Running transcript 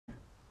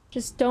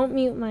Just don't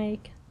mute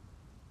Mike.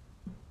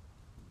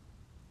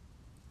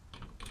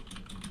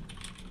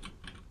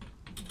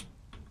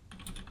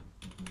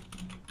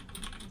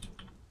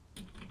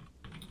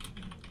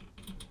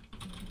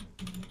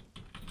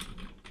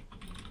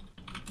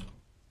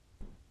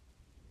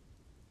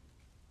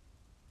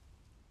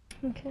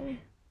 Okay.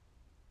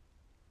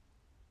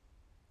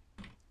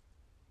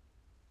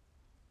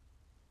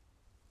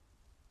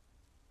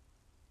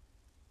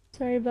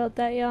 Sorry about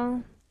that,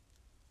 y'all.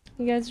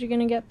 You guys are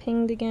gonna get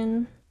pinged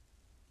again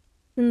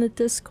in the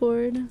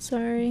Discord.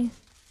 Sorry.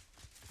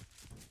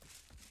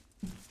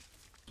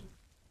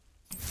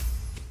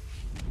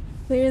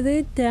 Wait, are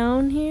they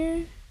down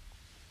here?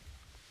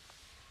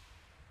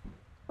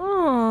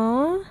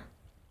 Aww.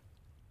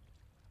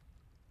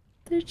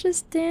 They're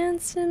just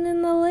dancing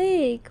in the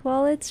lake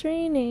while it's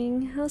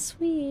raining. How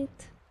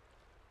sweet.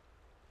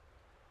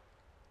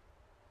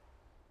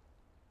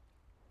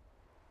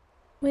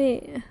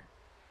 Wait.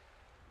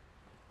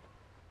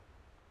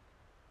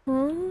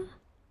 Huh?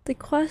 The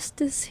quest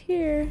is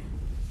here.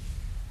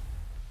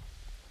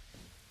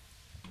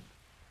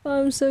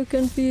 I'm so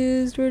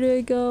confused. Where do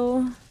I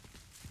go?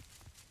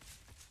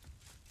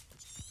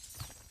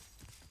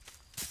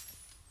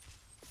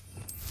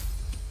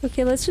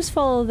 Okay, let's just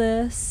follow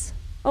this.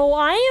 Oh,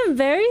 I am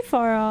very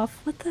far off.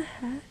 What the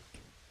heck?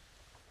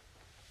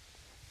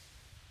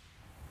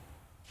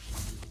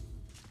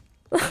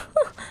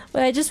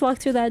 Wait, I just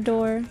walked through that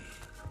door.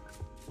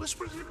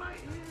 Whispers in my ear.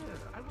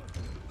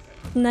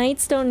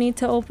 Knights don't need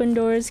to open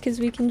doors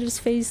because we can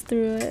just phase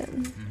through it.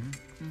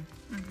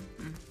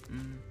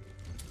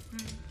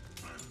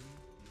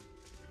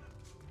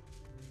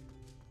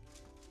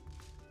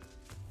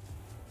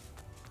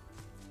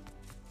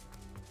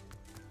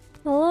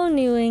 Hello,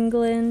 New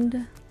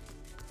England.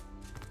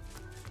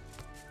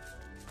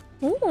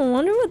 Ooh, I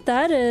wonder what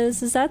that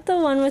is. Is that the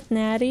one with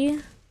Natty?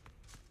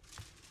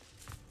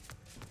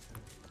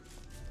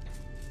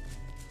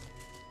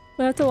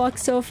 We have to walk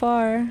so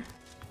far.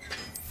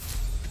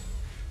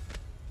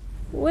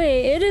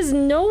 Wait, it is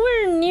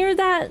nowhere near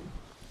that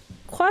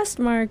quest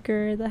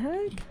marker. The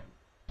heck?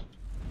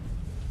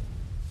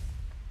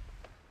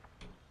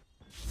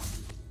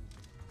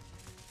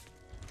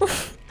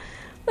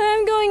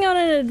 I'm going on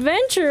an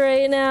adventure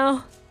right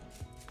now.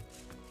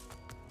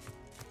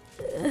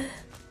 Where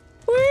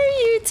are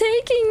you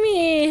taking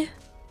me?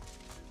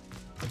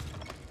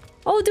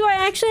 Oh, do I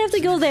actually have to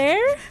go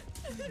there?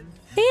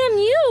 Damn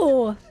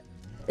you!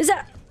 Is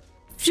that...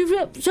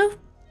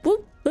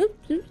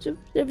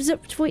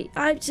 Wait,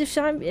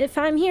 if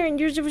I'm here and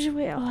you're...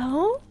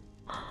 Oh?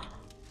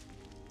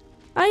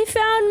 I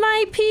found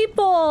my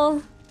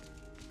people!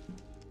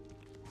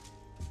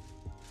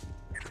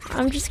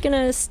 I'm just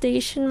gonna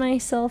station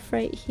myself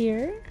right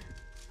here.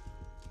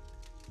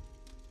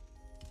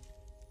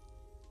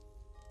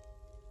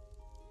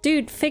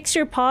 Dude, fix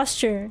your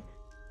posture.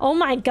 Oh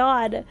my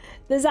god.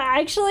 This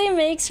actually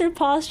makes her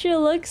posture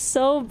look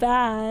so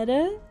bad.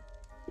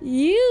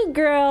 You,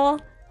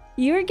 girl,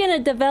 you're gonna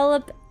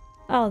develop...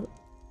 Oh.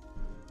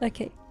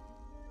 Okay.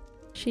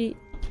 She...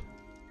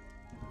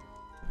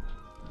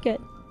 Good.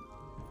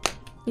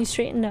 You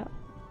straightened up.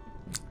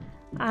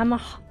 I'm a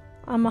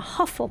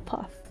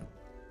Hufflepuff.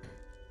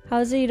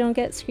 How's it you don't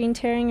get screen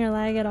tearing or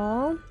lag at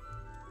all?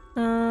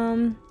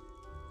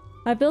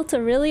 I built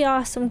a really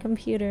awesome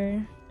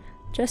computer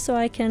just so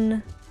I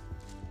can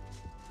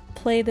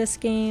play this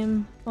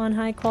game on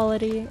high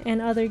quality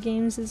and other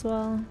games as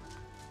well.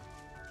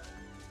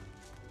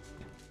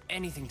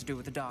 Anything to do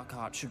with the dark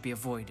art should be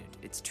avoided.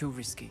 It's too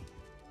risky.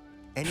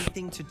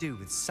 Anything to do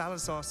with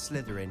Salazar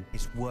Slytherin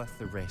is worth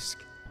the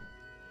risk.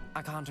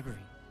 I can't agree.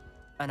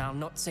 And I'll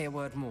not say a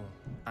word more.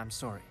 I'm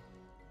sorry.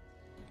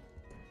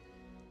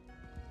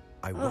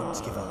 I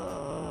won't give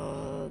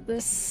up.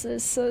 This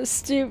is so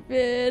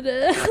stupid.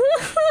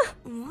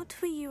 What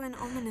were you and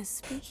Ominous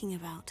speaking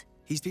about?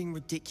 He's being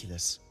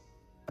ridiculous.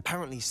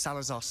 Apparently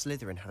Salazar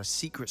Slytherin had a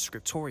secret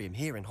scriptorium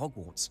here in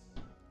Hogwarts.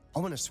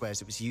 Ominous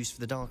swears it was used for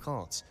the dark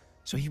arts,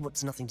 so he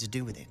wants nothing to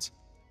do with it.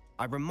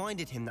 I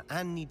reminded him that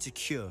Anne needs a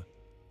cure.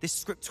 This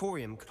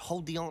scriptorium could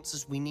hold the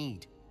answers we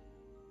need.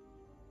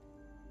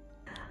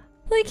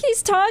 Like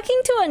he's talking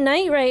to a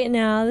knight right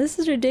now. This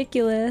is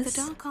ridiculous.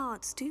 The dark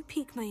arts do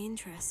pique my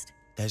interest.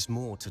 There's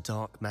more to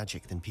dark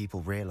magic than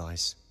people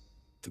realize.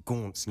 The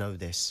Gaunts know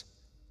this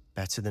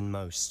better than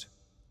most.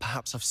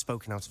 Perhaps I've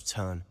spoken out of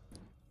turn.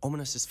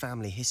 Ominous's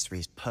family history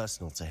is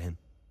personal to him.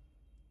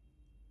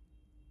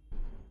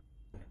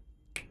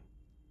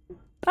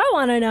 I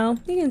want to know.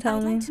 You can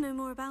tell me. I'd like to know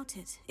more about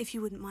it, if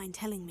you wouldn't mind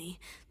telling me.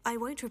 I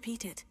won't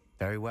repeat it.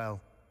 Very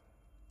well.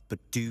 But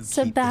do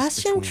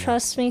Sebastian keep this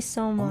trusts me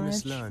so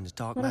Ominous much. learned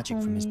dark What a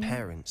magic from his homie.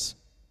 parents.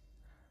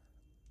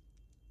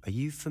 Are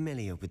you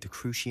familiar with the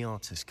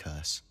Cruciatus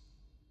curse?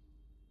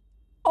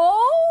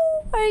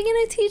 Oh, are you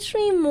gonna teach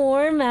me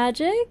more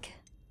magic?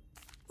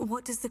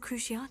 What does the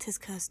Cruciatus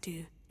curse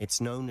do? It's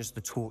known as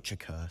the torture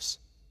curse,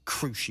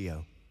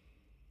 Crucio.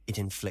 It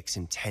inflicts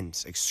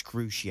intense,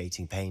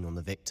 excruciating pain on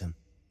the victim.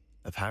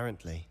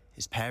 Apparently,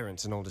 his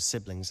parents and older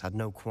siblings had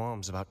no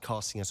qualms about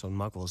casting it on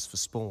muggles for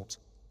sport.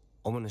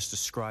 Ominous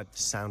described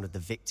the sound of the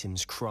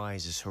victim's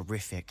cries as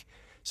horrific,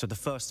 so the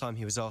first time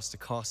he was asked to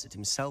cast it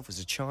himself as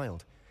a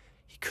child,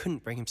 he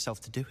couldn't bring himself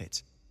to do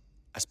it.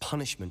 As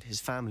punishment, his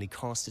family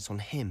cast it on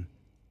him.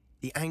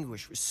 The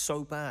anguish was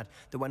so bad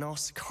that when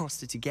asked to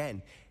cast it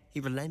again, he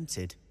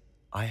relented.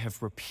 I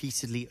have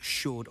repeatedly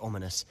assured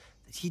Ominous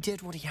that he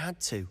did what he had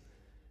to,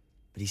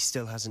 but he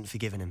still hasn't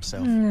forgiven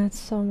himself. That's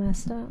so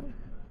messed up.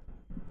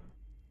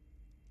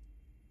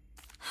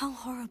 How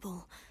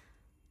horrible.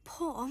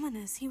 Poor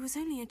Ominous, he was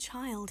only a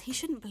child. He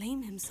shouldn't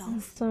blame himself.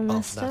 That's so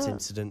messed After that up.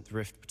 incident, the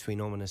rift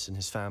between Ominous and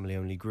his family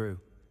only grew.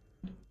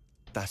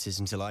 That is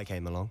until I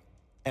came along.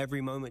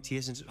 Every moment he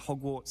isn't at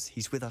Hogwarts,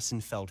 he's with us in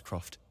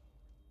Feldcroft.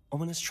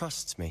 Ominous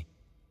trusts me.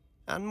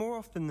 And more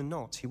often than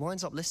not, he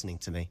winds up listening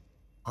to me.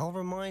 I'll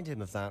remind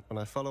him of that when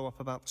I follow up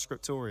about the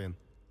scriptorium.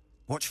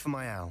 Watch for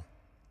my owl.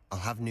 I'll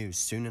have news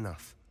soon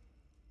enough.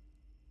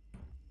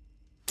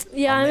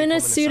 Yeah, I'll I'm make in a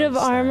Ominous suit of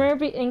understand.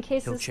 armor in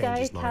case He'll this change guy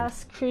his mind.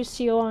 casts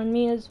Crucio on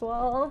me as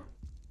well.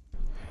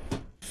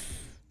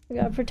 I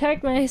gotta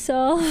protect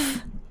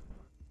myself.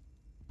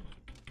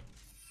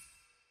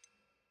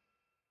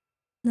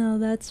 No,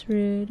 that's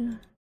rude.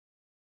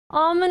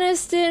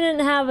 Ominous didn't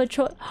have a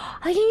choice.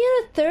 I can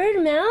get a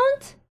third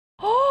mount?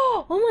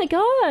 Oh my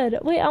god.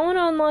 Wait, I want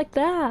to unlock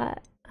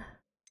that.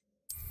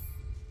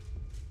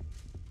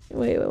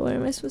 Wait, where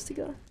am I supposed to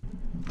go?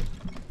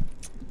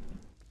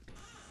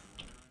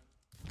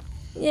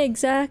 Yeah,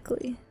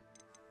 exactly.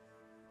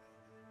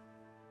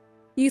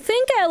 You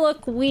think I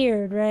look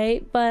weird,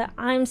 right? But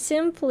I'm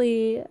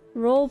simply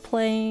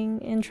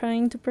role-playing and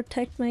trying to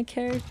protect my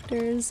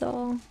characters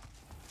all.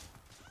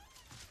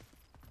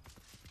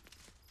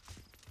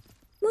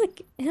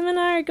 Look, him and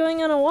I are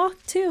going on a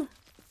walk too.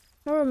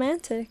 How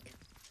romantic.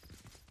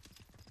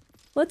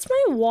 What's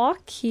my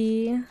walk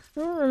key? I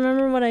don't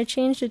remember what I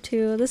changed it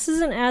to. This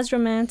isn't as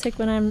romantic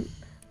when I'm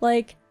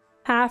like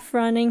half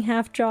running,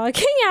 half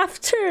jogging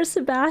after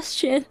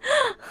Sebastian.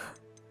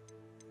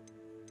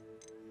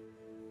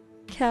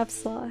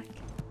 Caps lock.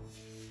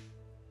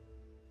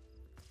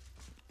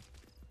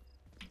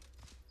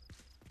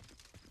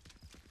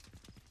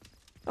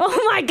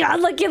 Oh my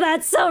god, look at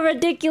that, so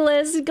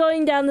ridiculous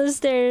going down the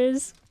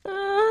stairs.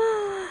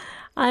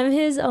 I'm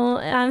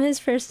his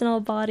personal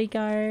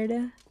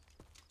bodyguard.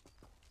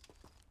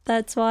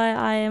 That's why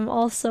I am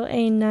also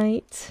a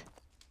knight.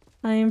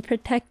 I am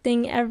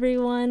protecting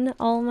everyone,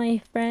 all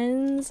my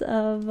friends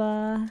of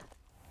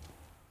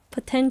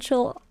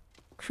potential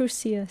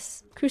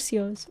Crucios.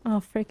 Oh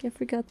frick, I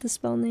forgot the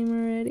spell name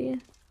already.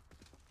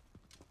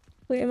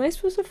 Wait, am I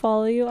supposed to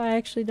follow you? I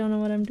actually don't know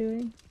what I'm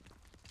doing.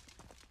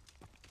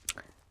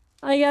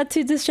 I got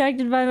too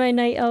distracted by my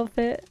knight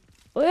outfit.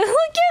 Look at me!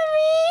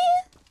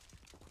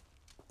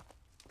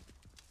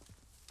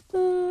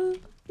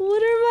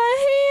 What are my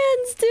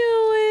hands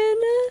doing?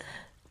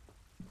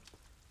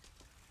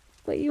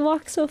 But you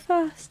walk so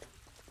fast.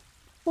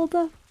 Hold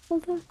up,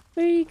 hold up.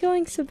 Where are you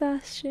going,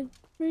 Sebastian?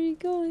 Where are you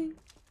going?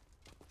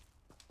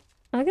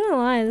 I'm not gonna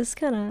lie, this is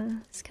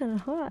kinda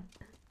hot.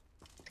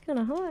 It's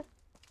kinda hot.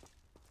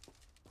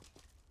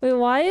 Wait,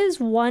 why is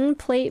one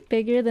plate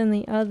bigger than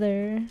the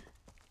other?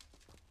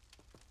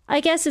 I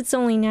guess it's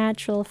only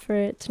natural for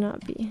it to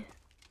not be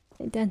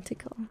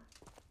identical.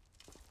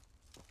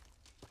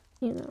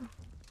 You know.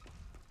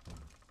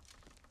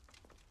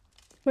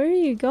 Where are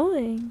you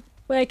going?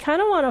 Wait, I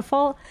kind of want to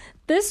follow.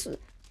 This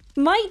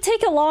might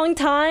take a long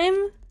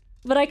time,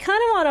 but I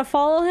kind of want to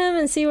follow him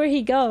and see where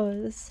he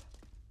goes.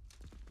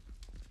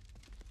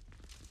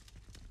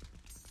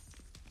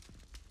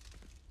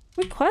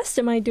 What quest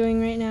am I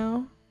doing right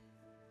now?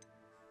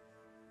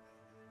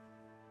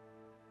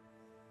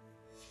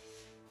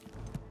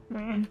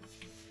 Man.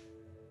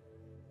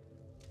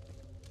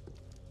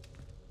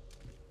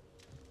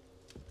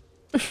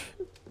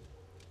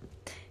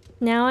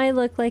 Now I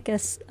look like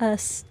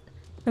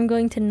I'm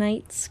going to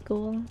night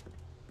school.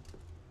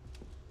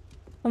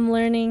 I'm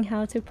learning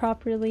how to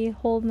properly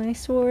hold my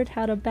sword,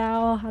 how to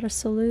bow, how to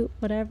salute,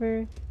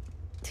 whatever,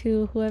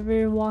 to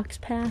whoever walks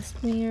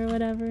past me or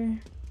whatever.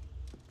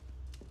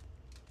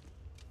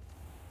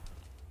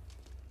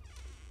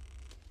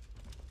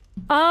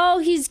 Oh,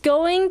 he's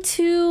going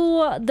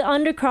to the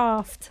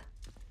Undercroft.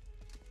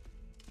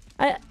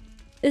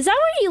 Is that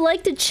where you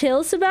like to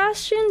chill,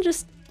 Sebastian?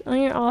 Just on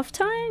your off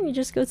time? You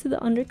just go to the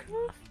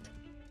Undercroft?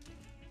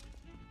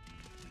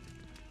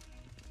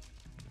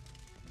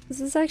 This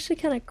is actually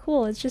kind of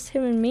cool. It's just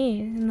him and me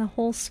in the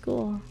whole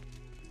school.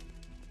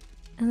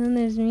 And then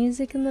there's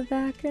music in the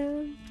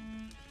background.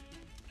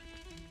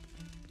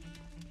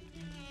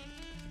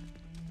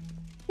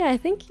 Yeah, I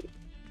think...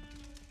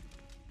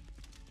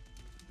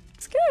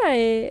 This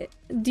guy...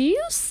 Do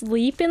you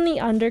sleep in the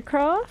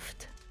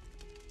Undercroft?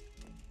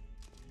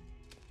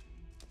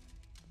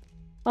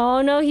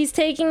 Oh no, he's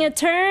taking a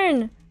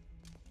turn!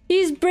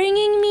 He's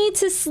bringing me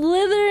to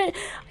Slytherin!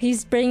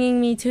 He's bringing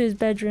me to his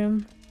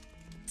bedroom.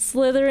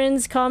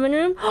 Slytherin's common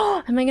room?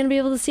 Oh, am I gonna be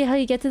able to see how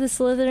you get to the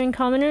Slytherin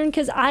common room?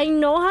 Because I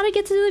know how to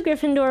get to the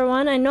Gryffindor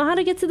one. I know how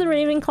to get to the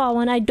Ravenclaw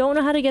one. I don't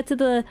know how to get to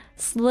the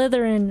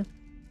Slytherin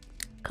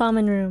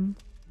common room.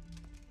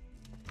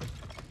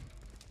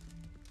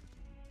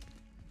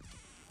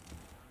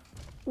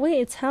 Wait,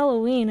 it's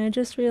Halloween, I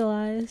just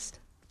realized.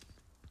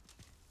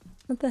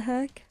 What the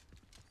heck?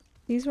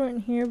 These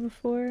weren't here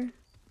before.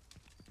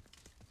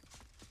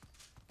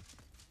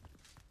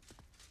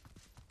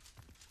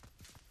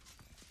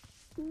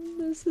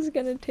 This is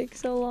gonna take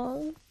so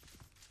long.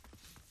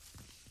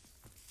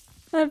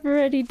 I've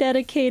already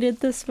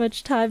dedicated this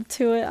much time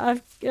to it.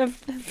 I'm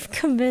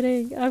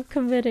committing. I'm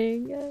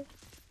committing.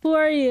 Who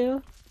are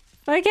you?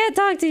 I can't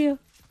talk to you.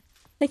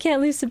 I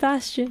can't leave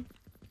Sebastian.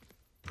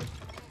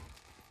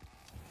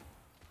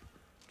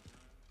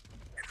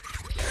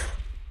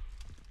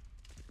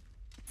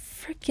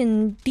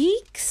 Frickin'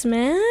 Deeks,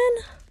 man.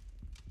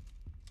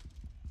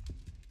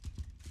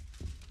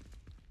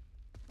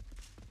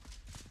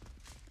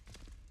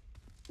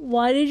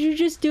 Why did you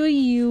just do a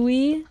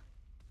Yui?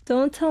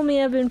 Don't tell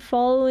me I've been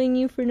following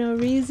you for no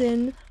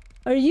reason.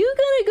 Are you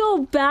gonna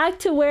go back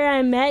to where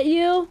I met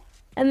you?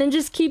 And then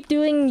just keep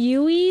doing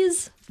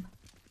Yuis?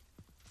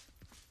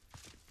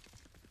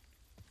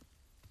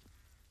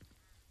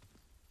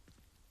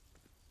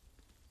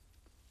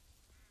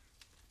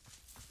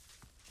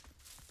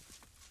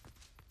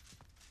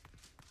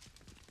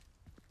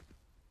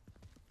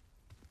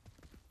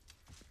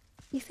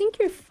 You think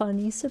you're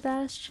funny,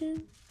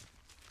 Sebastian?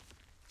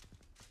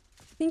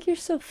 You think you're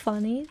so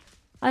funny?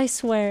 I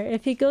swear,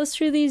 if he goes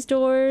through these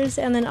doors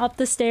and then up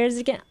the stairs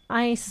again,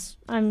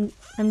 I'm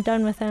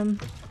done with him.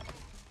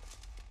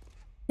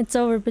 It's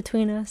over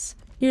between us.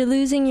 You're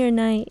losing your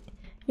knight,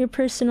 your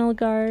personal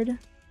guard.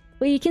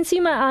 Wait, you can see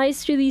my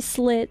eyes through these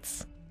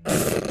slits.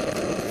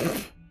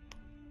 I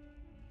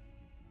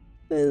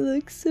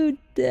look so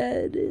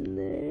dead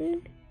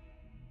in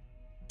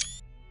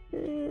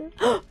there.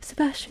 Oh,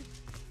 Sebastian.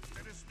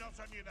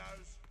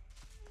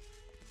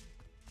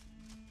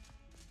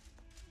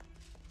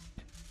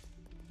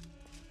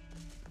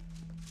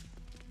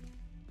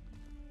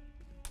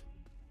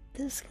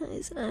 This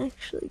guy's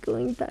actually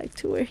going back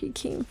to where he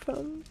came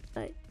from.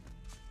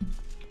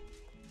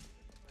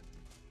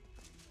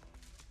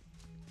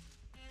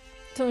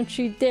 Don't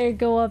you dare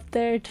go up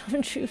there.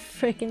 Don't you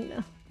freaking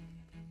know.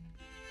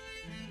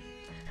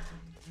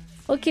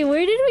 Okay,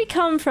 where did we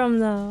come from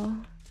though?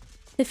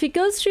 If he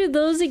goes through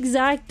those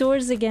exact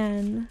doors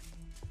again,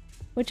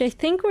 which I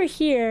think we're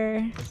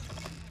here.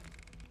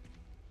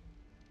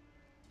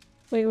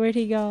 Wait, where'd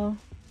he go?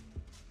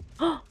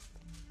 Oh!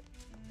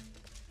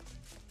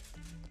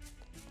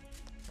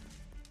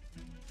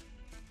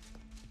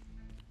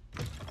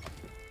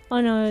 Oh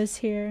no, it was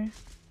here.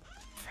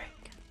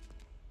 Frick.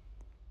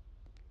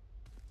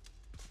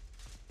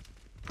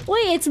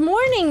 Wait, it's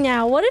morning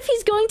now. What if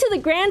he's going to the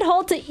Grand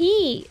Hall to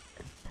eat?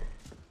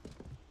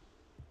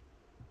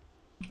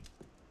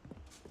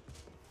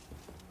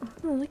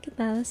 Oh, look at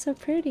that. That's so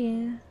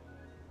pretty.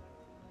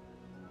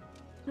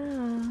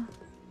 Wow.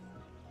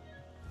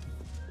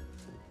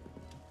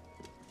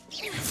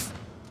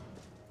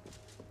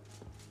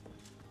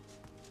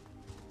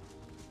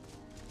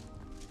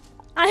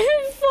 I've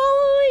been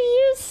following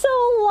you so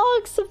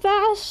long,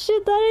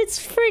 Sebastian, that it's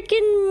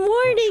freaking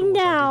morning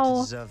now. I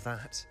did deserve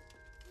that.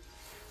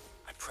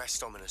 I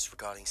pressed Ominous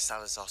regarding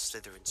Salazar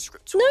Slytherin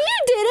scriptorium. No,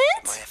 you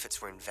didn't! My efforts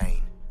were in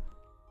vain.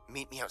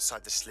 Meet me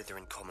outside the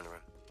Slytherin common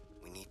room.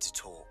 We need to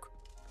talk.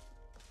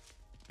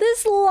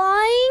 This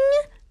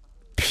lying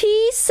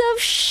piece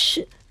of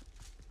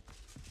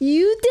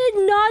You did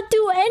not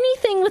do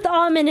anything with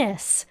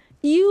Ominous.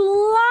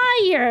 You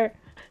liar!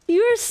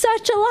 You're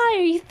such a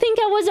liar. You think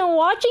I wasn't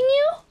watching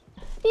you?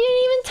 You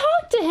didn't even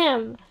talk to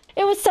him.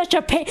 It was such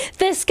a pain.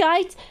 This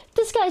guy's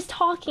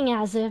talking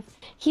as if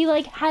he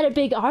like had a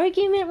big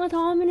argument with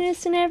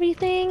Ominous and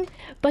everything,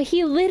 but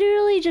he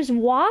literally just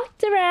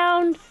walked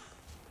around.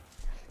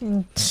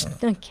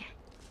 Okay.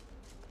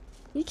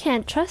 You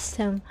can't trust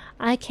him.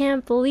 I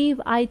can't believe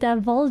I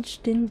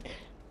divulged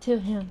into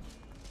him.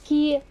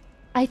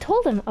 I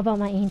told him about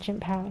my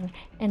ancient power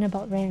and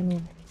about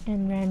Ran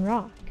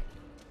Rock.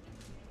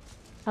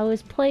 I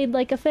was played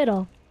like a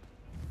fiddle.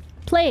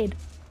 Played,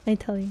 I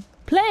tell you.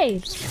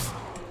 Played! Just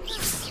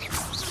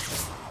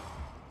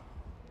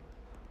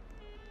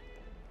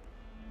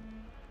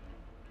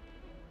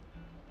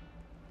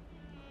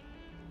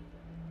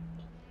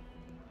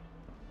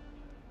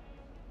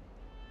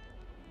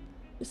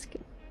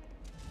kidding.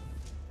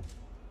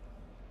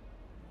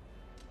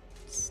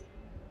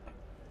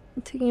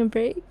 You taking a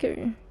break,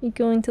 or you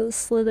going to the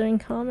Slytherin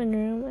common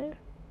room there?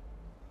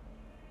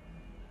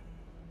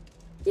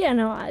 Yeah,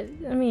 no, I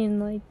mean,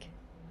 like,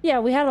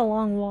 yeah, we had a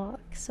long walk,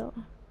 so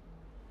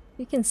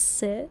you can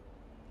sit,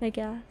 I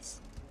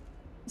guess.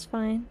 It's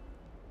fine.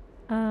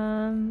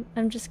 I'm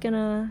just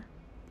gonna,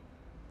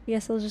 I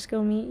guess I'll just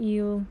go meet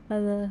you by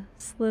the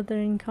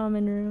Slytherin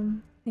common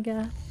room, I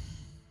guess.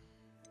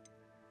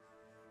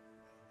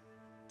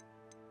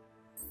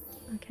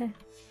 Okay.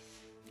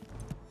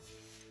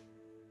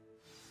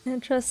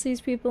 Can't trust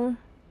these people.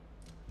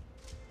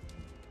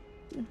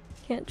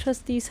 Can't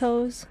trust these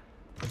hoes.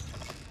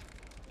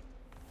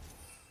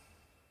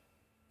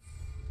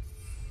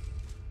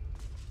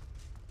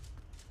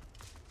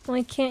 Well,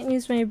 I can't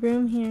use my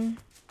broom here.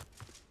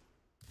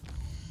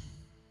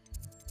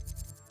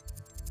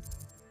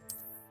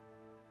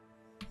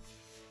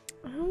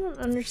 don't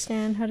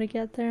understand how to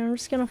get there. I'm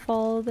just gonna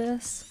follow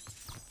this.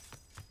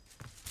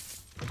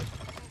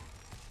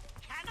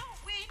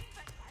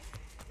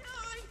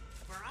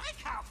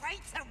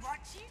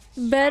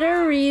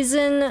 Better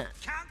reason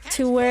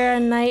to wear a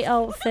night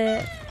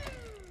outfit.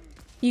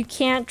 You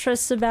can't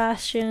trust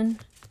Sebastian.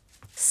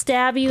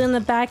 Stab you in the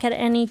back at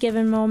any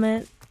given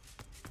moment.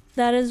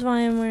 That is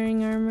why I'm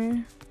wearing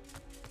armor.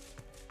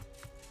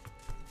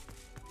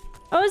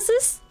 Oh, is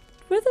this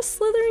where the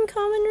Slytherin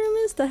common room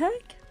is? The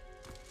heck?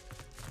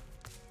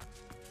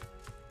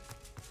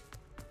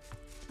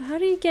 How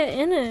do you get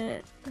in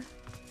it?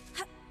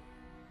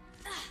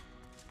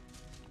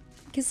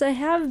 Because I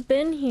have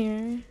been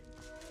here.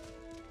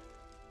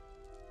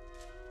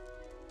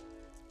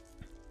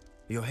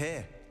 You're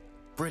here.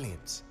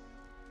 Brilliant.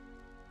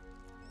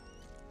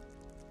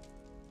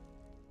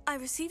 I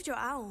received your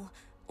owl.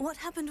 What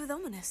happened with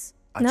Ominous?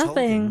 I told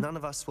Nothing. him none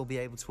of us will be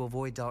able to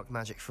avoid dark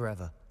magic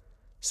forever.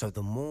 So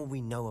the more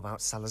we know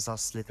about Salazar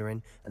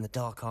Slytherin and the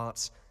dark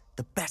arts,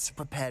 the better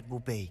prepared we'll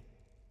be.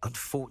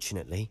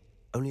 Unfortunately,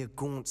 only a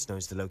Gaunt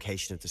knows the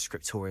location of the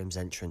Scriptorium's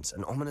entrance,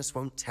 and Ominous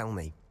won't tell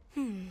me.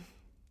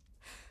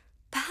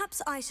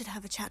 Perhaps I should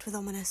have a chat with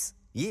Ominous.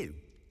 You?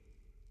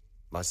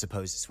 I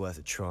suppose it's worth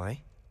a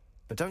try.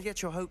 But don't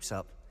get your hopes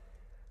up.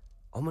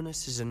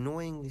 Ominous is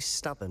annoyingly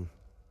stubborn.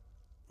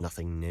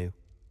 Nothing new.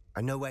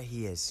 I know where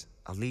he is.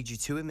 I'll lead you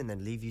to him and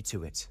then leave you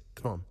to it.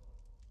 Come on.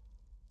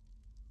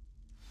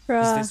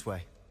 Bruh. He's this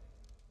way.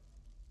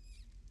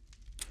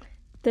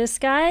 This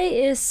guy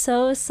is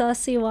so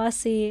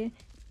sussy-wussy.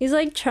 He's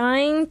like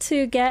trying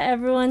to get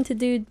everyone to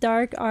do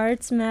dark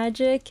arts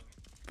magic,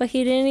 but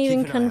he didn't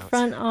even Keep an eye out.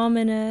 confront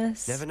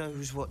Ominous. Never know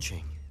who's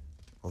watching.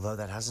 Although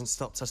that hasn't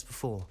stopped us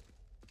before.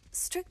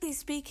 Strictly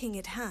speaking,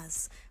 it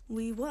has.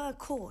 We were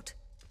caught.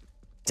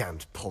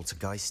 Damned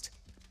poltergeist.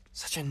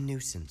 Such a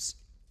nuisance.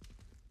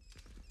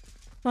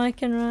 Oh, I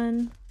can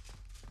run.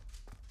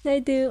 I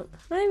do.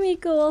 Hi,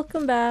 Miko.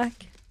 Welcome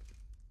back.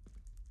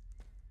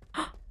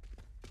 Oh,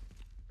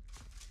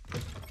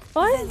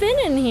 I've been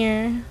in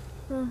here.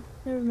 Oh,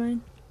 never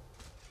mind.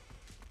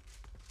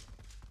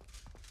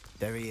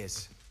 There he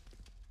is.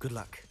 Good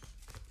luck.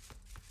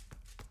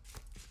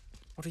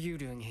 What are you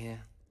doing here?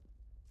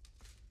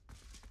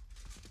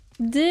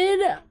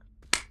 Did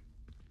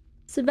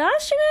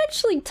Sebastian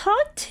actually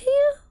talk to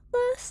you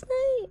last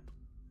night?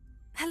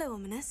 Hello,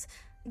 Ominous.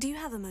 Do you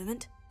have a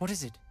moment? What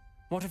is it?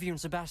 What have you and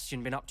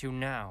Sebastian been up to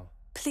now?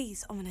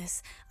 Please,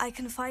 Ominous. I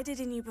confided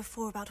in you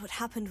before about what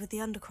happened with the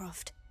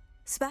Undercroft.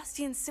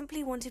 Sebastian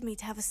simply wanted me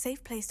to have a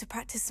safe place to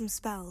practice some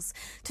spells,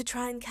 to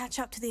try and catch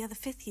up to the other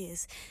fifth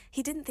years.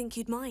 He didn't think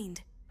you'd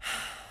mind.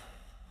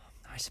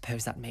 I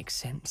suppose that makes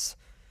sense.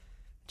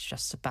 It's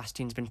just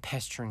Sebastian's been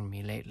pestering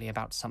me lately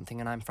about something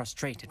and I'm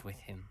frustrated with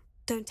him.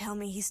 Don't tell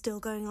me he's still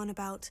going on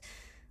about...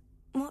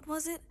 What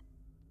was it?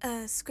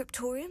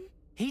 Scriptorium?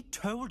 He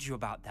told you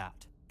about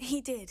that?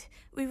 He did.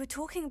 We were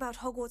talking about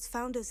Hogwarts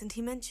founders and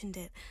he mentioned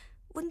it.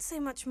 Wouldn't say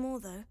much more,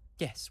 though.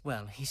 Yes,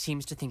 well, he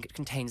seems to think it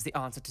contains the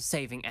answer to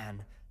saving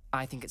Anne.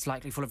 I think it's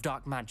likely full of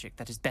dark magic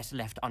that is better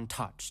left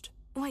untouched.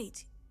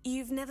 Wait,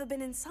 you've never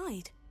been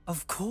inside?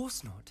 Of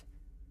course not.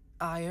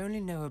 I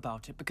only know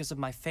about it because of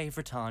my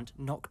favorite aunt,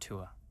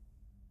 Noctua.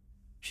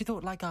 She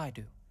thought like I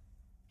do.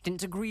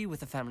 Didn't agree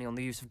with the family on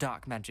the use of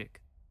dark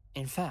magic.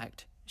 In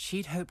fact,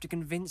 she'd hoped to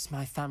convince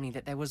my family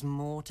that there was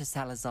more to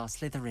Salazar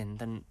Slytherin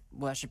than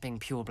worshipping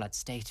pureblood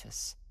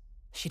status.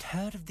 She'd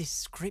heard of this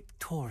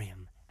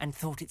scriptorium and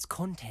thought its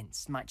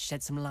contents might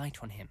shed some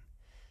light on him.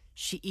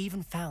 She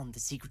even found the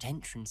secret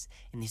entrance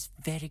in this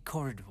very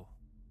corridor.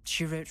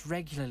 She wrote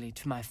regularly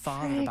to my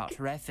father about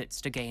her efforts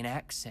to gain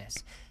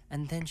access,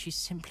 and then she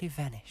simply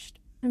vanished.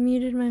 I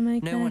muted my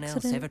mic. No by one else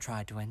accident. ever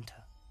tried to enter.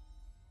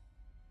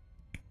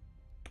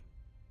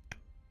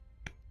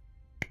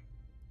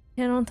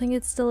 I don't think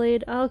it's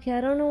delayed. Okay,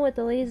 I don't know what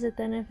delays it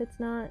then if it's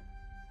not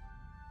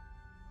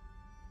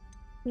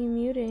me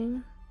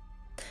muting.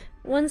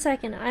 1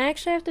 second. I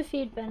actually have to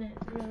feed Bennett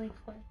really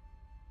quick.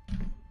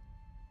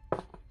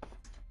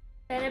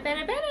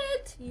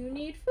 Bennett! You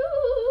need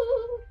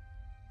food!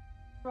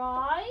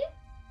 Right?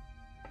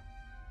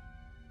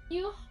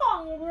 You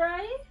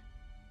hungry?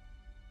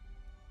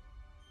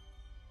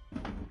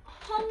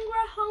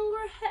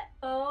 Hungry,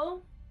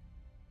 oh.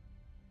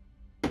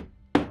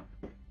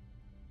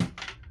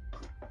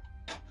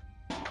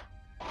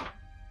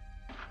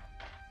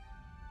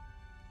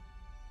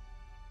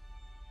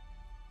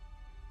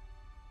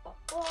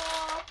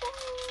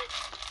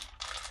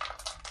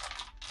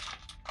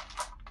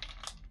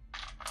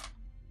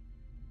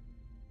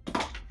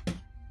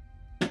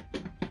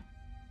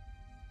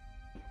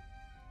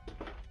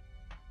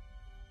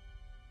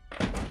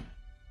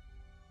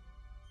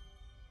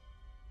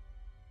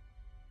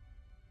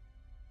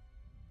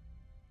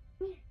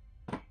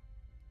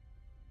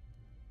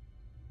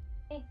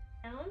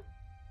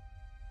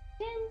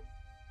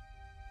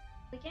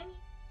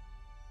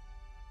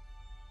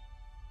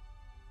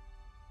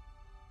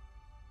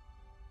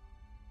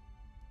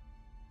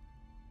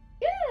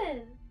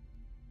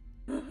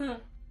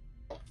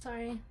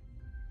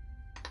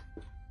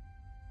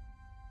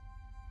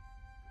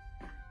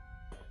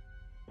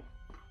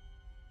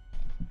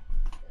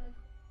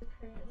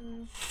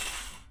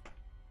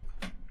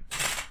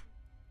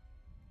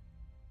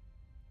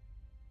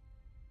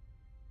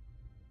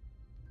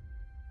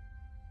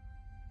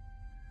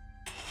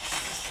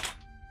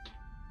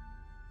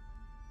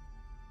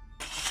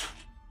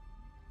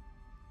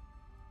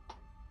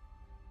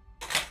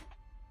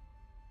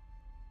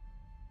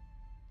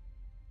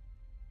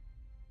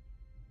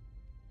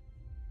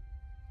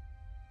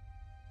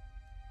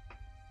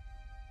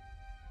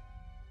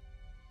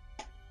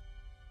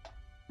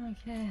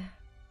 Okay.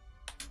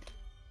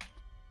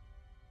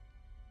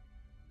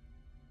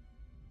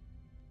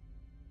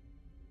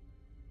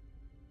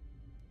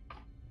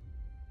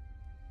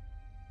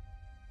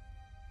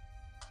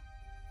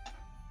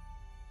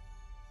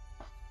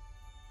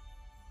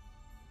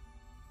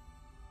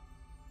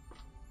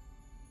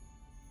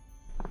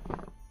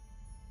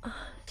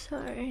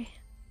 Sorry.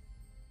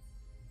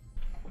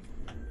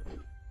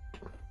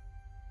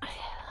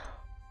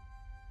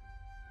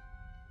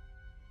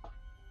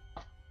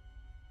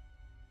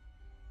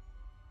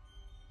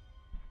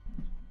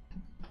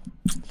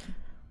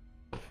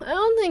 I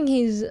don't think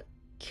he's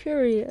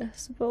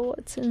curious about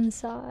what's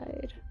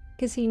inside.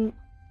 Because he...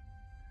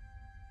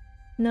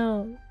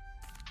 No.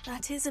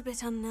 That is a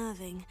bit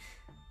unnerving.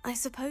 I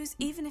suppose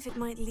even if it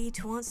might lead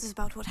to answers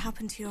about what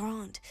happened to your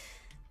aunt,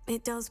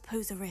 it does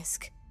pose a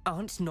risk.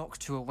 Aunt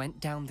Noctua went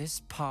down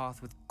this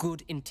path with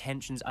good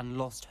intentions and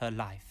lost her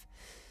life.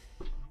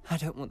 I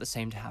don't want the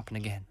same to happen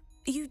again.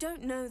 You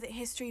don't know that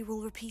history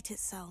will repeat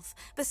itself.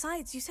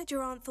 Besides, you said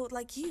your aunt thought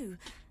like you.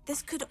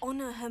 This could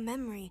honor her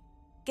memory.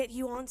 Get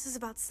you answers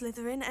about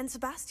Slytherin, and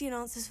Sebastian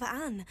answers for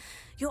Anne.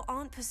 Your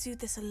aunt pursued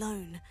this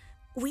alone.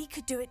 We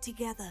could do it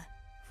together.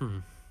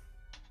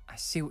 I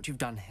see what you've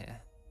done here,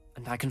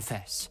 and I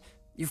confess,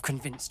 you've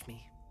convinced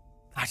me.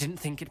 I didn't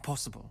think it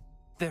possible.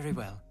 Very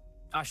well.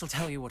 I shall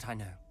tell you what I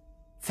know.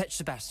 Fetch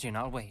Sebastian,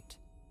 I'll wait.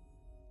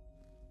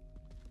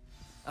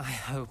 I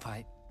hope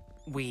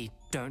we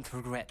don't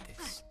regret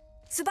this.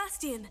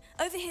 Sebastian,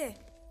 over here.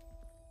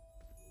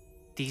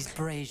 These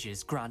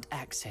braziers grant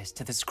access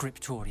to the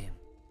scriptorium.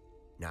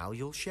 Now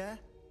you'll share?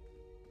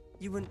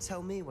 You wouldn't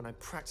tell me when I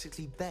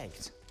practically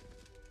begged.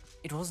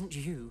 It wasn't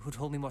you who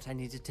told me what I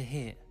needed to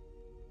hear.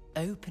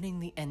 Opening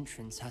the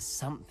entrance has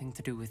something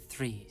to do with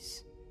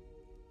threes.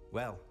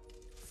 Well,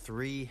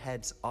 3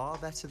 heads are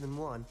better than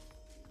 1.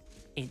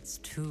 It's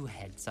 2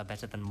 heads are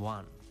better than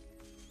 1.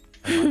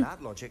 And by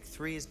that logic,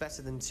 3 is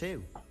better than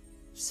 2.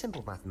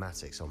 Simple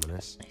mathematics,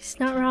 Ominous. He's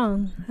not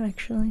wrong,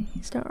 actually.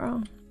 He's not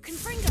wrong.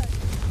 Confringo!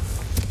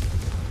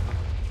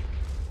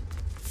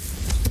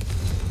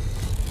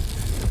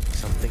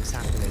 Something's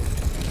happening.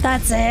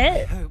 That's I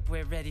it? hope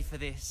we're ready for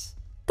this.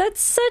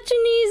 That's such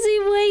an easy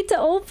way to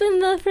open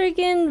the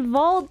freaking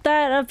vault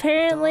that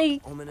apparently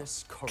Dark,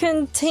 ominous corridors.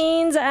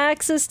 contains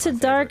access to My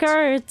dark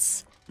favorite.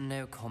 arts.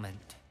 No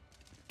comment.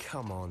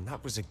 Come on,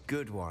 that was a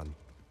good one.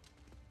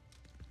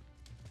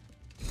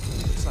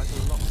 Looks like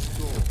a locked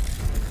door.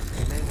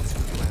 We may want to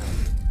look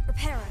around.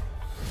 Repairer.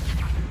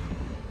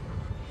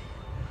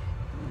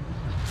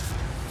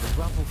 The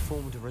rubble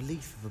formed a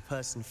relief of a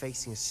person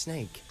facing a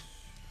snake.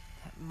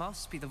 That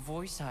must be the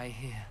voice I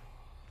hear.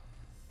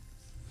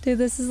 Dude,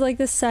 this is like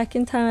the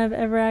second time I've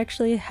ever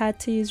actually had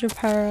to use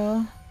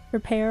Reparo.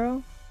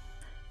 Reparo?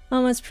 I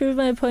must prove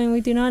my point.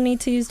 We do not need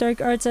to use dark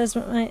arts as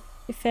my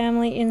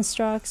family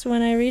instructs.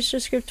 When I reach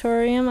the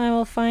scriptorium, I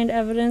will find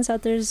evidence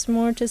that there's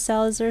more to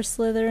Salazar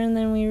Slytherin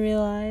than we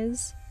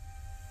realize.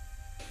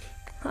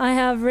 I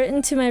have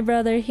written to my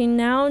brother. He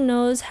now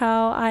knows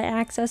how I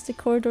access the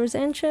corridor's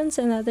entrance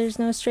and that there's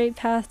no straight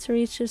path to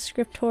reach the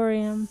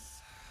scriptorium.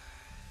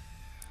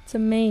 It's a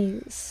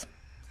maze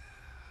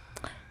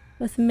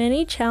with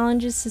many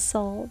challenges to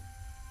solve.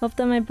 Hope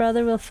that my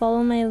brother will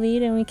follow my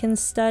lead and we can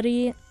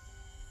study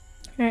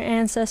our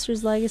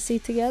ancestors' legacy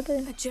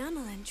together. A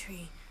journal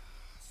entry.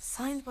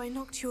 Signed by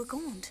Noctua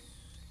Gaunt.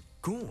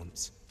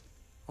 Gaunt?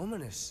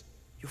 Ominous.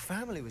 Your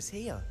family was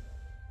here.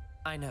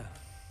 I know.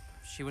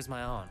 She was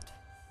my aunt.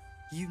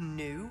 You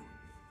knew?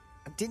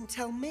 And didn't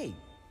tell me?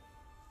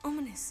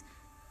 Ominous.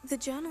 The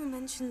journal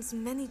mentions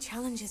many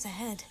challenges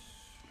ahead.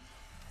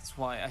 That's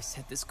why I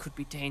said this could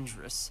be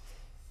dangerous.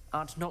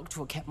 Aunt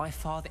Noctua kept my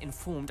father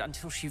informed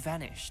until she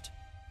vanished.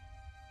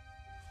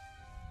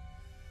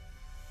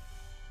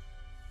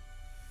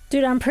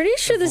 Dude, I'm pretty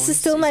sure The this is voice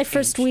still my is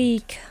first ancient.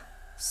 week.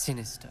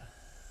 Sinister.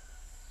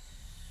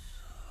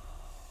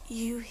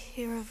 You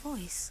hear a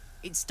voice.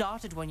 It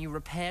started when you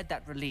repaired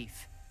that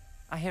relief.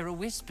 I hear a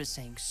whisper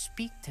saying,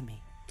 "Speak to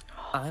me."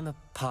 I'm a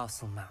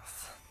parcel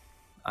mouth.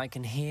 I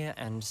can hear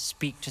and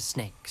speak to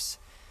snakes.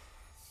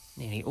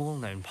 Nearly all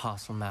known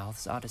parcel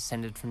mouths are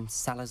descended from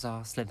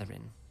Salazar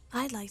Slytherin.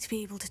 I'd like to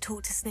be able to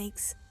talk to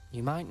snakes.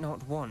 You might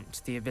not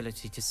want the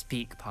ability to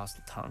speak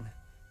parcel tongue.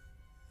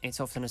 It's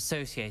often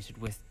associated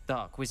with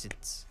dark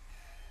wizards.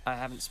 I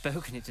haven't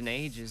spoken it in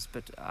ages,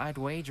 but I'd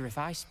wager if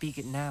I speak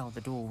it now,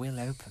 the door will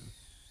open.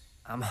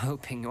 I'm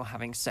hoping you're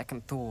having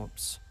second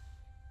thoughts.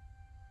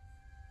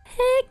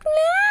 Heck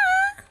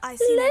nah! I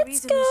see no Let's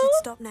reason go. we should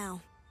stop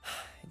now.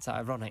 It's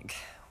ironic.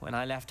 When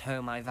I left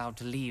home, I vowed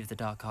to leave the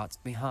dark arts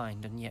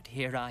behind, and yet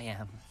here I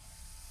am.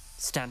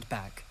 Stand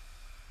back.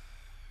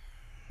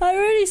 I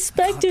already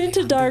spec'd believe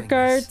into I'm dark doing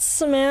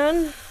this. arts,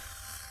 man.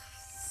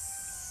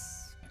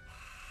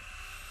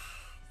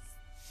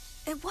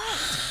 It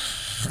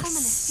worked!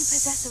 Ominous, you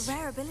possess a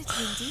rare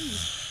ability indeed.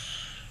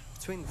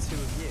 Between the two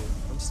of you,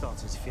 I'm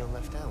starting to feel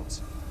left out.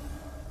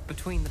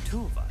 Between the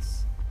two of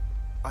us,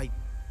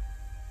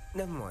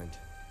 Never mind.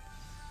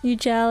 You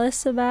jealous,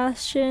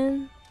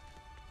 Sebastian?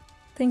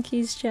 Think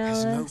he's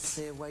There's no jealous.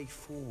 clear way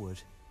forward.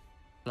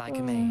 Like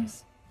a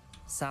maze.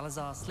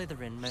 Salazar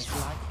Slytherin most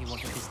likely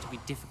wanted this to be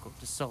difficult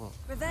to solve.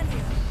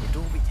 Revelio. The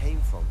door we came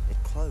from, it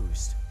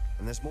closed.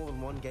 And there's more than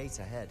one gate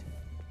ahead.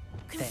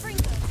 Then Confringo.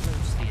 look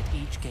closely at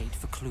each gate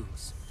for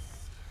clues.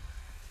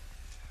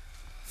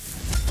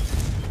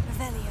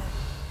 Revelio.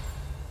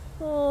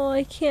 Oh,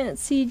 I can't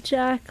see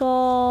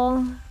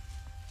Jackal.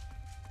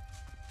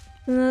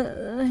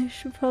 I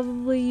should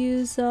probably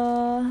use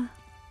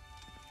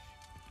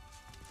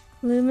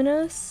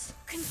Luminous.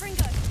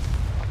 Confringo.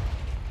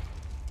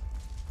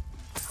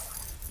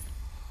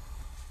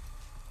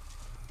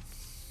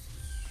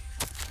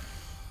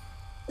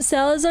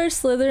 Salazar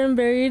Slytherin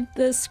buried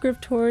the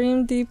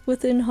scriptorium deep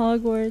within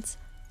Hogwarts.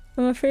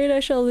 I'm afraid I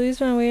shall lose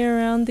my way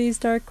around these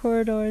dark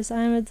corridors.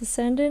 I am a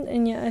descendant,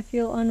 and yet I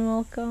feel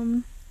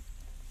unwelcome.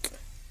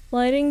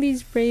 Lighting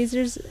these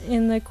braziers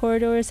in the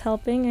corridor is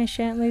helping. I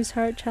shan't lose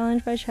heart.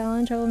 Challenge by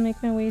challenge, I will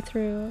make my way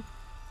through.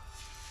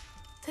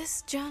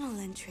 This journal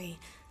entry,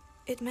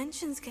 it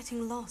mentions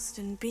getting lost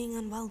and being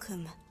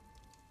unwelcome.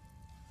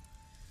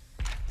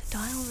 The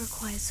dial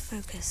requires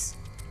focus.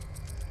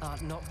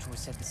 Aunt Noctua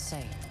said the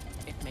same.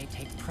 It may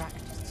take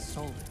practice to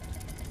solve it.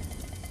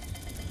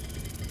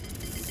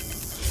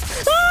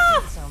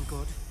 Doesn't sound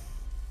good.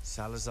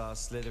 Salazar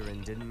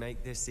Slytherin didn't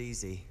make this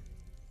easy.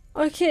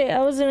 Okay, I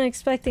wasn't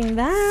expecting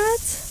that.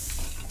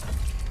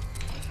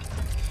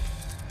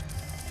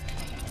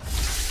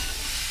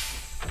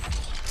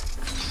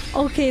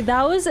 Okay,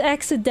 that was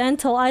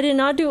accidental. I did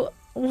not do...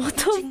 What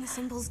Matching the... the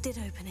symbols did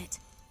open it.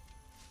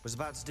 Was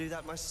about to do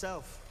that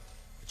myself,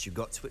 but you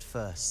got to it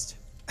first.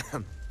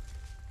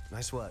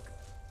 Nice work.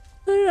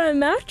 How did I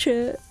match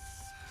it?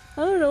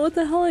 I don't know what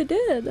the hell I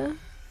did.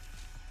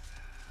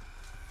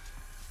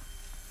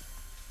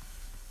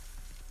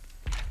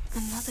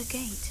 Another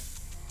gate.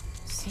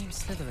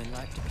 Seems Slytherin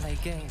like to play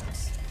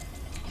games.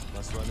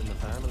 Must run in the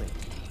family.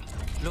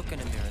 Look in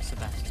a mirror,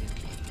 Sebastian.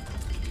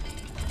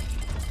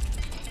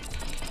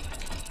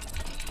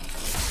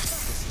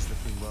 This is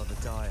looking rather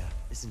dire,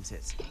 isn't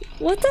it?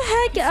 What the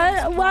heck?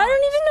 I don't even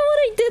know what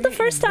I did the Written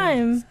first in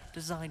time. names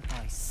Designed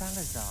by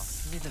Salazar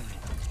Slytherin.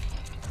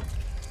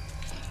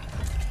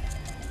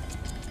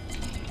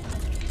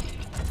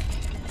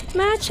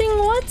 Matching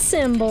what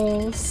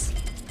symbols? All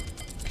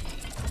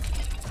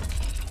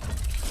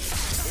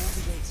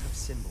the gates have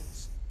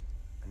symbols,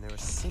 and there are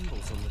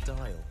symbols on the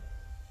dial.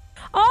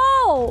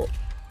 Oh!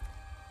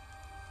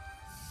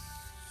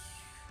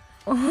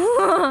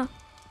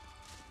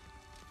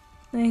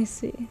 I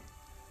see.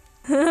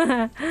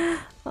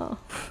 Oh.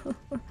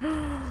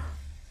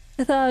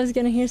 I thought I was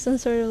gonna hear some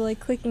sort of like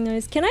clicking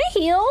noise. Can I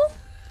heal?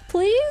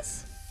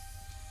 Please?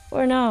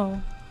 Or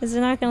no? Is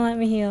it not gonna let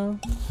me heal?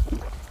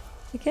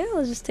 Okay,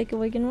 I'll just take a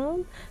Wigan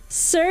roll.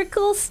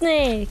 Circle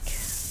snake.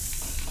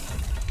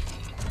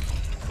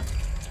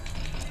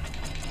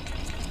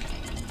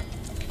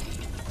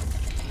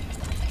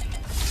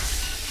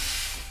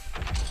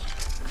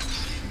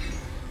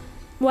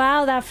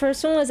 Wow, that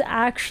first one was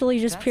actually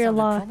just That pure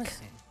sounded luck.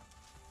 promising.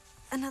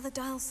 Another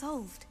dial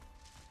solved.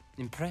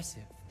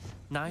 Impressive.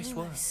 Nice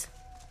work. Lewis.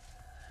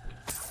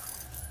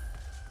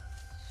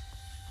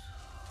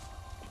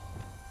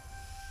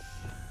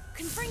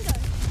 Confringo.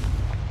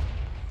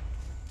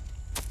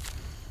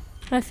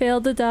 I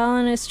failed the dial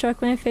and it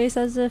struck my face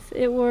as if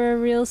it were a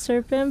real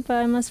serpent, but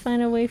I must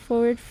find a way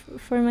forward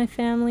for my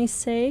family's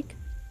sake.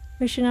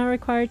 We should not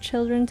require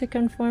children to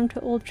conform to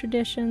old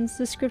traditions.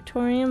 The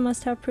scriptorium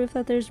must have proof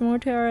that there's more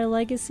to our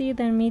legacy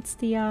than meets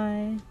the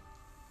eye.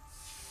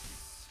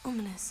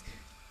 Ominous.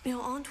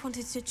 Your aunt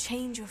wanted to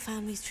change your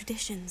family's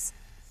traditions.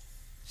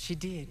 She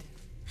did.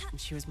 And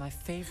she was my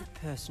favorite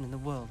person in the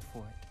world for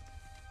it.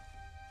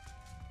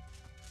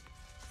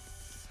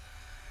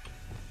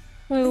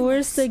 Wait,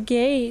 where's the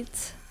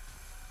gate?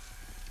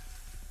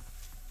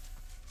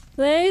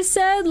 They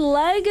said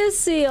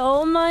legacy!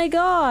 Oh my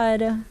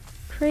god!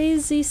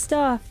 Crazy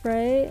stuff,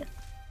 right?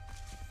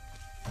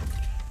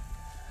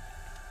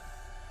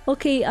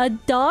 Okay, a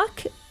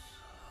duck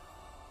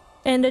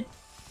and a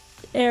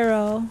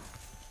arrow.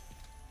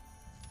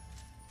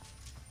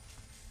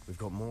 We've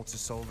got more to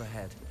solve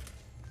ahead.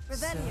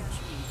 Search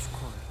each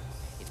corridor.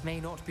 It may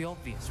not be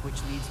obvious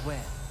which leads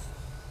where.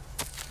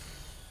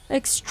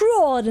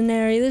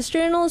 Extraordinary! This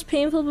journal is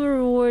painful but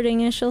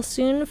rewarding. I shall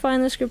soon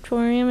find the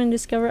scriptorium and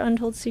discover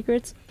untold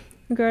secrets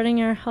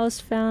regarding our house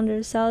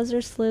founders.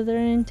 Salazar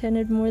Slytherin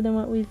intended more than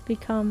what we've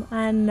become.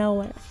 I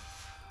know it.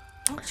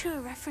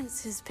 Noctua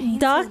references painful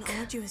Duck, and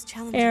arduous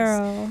challenges,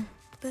 arrow.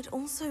 but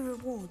also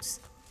rewards.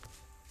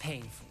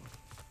 Painful.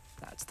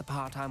 That's the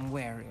part I'm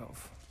wary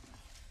of.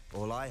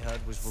 All I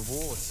heard was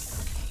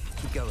rewards.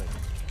 Keep going.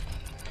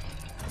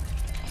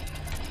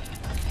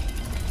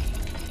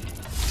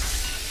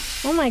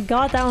 Oh my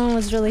god, that one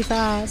was really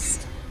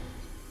fast.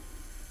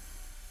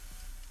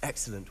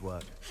 Excellent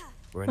work.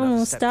 We're another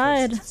Almost step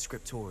closer died. to the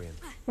scriptorium.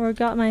 Or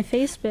got my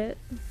face bit.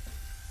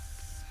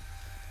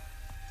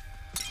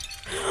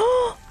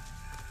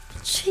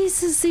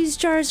 Jesus, these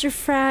jars are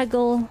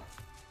fragile.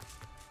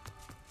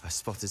 I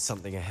spotted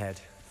something ahead.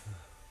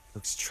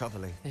 Looks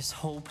troubling. This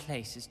whole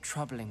place is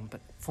troubling,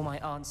 but for my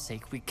aunt's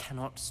sake, we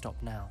cannot stop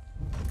now.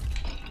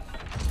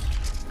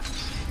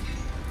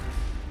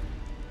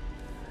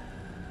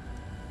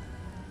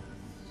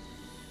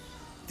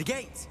 The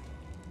gate!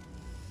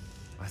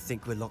 I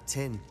think we're locked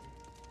in.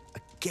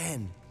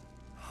 Again.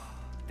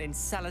 Then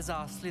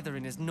Salazar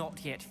Slytherin is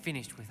not yet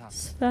finished with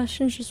us.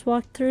 Sebastian just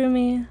walked through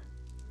me.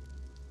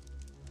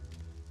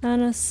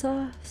 Anna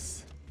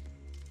sus.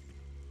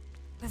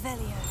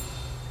 Revelio.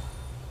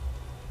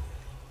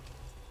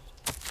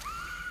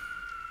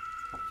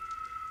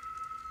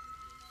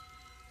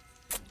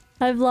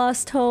 I've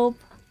lost hope.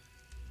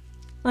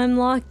 I'm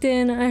locked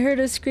in. I heard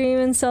a scream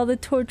and saw the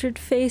tortured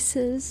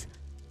faces.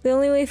 The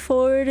only way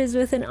forward is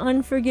with an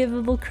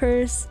unforgivable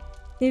curse.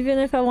 Even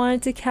if I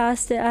wanted to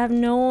cast it, I have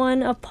no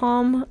one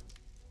upon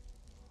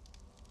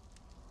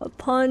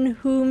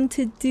whom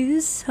to do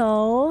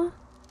so.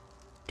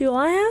 Do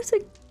I have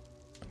to?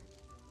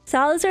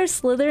 Salazar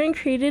Slytherin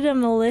created a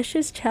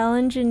malicious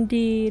challenge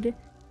indeed.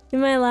 In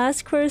my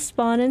last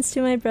correspondence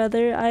to my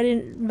brother, I'd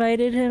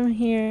invited him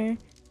here.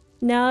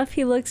 Now if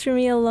he looks for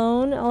me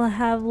alone, I'll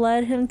have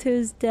led him to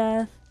his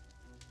death.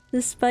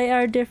 Despite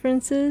our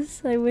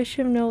differences, I wish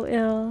him no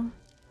ill.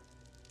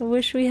 I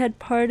wish we had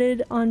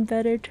parted on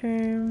better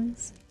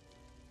terms.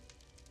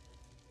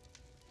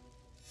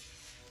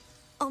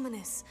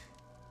 Ominous.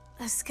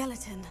 A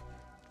skeleton.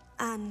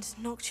 And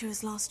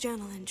Noctua's last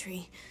journal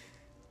entry.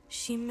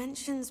 She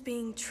mentions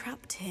being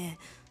trapped here,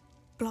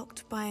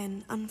 blocked by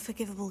an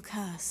unforgivable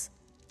curse.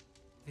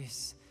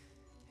 This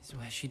is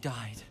where she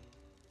died.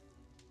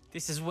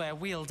 This is where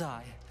we'll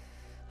die.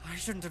 I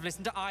shouldn't have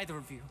listened to either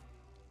of you.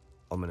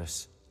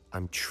 Ominous,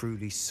 I'm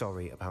truly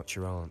sorry about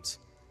your aunt.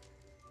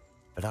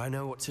 But I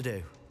know what to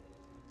do.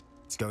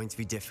 It's going to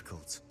be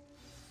difficult.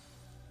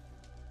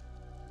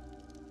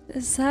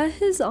 Is that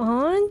his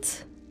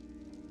aunt?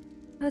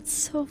 That's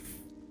so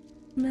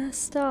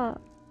messed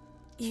up.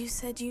 You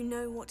said you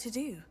know what to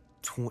do.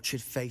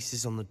 Tortured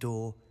faces on the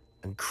door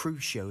and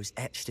Crucios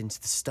etched into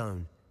the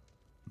stone.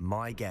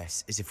 My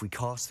guess is if we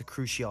cast the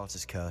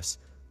Cruciatus curse,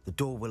 the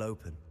door will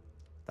open.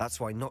 That's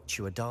why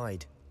Noctua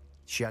died.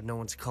 She had no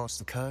one to cast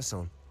the curse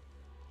on.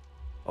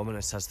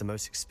 Ominous has the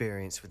most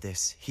experience with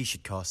this. He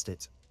should cast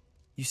it.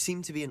 You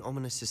seem to be in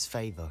Ominous's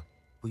favor.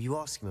 Will you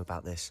ask him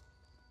about this?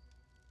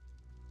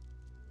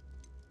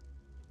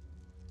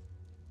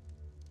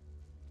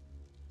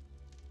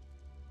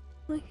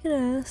 I could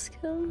ask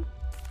him.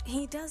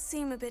 He does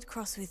seem a bit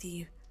cross with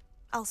you.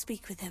 I'll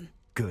speak with him.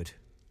 Good.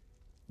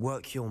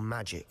 Work your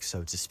magic,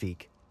 so to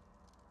speak.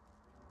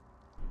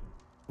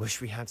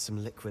 Wish we had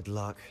some liquid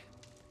luck.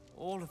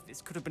 All of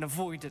this could have been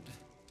avoided.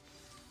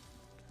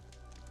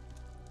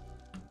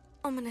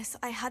 Ominous,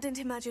 I hadn't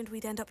imagined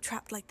we'd end up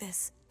trapped like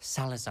this.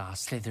 Salazar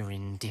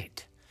Slytherin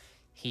did.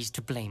 He's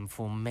to blame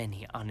for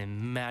many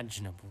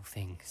unimaginable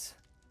things.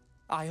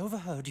 I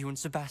overheard you and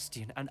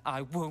Sebastian, and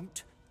I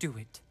won't do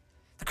it.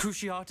 The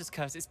Cruciatus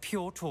curse is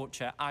pure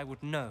torture. I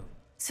would know.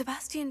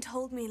 Sebastian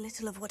told me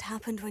little of what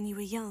happened when you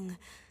were young.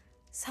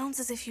 Sounds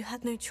as if you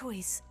had no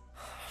choice.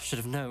 Should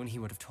have known he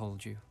would have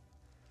told you.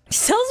 He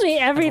tells me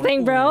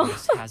everything, Everyone bro.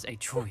 always has a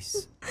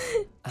choice.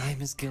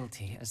 I'm as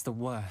guilty as the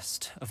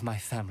worst of my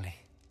family.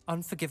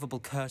 Unforgivable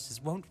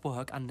curses won't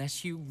work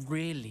unless you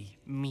really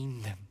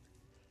mean them.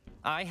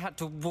 I had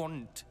to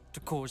want to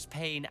cause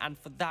pain, and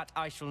for that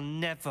I shall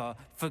never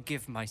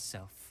forgive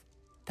myself.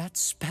 That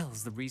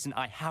spells the reason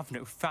I have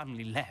no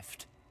family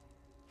left.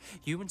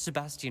 You and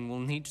Sebastian will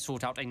need to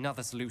sort out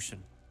another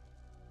solution.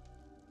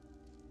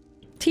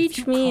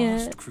 Teach me If you it.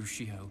 cast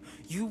Crucio,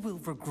 you will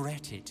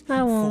regret it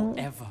I won't.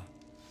 forever.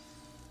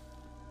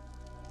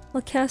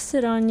 I'll cast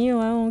it on you.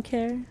 I won't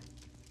care.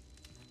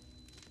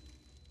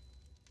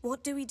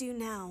 What do we do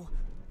now?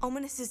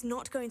 Ominous is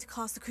not going to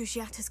cast the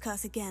Cruciatus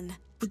curse again.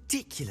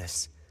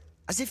 Ridiculous.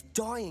 As if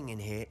dying in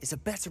here is a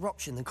better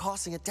option than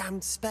casting a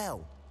damned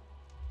spell.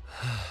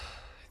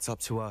 It's up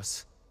to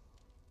us.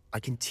 I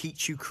can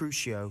teach you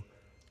Crucio,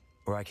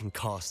 or I can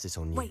cast it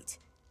on you. Wait,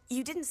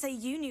 you didn't say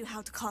you knew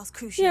how to cast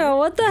Crucio. Yeah,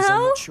 what the Because I'm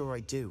hell? not sure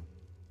I do.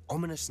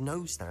 Ominous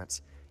knows that,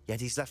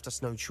 yet he's left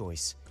us no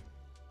choice.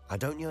 I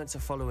don't yearn to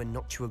follow in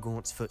Noctua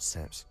Gaunt's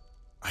footsteps.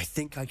 I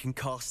think I can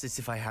cast it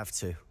if I have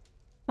to.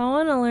 I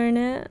want to learn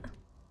it.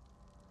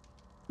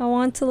 I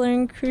want to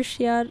learn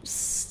Cruciat.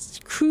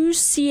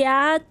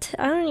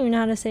 I don't even know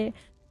how to say it.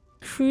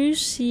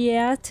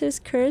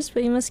 Cruciatus curse,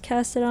 but you must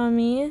cast it on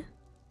me.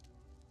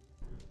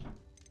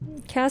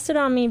 Cast it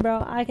on me,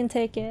 bro. I can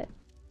take it.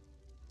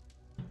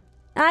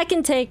 I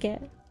can take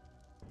it.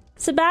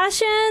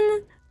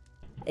 Sebastian,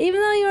 even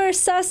though you were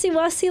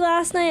sussy-wussy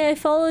last night, I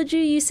followed you.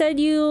 You said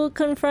you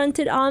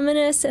confronted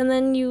Ominous, and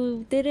then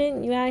you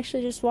didn't. You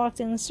actually just walked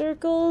in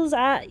circles.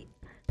 I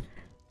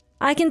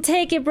can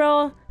take it,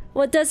 bro.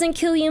 What doesn't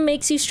kill you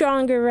makes you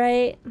stronger,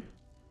 right?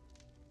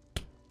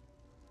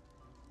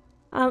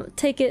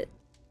 Take it.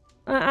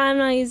 I'm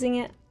not using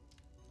it.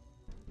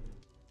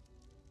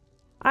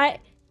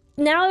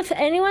 Now if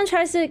anyone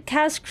tries to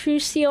cast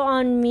Crucio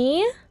on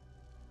me,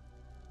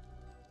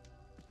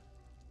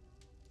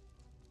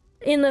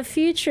 in the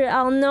future,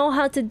 I'll know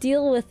how to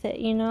deal with it,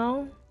 you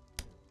know?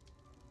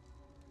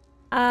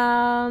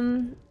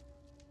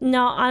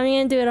 No, I'm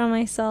gonna do it on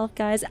myself,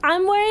 guys.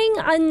 I'm wearing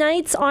a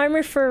knight's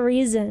armor for a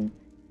reason.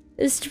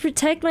 It's to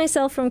protect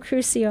myself from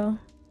Crucio.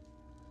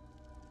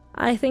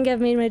 I think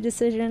I've made my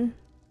decision.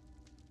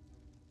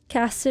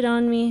 Cast it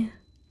on me.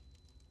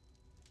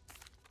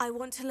 I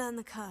want to learn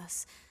the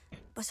curse,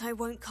 but I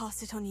won't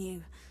cast it on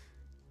you.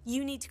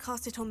 You need to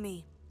cast it on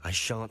me. I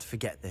shan't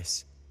forget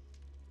this.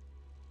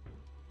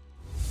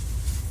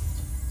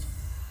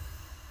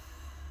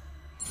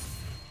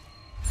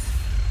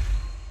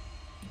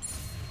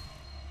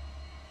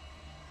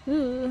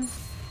 Ooh.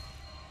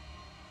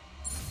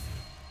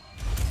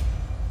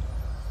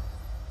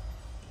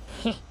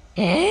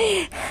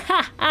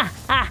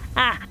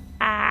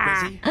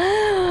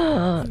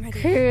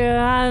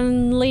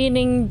 I'm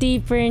leaning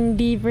deeper and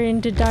deeper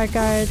into dark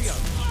arts.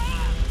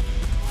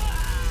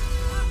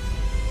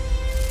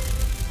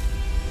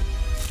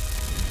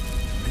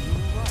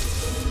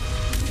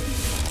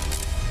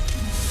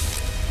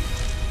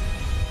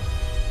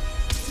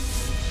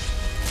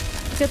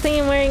 Good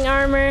thing I'm wearing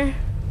armor.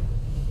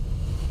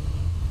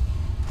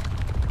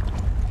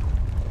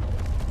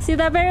 See,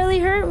 that barely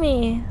hurt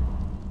me.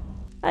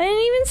 I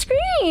didn't even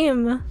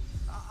scream.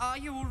 Are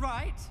you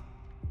alright?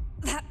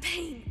 That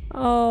pain.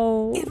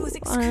 Oh, It was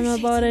I'm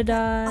about to I'll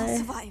die.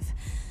 survive.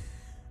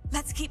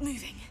 Let's keep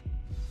moving.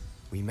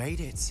 We made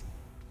it.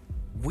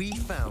 We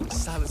found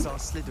Salazar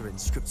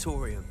Slytherin's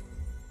scriptorium.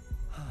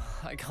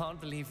 I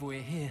can't believe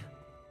we're here.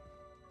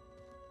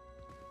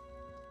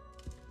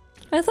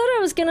 I thought I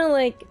was gonna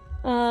like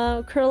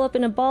curl up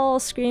in a ball,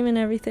 scream and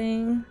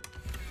everything.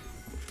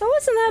 That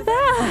wasn't that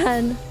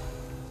bad.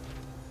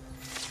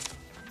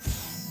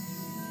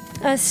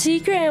 A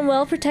secret and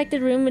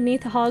well-protected room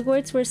beneath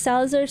Hogwarts where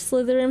Salazar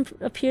Slytherin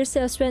appears to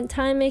have spent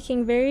time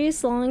making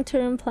various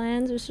long-term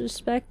plans with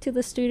respect to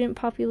the student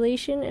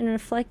population and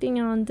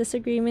reflecting on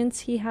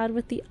disagreements he had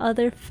with the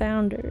other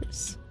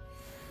founders.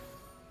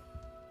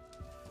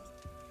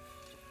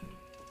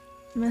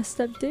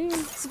 Messed up dude.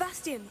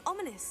 Sebastian,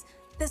 ominous.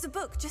 There's a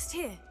book just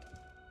here.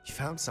 You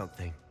found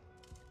something.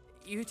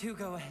 You two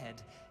go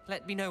ahead.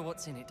 Let me know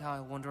what's in it.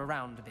 I'll wander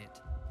around a bit.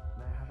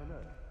 May I have a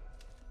look?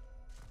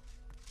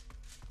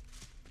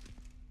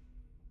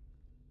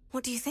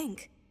 What do you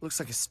think?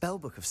 Looks like a spell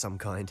book of some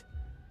kind.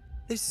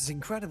 This is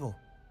incredible.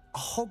 A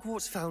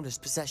Hogwarts founder's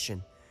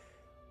possession.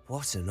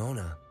 What an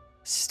honor.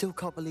 Still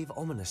can't believe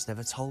Ominous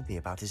never told me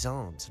about his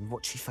aunt and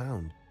what she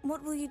found.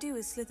 What will you do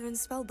with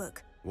Slytherin's spellbook?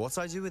 What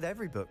I do with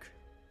every book.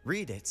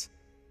 Read it.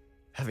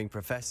 Having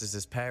professors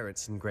as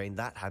parents ingrained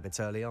that habit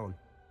early on.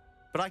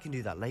 But I can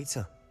do that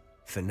later.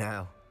 For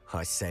now,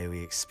 I say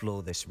we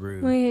explore this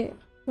room. Wait,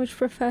 which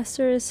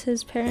professor is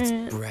his It's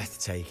parent?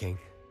 breathtaking.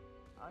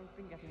 I've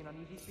been getting an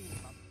uneasy feeling.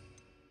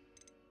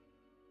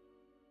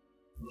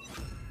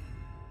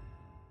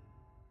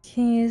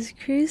 Can use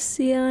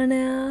Crucio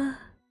now.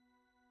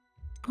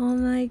 Oh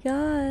my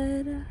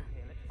god.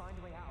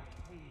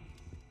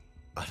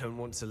 I don't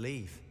want to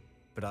leave,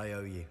 but I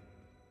owe you.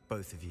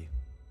 Both of you.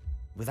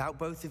 Without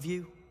both of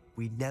you,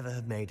 we'd never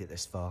have made it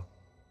this far.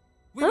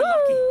 We were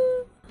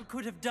lucky. We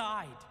could have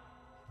died.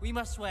 We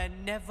must swear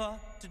never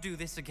to do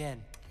this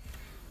again.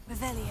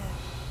 Revelio.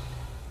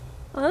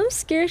 I'm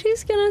scared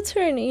he's gonna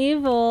turn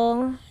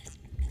evil.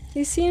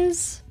 He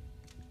seems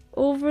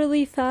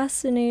overly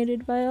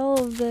fascinated by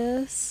all of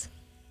this.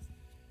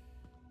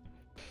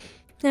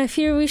 I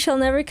fear we shall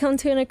never come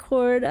to an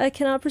accord. I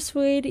cannot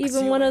persuade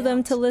even one of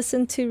them to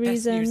listen to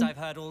Best news reason. I've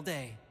heard all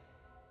day.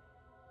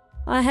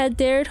 I had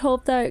dared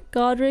hope that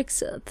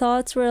Godric's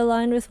thoughts were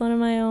aligned with one of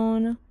my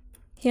own.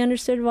 He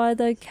understood why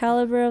the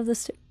caliber of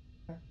the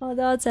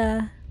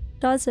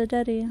that's a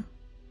daddy.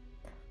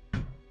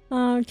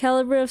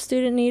 Caliber of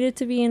student needed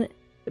to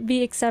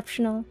be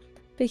exceptional,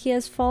 but he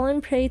has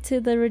fallen prey to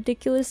the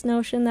ridiculous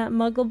notion that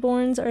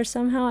Muggleborns are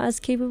somehow as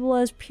capable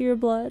as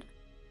pureblood.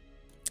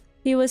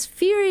 He was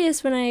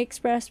furious when I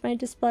expressed my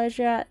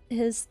displeasure at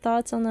his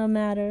thoughts on the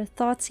matter,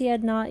 thoughts he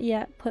had not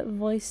yet put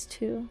voice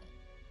to.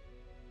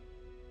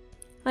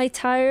 I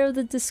tire of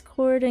the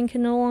discord and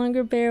can no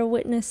longer bear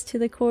witness to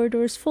the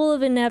corridors full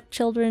of inept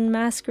children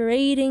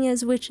masquerading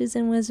as witches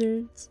and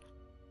wizards.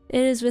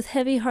 It is with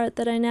heavy heart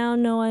that I now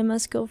know I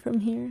must go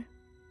from here.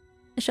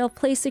 I shall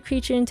place the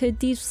creature into a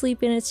deep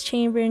sleep in its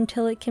chamber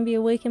until it can be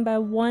awakened by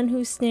one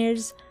who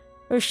snares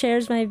or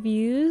shares my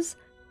views,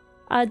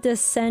 a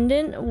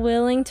descendant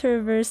willing to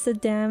reverse the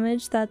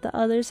damage that the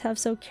others have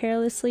so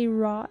carelessly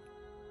wrought.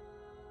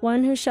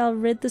 One who shall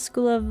rid the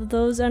school of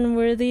those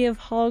unworthy of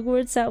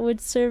Hogwarts that would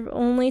serve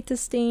only to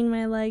stain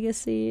my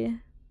legacy.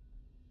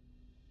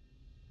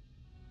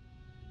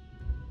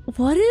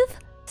 What if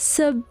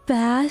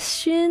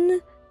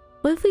Sebastian...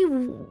 What if we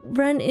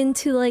run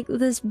into like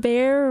this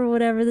bear or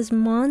whatever, this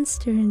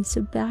monster, and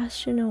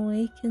Sebastian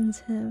awakens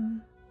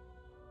him?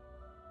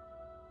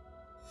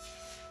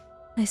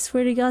 I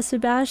swear to God,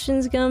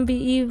 Sebastian's gonna be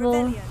evil.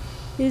 Revelio.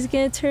 He's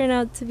gonna turn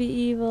out to be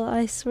evil.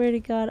 I swear to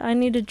God. I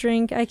need a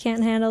drink. I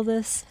can't handle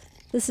this.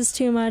 This is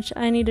too much.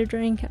 I need a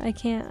drink. I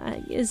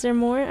can't. Is there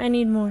more? I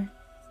need more.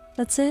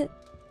 That's it.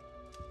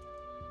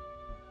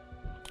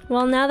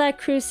 Well, now that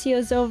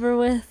Crucio's over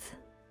with,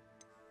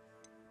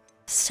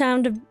 it's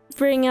time to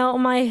bring out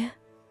my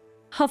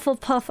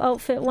Hufflepuff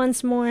outfit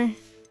once more.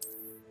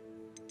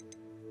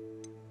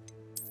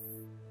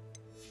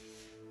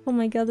 Oh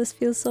my god, this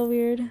feels so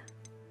weird.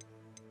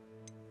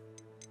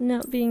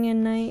 Not being a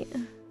knight.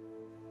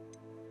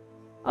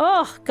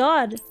 Oh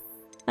god!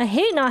 I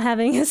hate not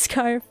having a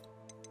scarf.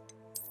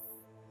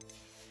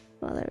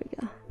 Well, there we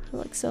go. It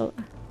looks so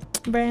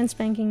brand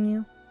spanking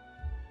new.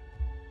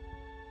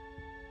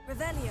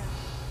 Revelio.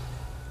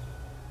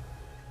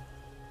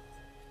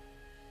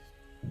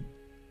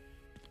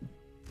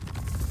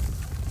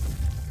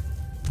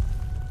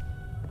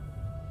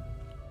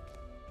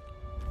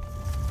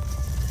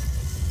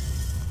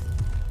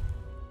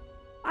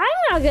 I'm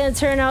not gonna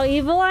turn out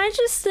evil, I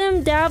just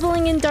am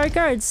dabbling in dark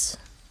arts.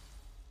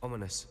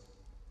 Ominous.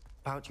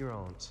 About your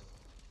aunt.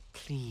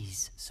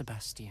 Please,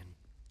 Sebastian.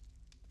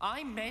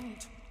 I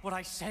meant what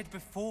I said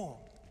before.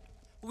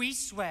 We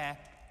swear,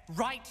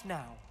 right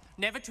now,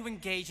 never to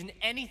engage in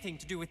anything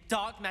to do with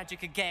dark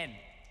magic again.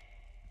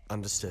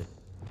 Understood.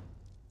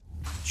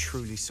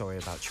 Truly sorry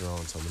about your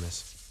aunt,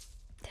 Ominous.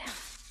 Damn.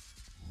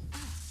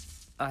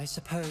 I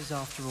suppose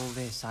after all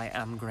this, I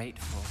am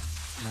grateful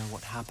to know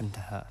what happened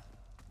to her.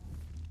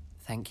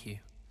 Thank you.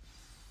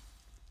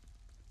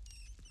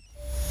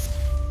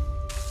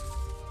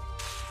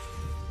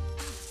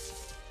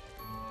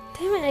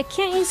 Damn it, I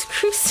can't use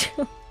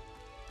Crucio.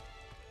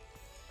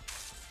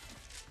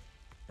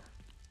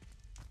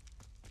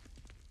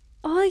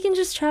 Oh, I can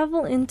just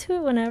travel into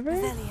it whenever?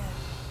 Revelio.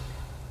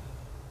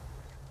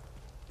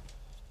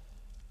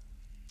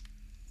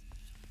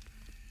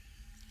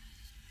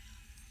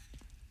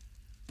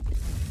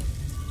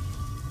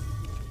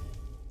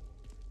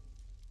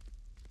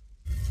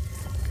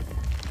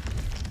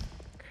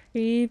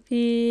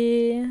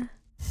 Creepy.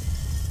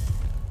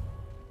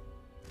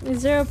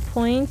 Is there a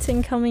point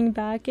in coming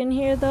back in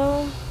here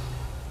though?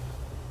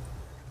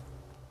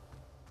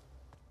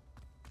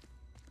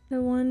 I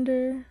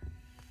wonder.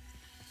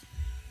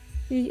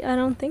 I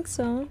don't think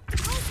so.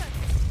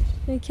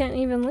 You can't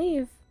even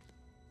leave.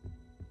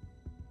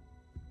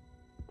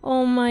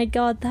 Oh my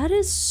god, that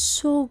is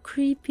so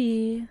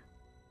creepy.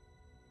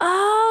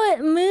 Oh,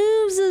 it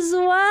moves as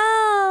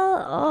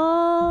well.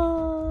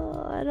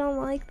 Oh, I don't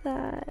like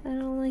that. I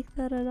don't like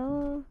that at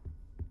all.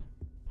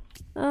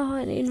 Oh,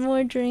 I need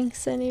more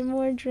drinks. I need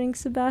more drinks.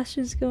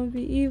 Sebastian's gonna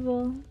be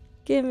evil.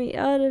 Get me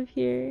out of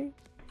here.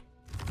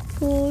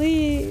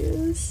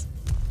 Please.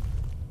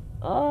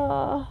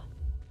 Oh.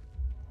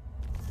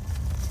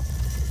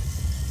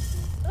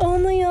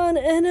 Only on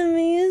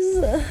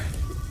enemies.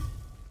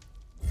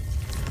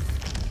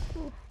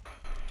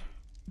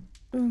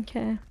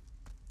 Okay.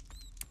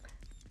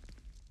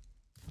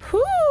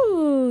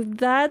 Whew,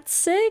 that's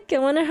sick. I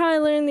wonder how I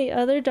learned the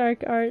other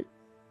dark art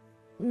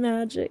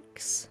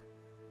magics.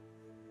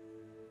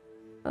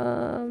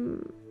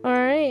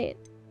 Alright.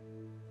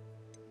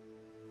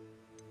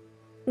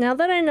 Now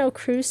that I know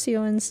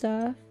Crucio and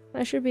stuff,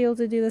 I should be able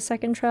to do the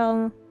second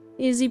trial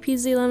easy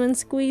peasy lemon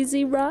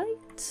squeezy, right?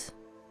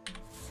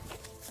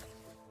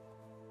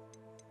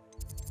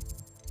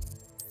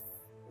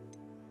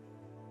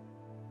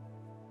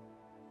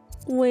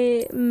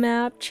 Wait,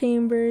 map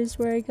chambers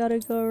where I gotta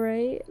go,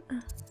 right?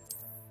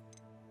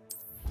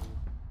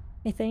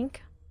 I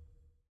think.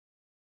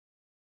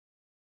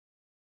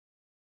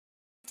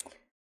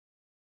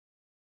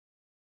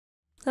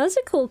 That was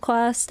a cool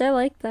quest. I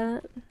like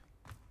that.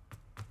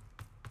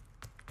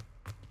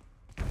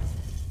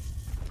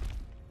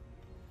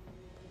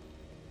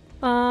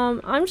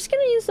 I'm just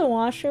gonna use the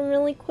washroom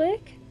really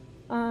quick.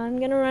 I'm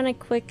gonna run a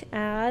quick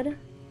ad,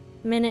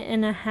 minute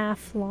and a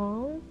half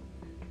long,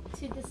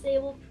 to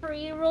disable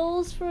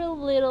pre-rolls for a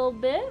little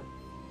bit.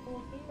 We'll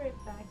be right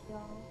back,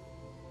 y'all.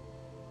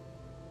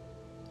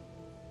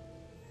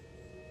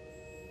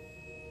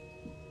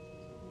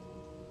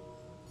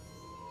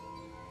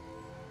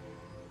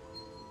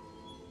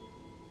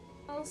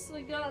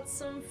 Also got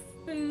some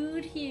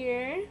food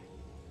here,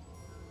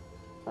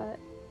 but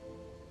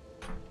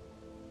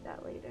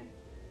that later.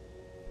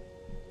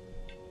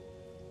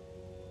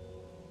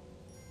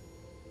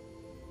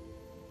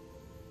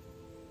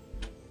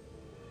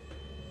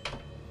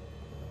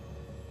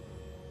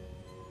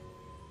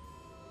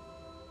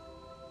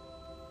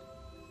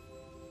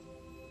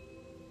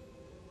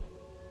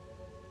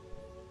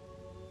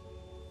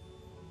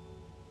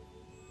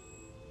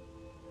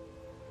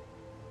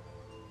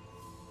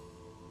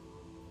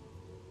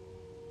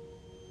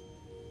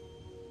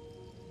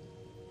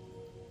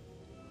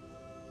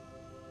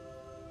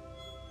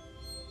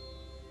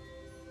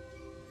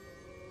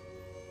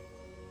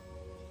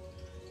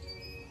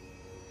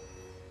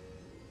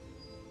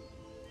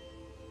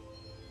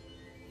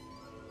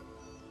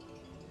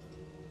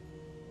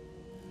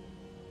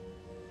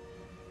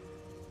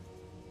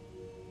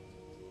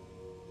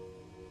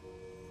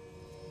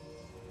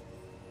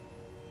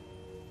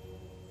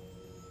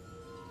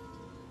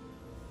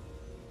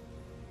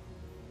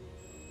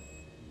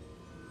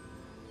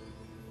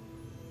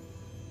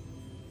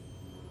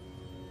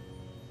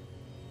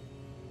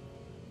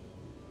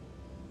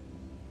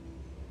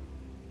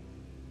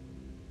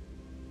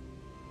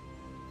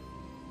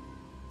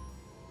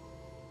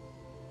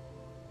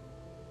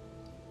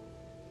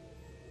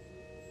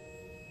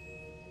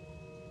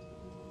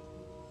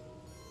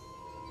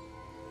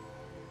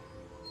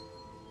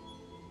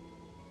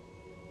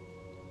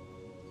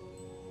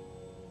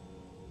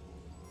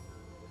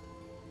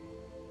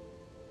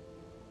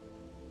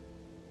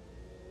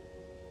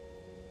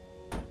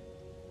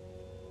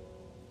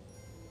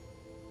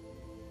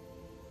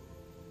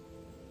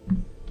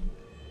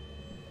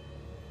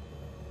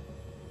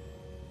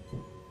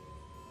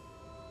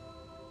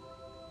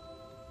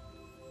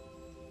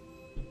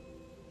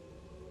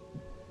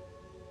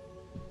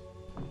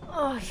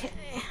 Okay.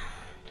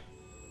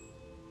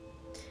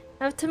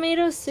 Have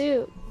tomato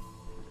soup.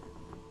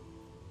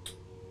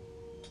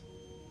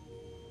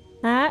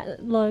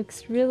 That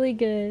looks really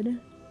good.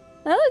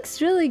 That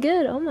looks really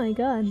good. Oh my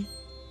god.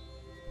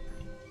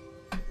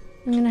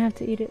 I'm gonna have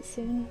to eat it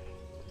soon.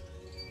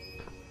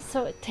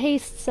 So it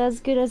tastes as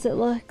good as it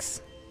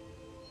looks.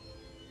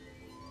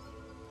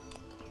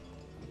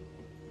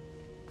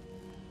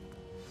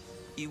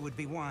 You would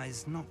be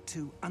wise not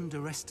to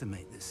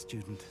underestimate this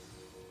student.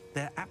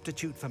 Their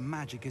aptitude for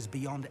magic is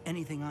beyond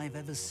anything I've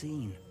ever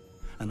seen,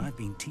 and I've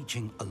been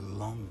teaching a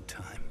long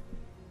time.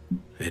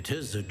 It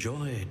is a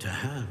joy to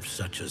have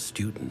such a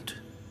student.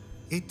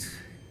 It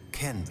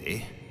can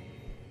be.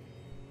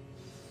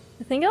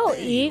 I think I'll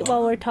eat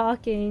while we're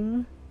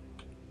talking.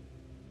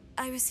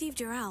 I received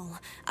your owl.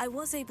 I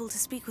was able to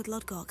speak with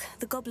Lodgok,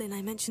 the goblin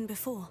I mentioned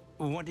before.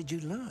 What did you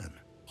learn?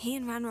 He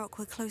and Ranrock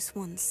were close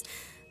once,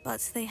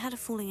 but they had a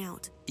falling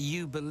out.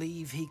 You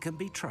believe he can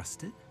be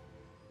trusted?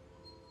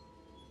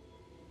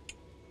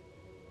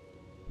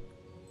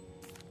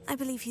 I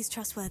believe he's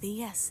trustworthy,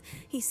 yes.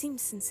 He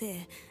seems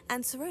sincere,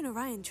 and Sirona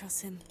Ryan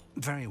trusts him.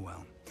 Very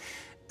well.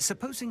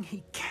 Supposing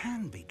he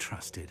can be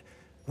trusted,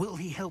 will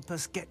he help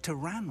us get to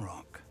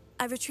Ranrock?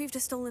 I retrieved a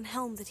stolen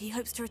helm that he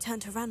hopes to return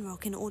to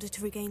Ranrock in order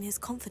to regain his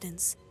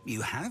confidence.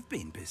 You have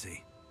been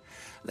busy.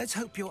 Let's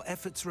hope your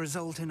efforts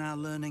result in our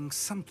learning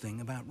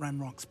something about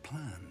Ranrock's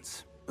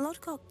plans.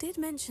 Lodgok did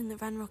mention that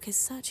Ranrock is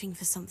searching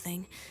for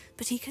something,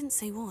 but he couldn't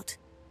say what.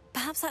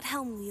 Perhaps that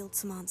helm will yield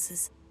some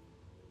answers.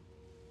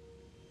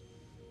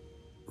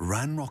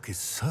 Ranrock is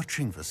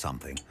searching for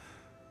something.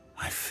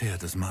 I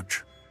feared as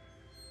much.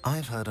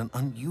 I've heard an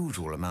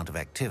unusual amount of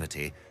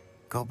activity,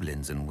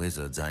 goblins and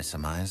wizards, I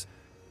surmise,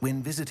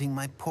 when visiting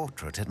my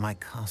portrait at my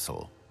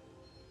castle.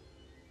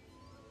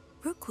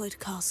 Rookwood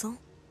Castle?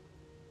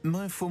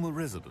 My former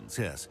residence,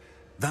 yes.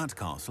 That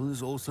castle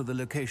is also the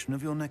location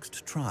of your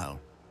next trial.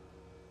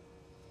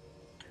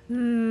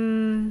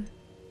 You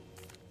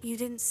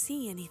didn't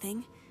see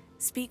anything?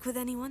 Speak with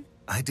anyone?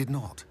 I did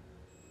not.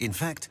 In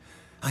fact,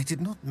 I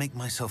did not make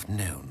myself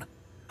known.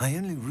 I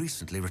only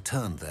recently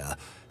returned there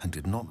and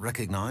did not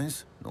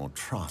recognize nor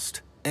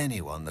trust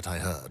anyone that I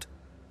heard.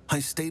 I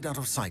stayed out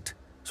of sight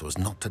so as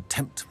not to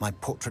tempt my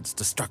portrait's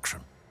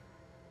destruction.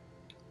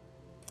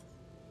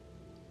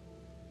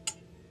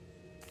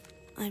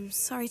 I'm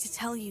sorry to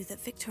tell you that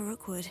Victor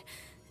Rookwood,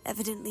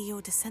 evidently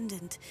your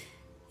descendant,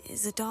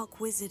 is a dark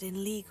wizard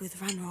in league with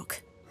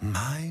Ranrock.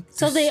 My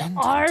So they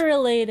descendant? are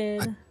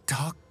related. A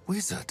dark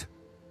wizard?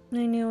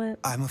 I knew it.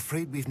 I'm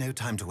afraid we've no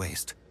time to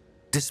waste.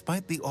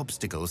 Despite the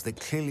obstacles that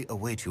clearly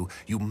await you,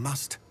 you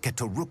must get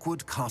to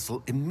Rookwood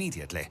Castle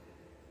immediately.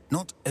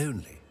 Not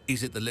only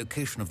is it the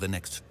location of the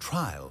next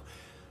trial,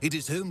 it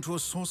is home to a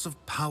source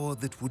of power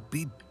that would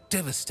be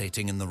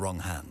devastating in the wrong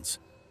hands.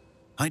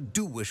 I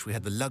do wish we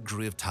had the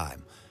luxury of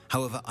time.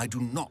 However, I do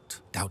not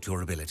doubt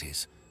your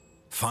abilities.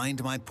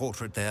 Find my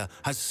portrait there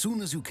as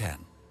soon as you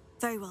can.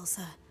 Very well,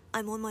 sir.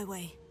 I'm on my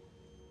way.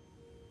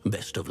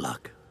 Best of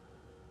luck.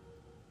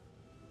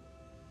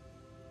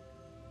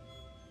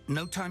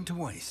 No time to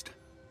waste.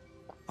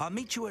 I'll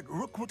meet you at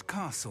Rookwood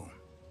Castle.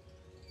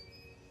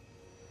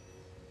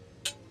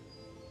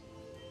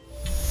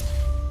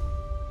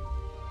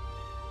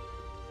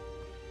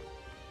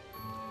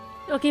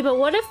 Okay, but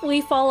what if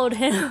we followed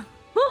him?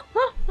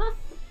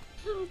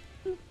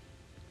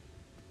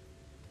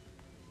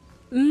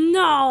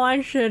 No,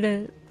 I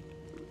shouldn't.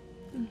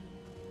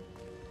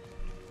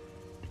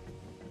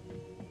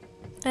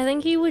 I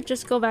think he would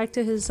just go back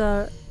to his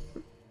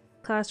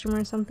classroom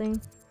or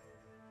something.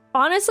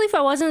 Honestly, if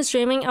I wasn't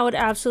streaming, I would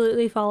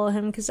absolutely follow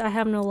him because I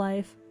have no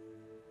life.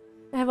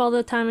 I have all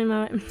the time in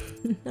my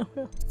no.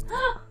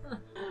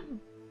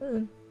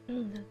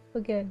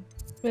 Okay.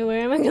 Wait, where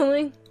am I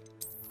going?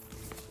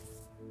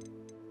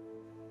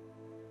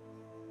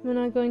 Am I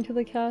not going to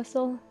the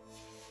castle?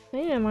 I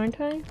am,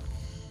 aren't I?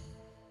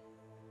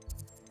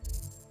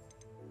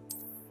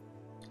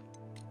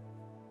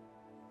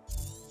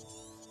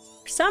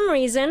 For some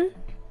reason,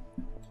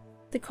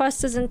 the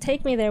quest doesn't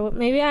take me there.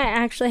 Maybe I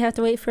actually have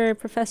to wait for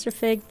Professor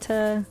Fig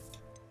to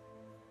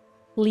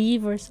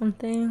leave or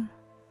something.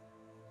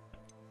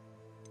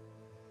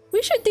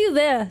 We should do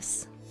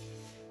this.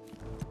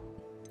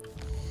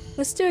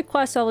 Let's do a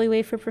quest while we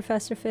wait for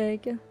Professor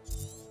Fig.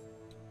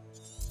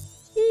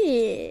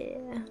 Yeah.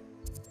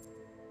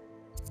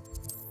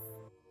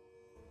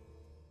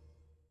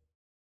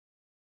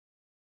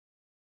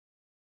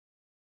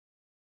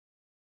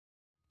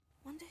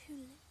 Wonder who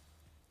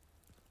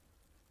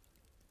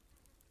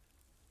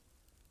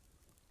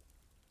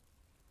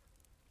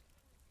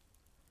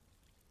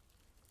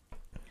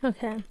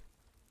Okay.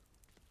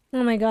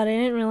 Oh my god, I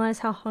didn't realize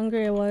how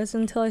hungry I was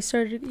until I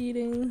started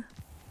eating.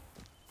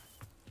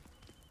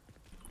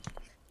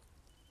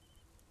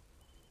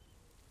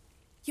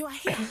 You are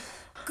here.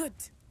 Good.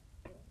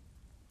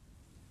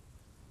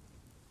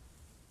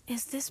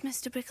 Is this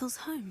Mr. Bickle's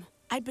home?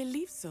 I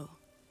believe so.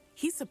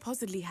 He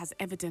supposedly has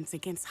evidence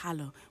against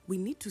Harlow. We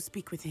need to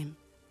speak with him.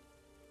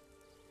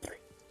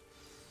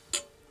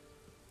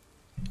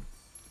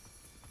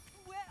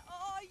 Where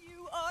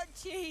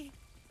Archie!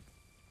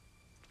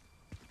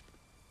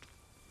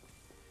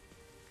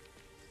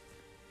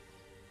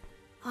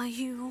 Are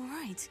you all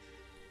right?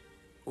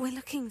 We're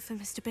looking for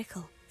Mr.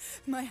 Bickle.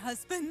 My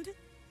husband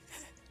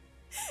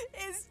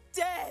is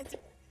dead.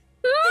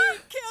 He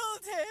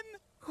killed him.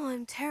 Oh,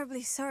 I'm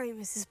terribly sorry,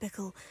 Mrs.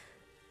 Bickle.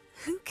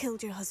 Who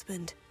killed your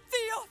husband?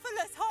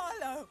 Theophilus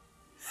Harlow.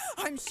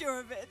 I'm sure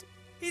of it.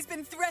 He's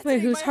been threatening.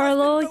 Wait, who's my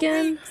Harlow husband for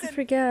again? weeks I and-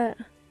 forget.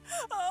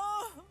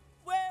 Oh,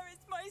 where is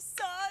my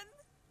son?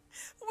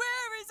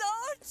 Where is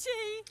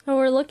Archie? Oh,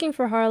 we're looking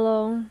for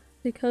Harlow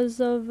because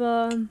of,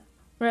 or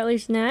at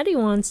least Natty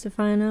wants to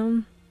find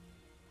him.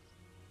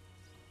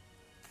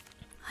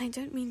 I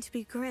don't mean to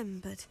be grim,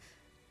 but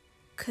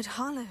could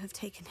Harlow have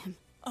taken him?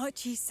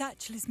 Archie's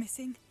satchel is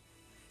missing,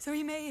 so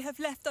he may have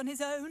left on his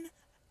own.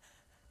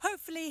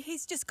 Hopefully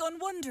he's just gone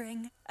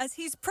wandering, as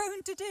he's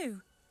prone to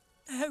do.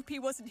 I hope he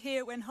wasn't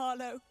here when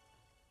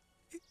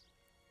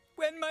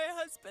when my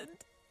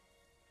husband...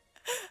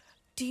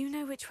 Do you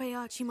know which way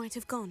Archie might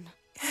have gone?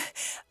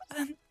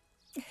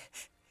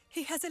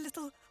 He has a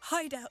little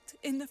hideout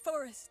in the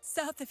forest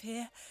south of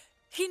here.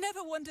 He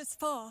never wanders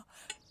far.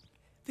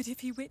 But if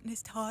he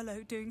witnessed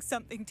Harlow doing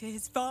something to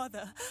his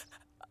father,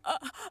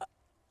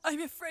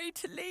 I'm afraid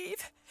to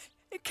leave,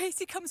 in case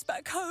he comes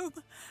back home.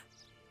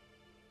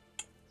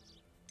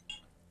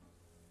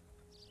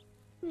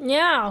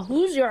 Yeah,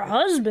 who's your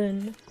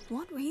husband?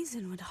 What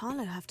reason would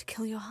Harlow have to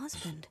kill your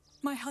husband?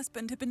 My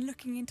husband had been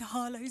looking into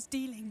Harlow's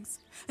dealings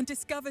and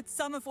discovered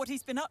some of what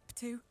he's been up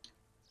to.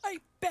 I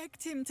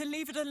begged him to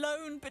leave it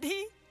alone, but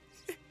he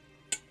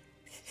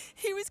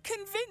was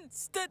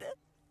convinced that...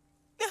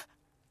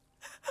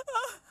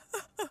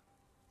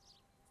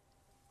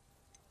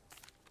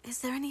 Is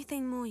there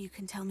anything more you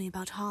can tell me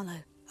about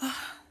Harlow?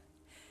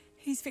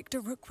 He's Victor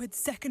Rookwood's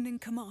second in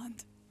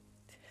command.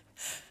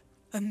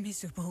 A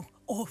miserable,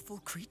 awful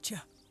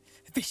creature.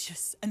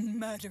 Vicious and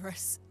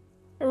murderous.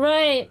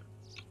 Right.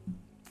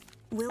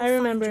 We'll I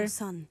remember. find your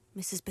son,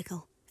 Mrs.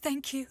 Bickle.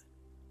 Thank you.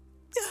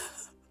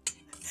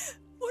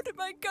 What am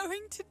I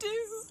going to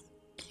do?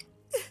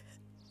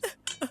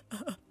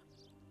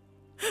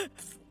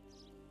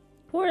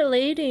 Poor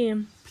lady.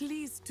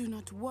 Please do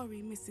not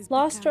worry, Mrs.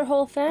 Lost her Bickle. whole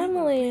We will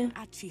family. bring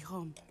Archie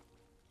home.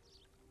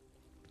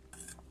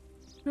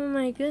 Oh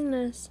my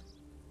goodness.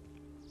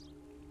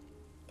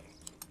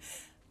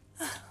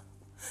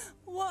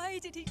 Why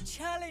did he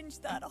challenge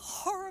that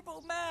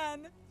horrible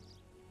man?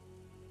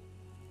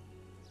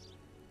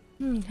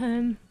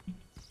 Okay.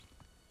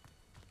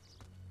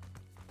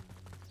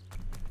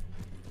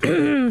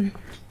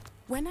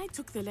 When I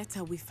took the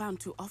letter we found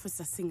to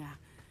Officer Singer,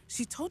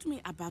 she told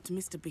me about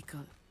Mr.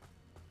 Bickle.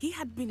 He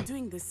had been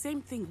doing the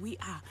same thing we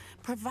are,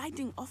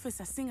 providing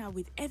Officer Singer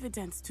with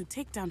evidence to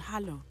take down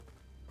Harlow.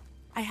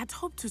 I had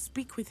hoped to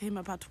speak with him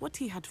about what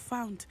he had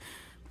found,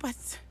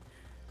 but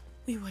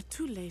we were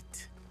too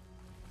late.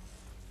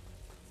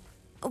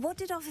 What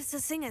did Officer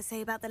Singer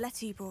say about the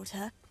letter you brought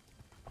her?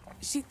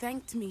 She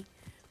thanked me,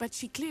 but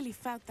she clearly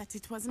felt that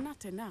it was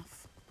not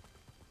enough.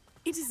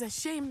 It is a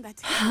shame that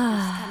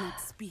hypocrites cannot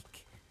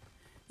speak.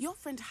 Your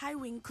friend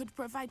Highwing could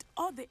provide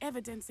all the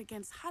evidence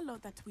against Harlow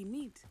that we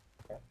need.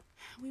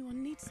 We will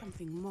need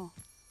something more.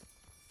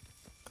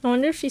 I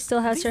wonder if she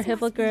still has her This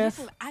must be hippogriff.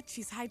 little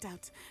Archie's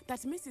hideout that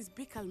Mrs.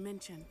 Bickle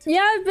mentioned.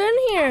 Yeah, I've been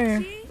here.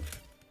 Archie?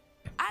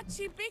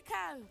 Archie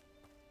Bickle!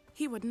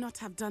 He would not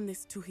have done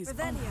this to his own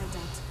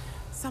hideout.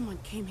 Someone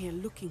came here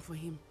looking for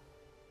him.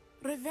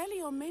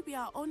 Revelio may be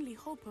our only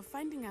hope of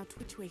finding out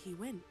which way he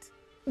went.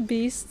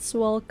 Beasts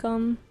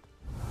welcome.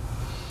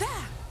 There!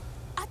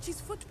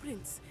 Archie's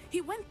footprints. He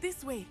went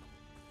this way.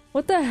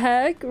 What the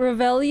heck?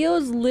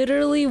 Revelio's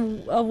literally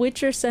a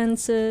Witcher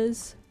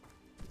senses.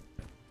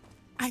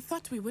 I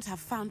thought we would have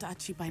found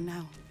Archie by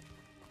now.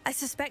 I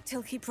suspect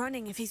he'll keep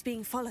running if he's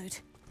being followed.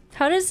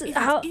 How does If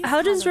how it is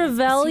how does Harlow that's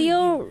pursuing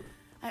Revelio him,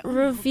 I only hope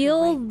you're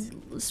reveal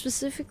right.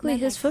 specifically Men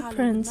his like Harlow would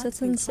footprints? not That's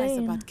think twice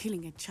insane. about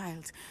killing a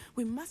child.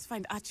 We must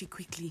find Archie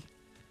quickly.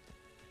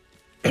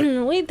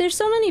 Wait, there's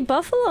so many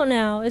buffalo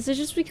now. Is it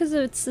just because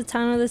it's the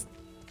time of this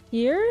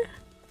year?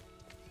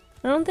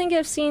 I don't think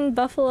I've seen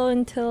buffalo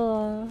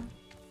until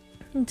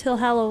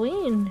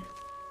Halloween.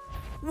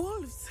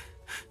 Wolves!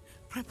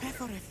 Prepare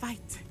for a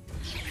fight.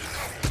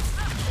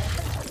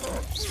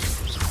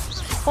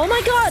 Oh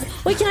my god!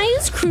 Wait, can I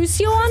use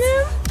Crucio on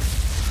him?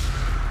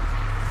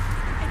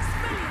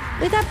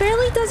 Wait, that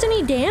barely does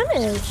any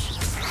damage.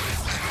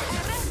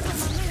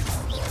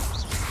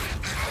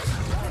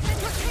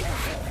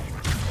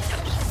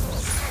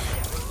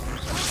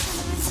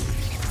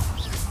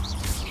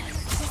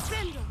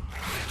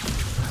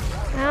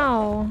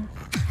 Ow.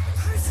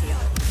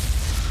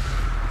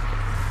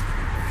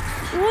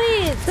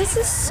 Wait, this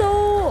is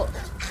so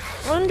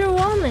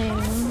underwhelming.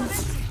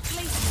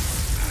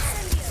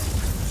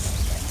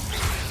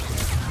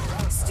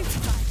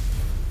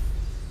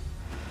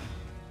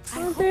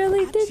 I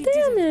barely did Archie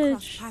didn't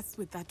damage. cross paths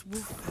with that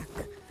wolf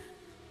pack.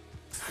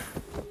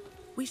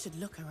 We should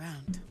look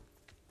around.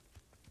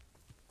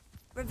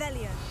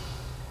 Revelio.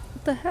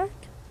 What the heck?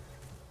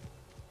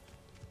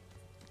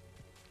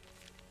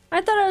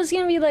 I thought I was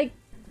gonna be like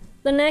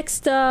the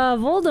next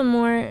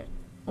Voldemort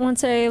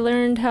once I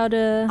learned how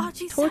to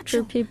Archie's torture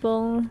satchel.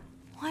 people.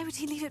 Why would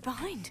he leave it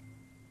behind?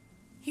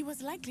 He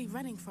was likely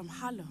running from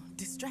Harlow,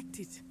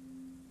 distracted.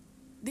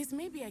 This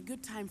may be a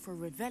good time for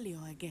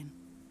Revelio again.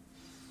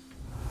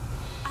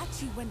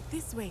 Archie went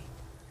this way.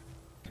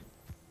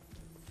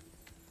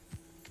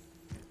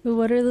 Ooh,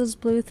 what are those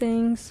blue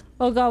things?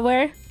 Oh god,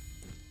 where?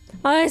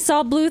 I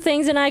saw blue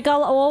things and I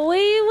got. Oh wait,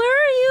 where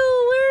are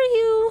you? Where are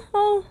you?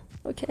 Oh,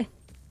 okay.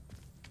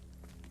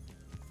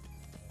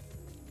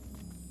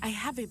 I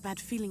have a bad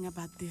feeling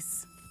about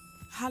this.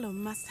 Harlow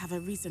must have a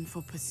reason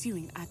for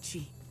pursuing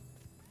Archie.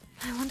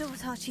 I wonder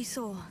what Archie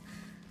saw.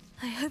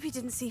 I hope he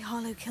didn't see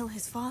Harlow kill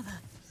his father.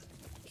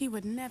 He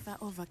would never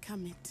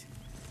overcome it.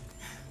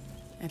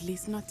 At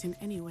least not in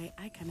any way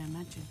I can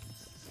imagine.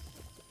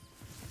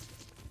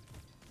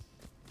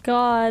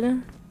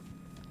 God.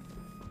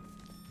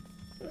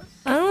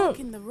 I don't. Fork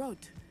in the road.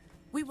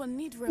 We will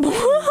need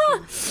Revelio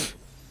again.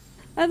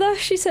 I thought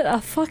she said a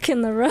fuck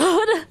in the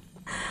road.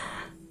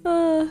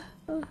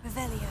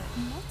 Revelio.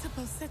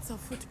 Multiple sets of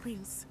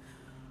footprints.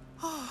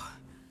 Oh,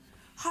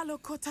 Harlow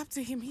caught up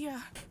to him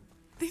here.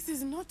 This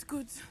is not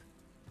good.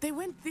 They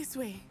went this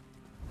way.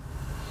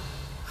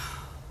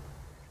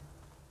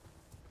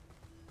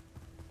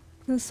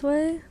 This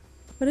way?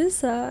 What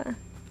is that?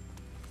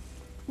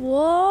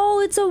 Whoa,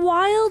 it's a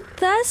wild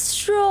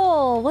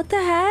Thestral! What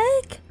the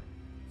heck?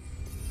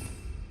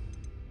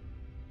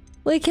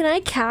 Wait, can I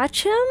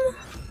catch him?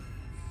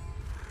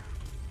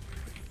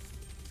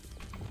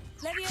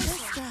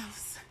 Those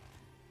girls.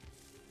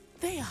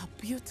 They are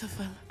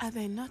beautiful, are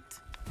they not?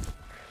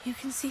 You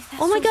can see that.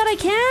 Oh my god, I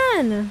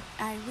can!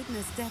 I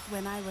witnessed death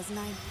when I was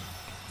 9.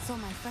 Saw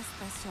my first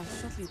Thestral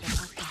shortly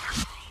thereafter.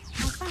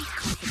 I found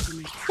comfort in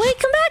it. Wait,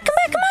 come back, come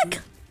back, come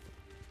back!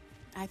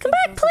 I Come think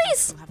back, those of us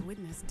please! who have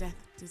witnessed death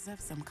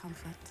deserve some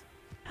comfort.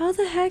 How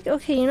the heck?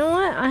 Okay, you know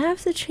what? I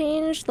have to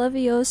change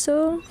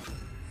Levioso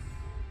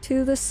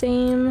to the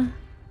same...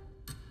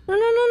 No,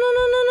 no, no, no,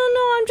 no, no, no,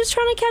 no! I'm just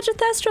trying to catch a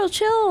Thestral,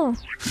 chill!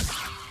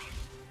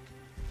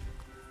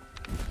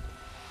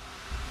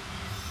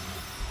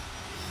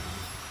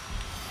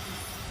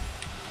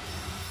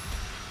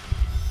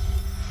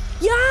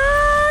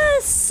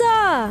 Yes!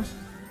 Oh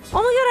my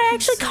god, I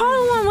actually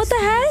caught one! What the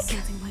heck?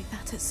 Something like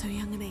that at so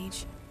young an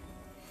age.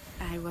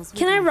 I was.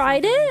 Can I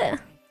ride it?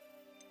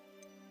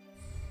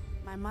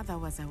 My mother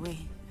was away,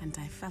 and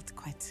I felt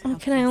quite. Oh,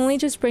 can I only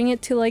just bring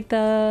it to like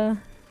the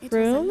It was a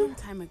room? long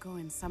time ago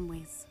in some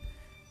ways,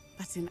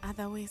 but in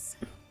other ways,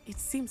 it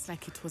seems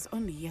like it was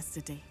only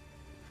yesterday.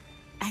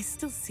 I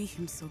still see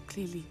him so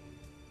clearly.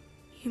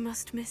 You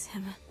must miss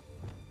him.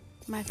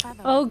 My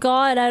father. Oh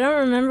god, I don't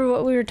remember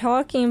what we were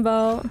talking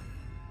about.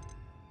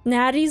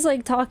 Natty's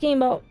like talking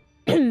about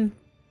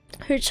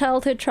her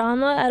childhood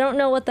trauma. I don't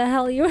know what the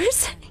hell you were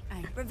saying.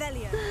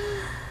 Revelio.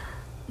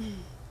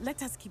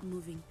 Let us keep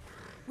moving.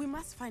 We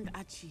must find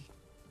Archie.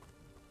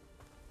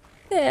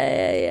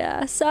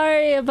 Yeah.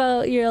 Sorry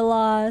about your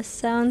loss.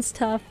 Sounds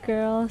tough,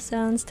 girl.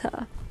 Sounds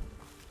tough.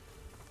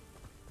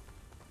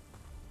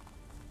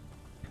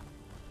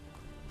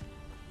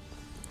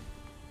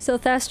 So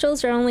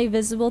Thestrals are only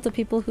visible to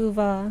people who've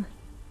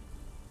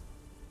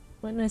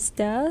witnessed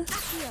death?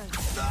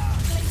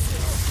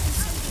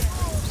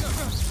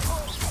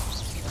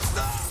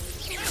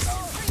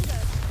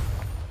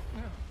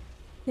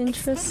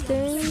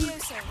 Interesting.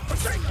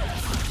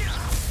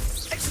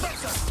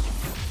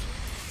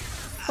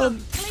 Well,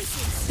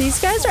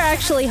 these guys are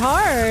actually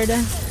hard.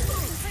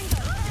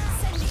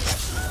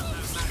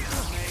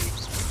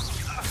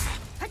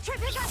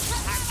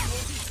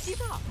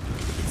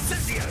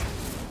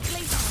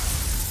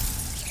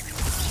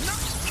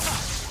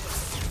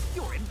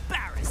 You're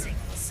embarrassing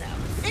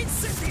yourself.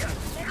 Incendio!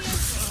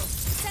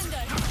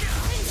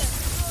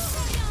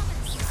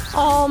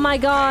 Oh my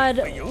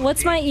god,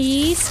 what's my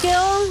E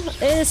skill?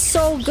 It is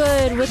so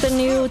good with the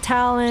new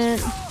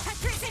talent.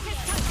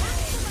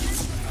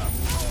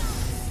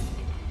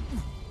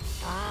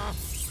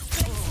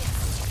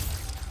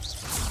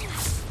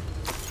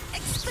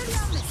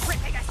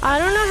 I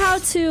don't know how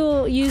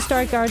to use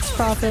Dark Arts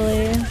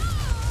properly.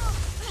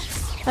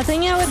 I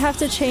think I would have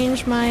to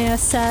change my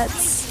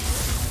sets.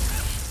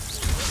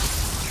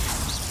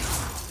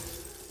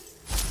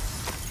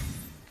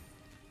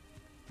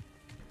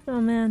 Oh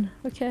man,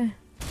 okay.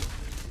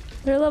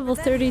 They're level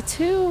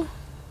 32.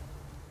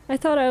 I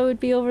thought I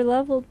would be over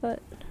leveled,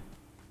 but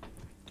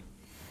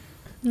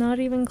not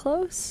even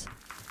close.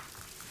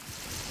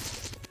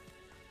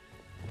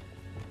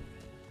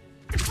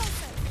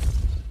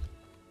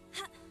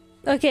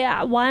 Okay,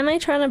 why am I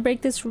trying to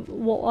break this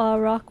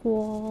rock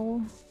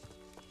wall?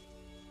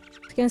 I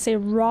was gonna say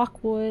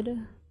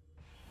rockwood.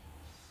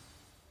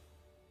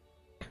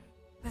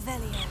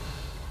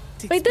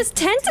 Wait, this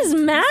tent is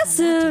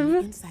massive!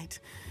 Inside.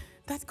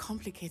 That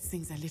complicates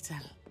things a little.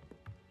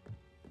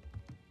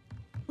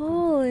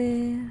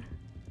 Holy.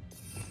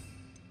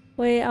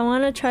 Wait, I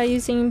want to try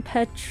using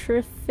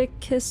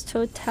Petrificus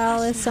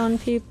Totalis on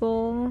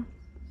people.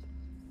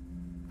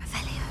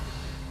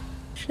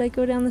 Should I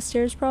go down the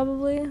stairs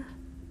probably?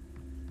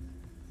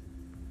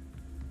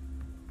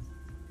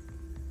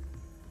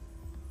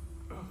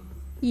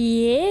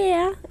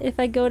 Yeah, if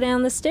I go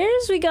down the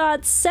stairs, we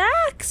got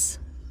sacks.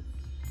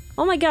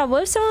 Oh my god,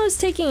 what if someone was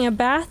taking a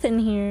bath in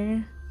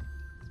here?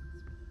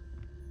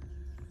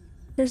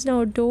 There's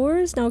no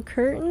doors, no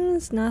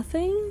curtains,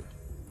 nothing.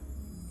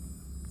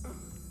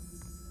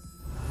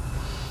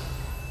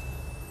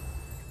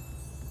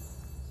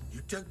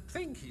 You don't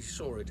think he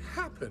saw it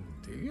happen,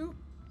 do you?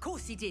 Of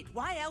course he did.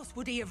 Why else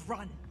would he have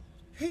run?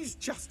 He's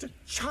just a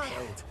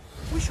child.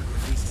 We should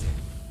release him.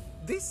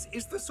 This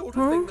is the sort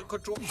of thing that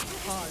could draw...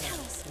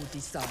 We'll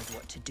decide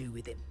what to do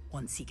with him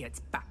once he gets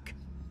back.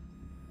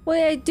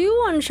 Wait, I do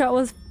one-shot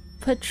with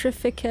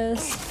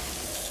Petrificus.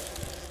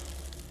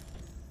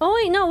 Oh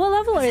wait, no, what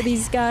level are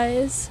these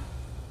guys?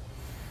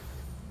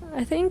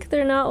 I think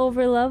they're not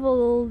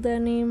over-leveled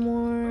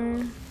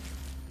anymore.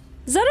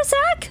 Is that a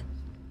sack?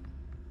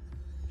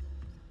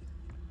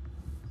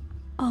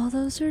 Oh,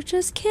 those are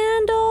just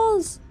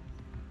candles.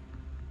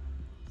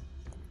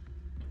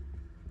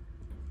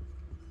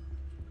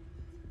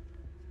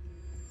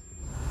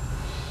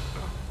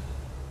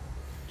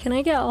 Can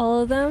I get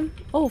all of them?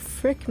 Oh,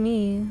 frick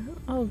me.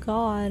 Oh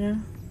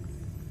god.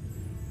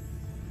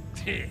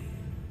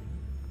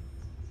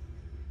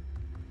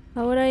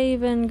 How would I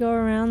even go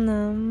around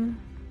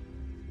them?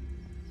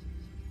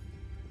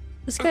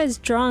 This guy's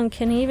drunk.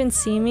 Can he even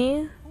see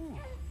me?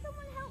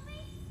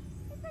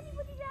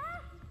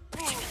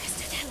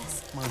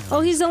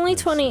 Oh, he's only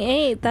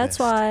 28. That's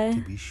why.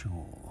 To be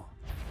sure.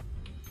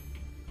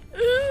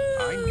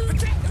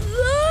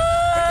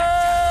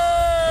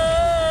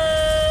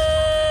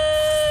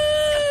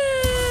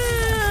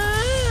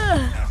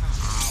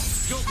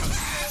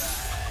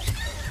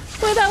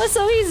 Wait, that was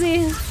so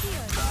easy.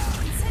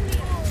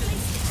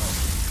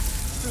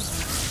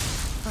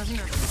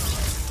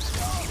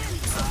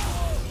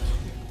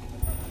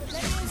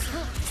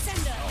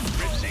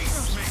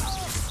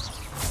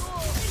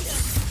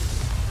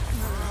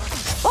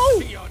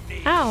 Oh!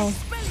 Ow.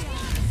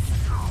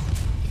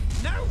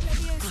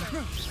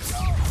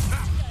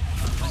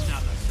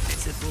 Another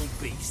pitiful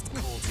beast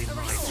caught in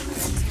my trap.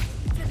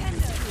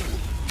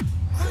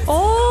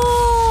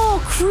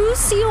 Oh!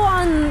 Crucio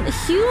on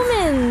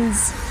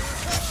humans!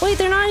 Wait,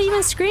 they're not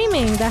even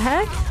screaming. The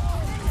heck?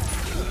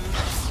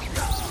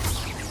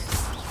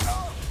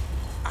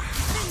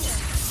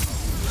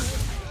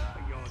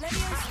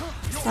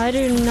 I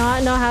do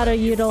not know how to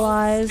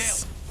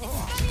utilize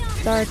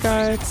dark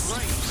arts.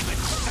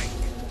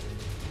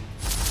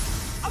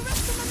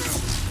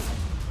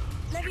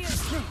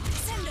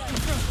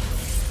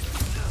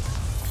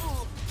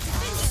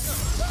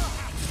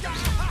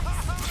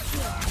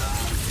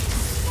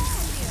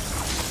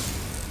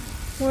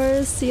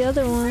 Where's the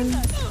other one?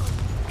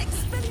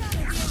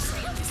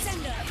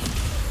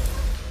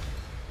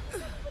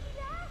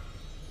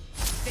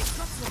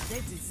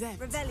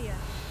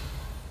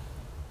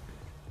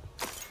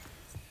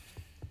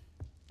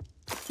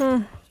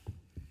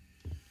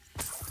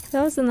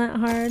 That wasn't that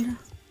hard.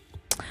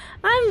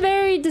 I'm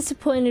very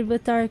disappointed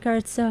with dark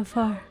arts so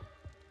far.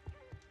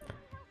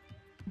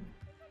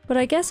 But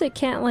I guess it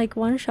can't like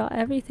one-shot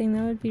everything.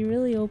 That would be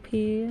really OP.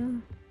 Is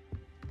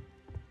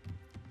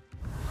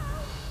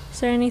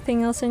there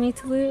anything else I need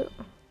to loot?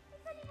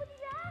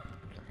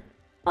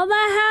 Oh,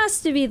 that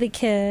has to be the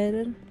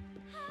kid.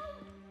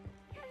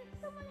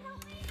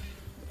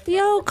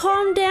 Yo,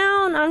 calm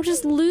down. I'm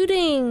just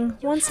looting.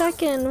 1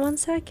 second, 1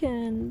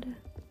 second.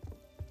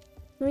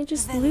 Let me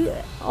just loot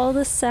all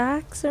the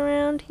sacks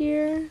around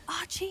here.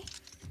 Archie?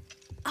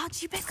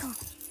 Archie Bickle.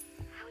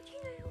 How do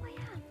you know who I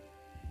am?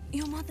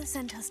 Your mother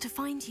sent us to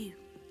find you.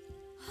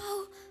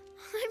 Oh,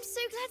 I'm so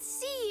glad to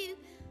see you.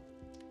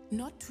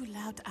 Not too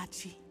loud,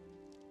 Archie.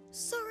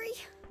 Sorry.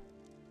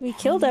 We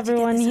killed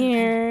everyone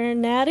here,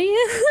 Natty.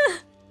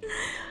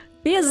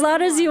 Be as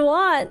loud as you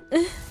want.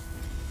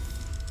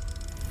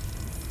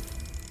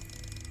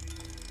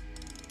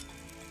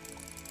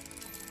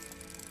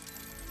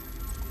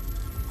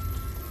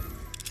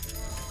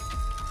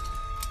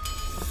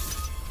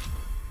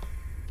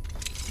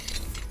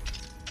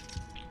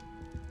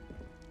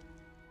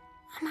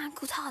 A man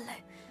called Harlow.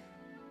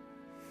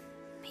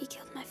 He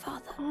killed my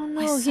father. Oh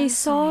no, he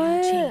saw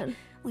it.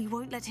 We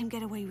won't let him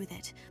get away with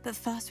it. But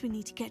first we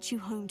need to get you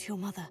home to your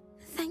mother.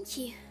 Thank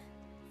you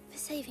for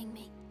saving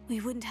me.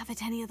 We wouldn't have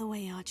it any other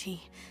way,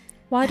 Archie.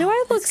 Why do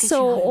I look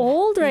so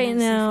old right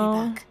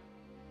now?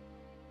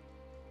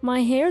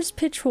 My hair's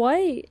pitch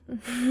white.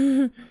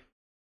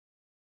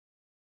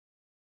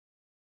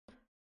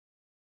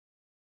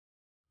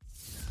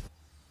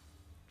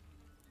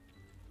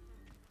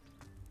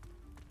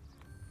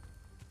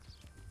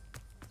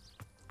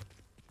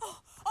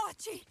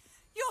 Archie,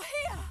 you're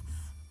here!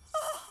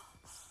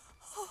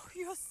 Oh,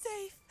 you're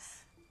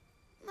safe.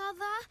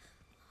 Mother?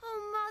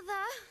 Oh,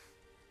 Mother.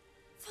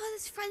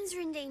 Father's friends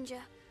are in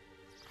danger.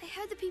 I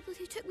heard the people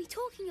who took me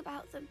talking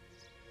about them.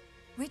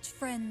 Which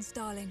friends,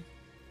 darling?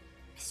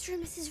 Mr.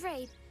 and Mrs.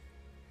 Rabe,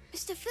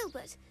 Mr.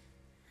 Filbert,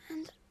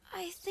 and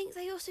I think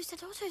they also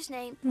said Otto's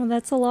name. Well,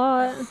 that's a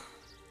lot.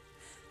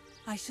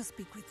 I shall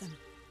speak with them.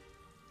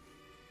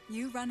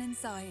 You run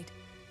inside.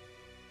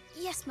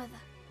 Yes, Mother.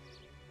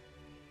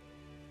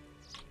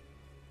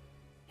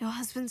 Your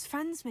husband's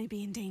friends may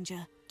be in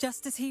danger.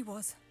 Just as he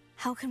was.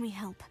 How can we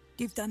help?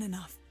 You've done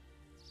enough.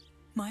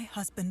 My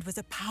husband was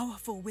a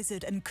powerful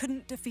wizard and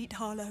couldn't defeat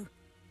Harlow.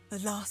 The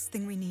last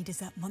thing we need is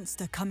that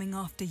monster coming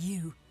after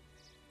you.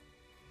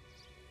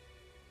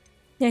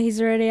 Yeah,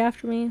 he's already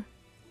after me. Do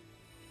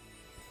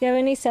you have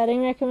any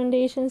setting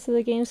recommendations so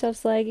the game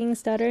stops lagging,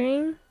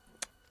 stuttering?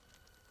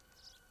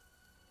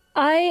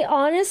 I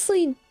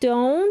honestly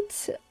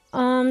don't.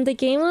 The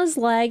game was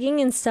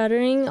lagging and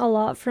stuttering a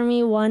lot for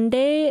me one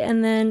day,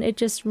 and then it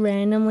just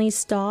randomly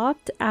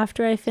stopped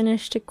after I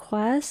finished a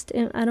quest.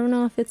 And I don't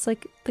know if it's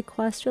like the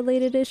quest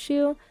related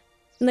issue.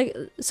 Like,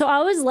 so I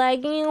was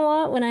lagging a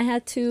lot when I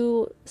had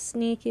to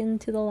sneak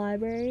into the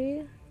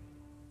library.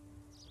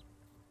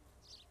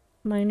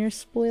 Minor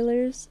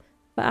spoilers.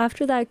 But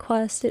after that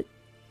quest, it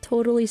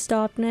totally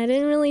stopped, and I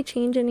didn't really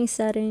change any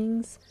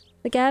settings.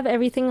 Like, I have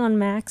everything on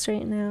max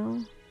right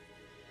now.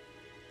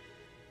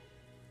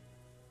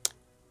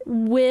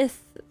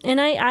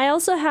 And I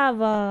also have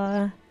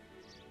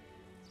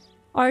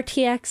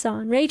RTX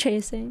on, ray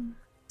tracing,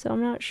 so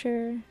I'm not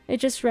sure. It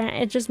just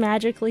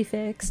magically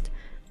fixed.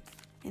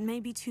 It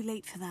may be too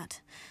late for that.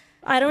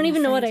 I don't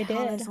even know what I did.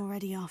 Harlow's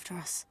already after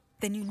us.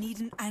 Then you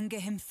needn't anger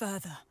him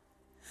further.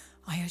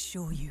 I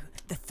assure you,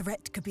 the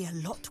threat could be a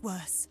lot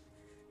worse.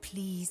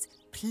 Please,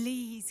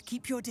 please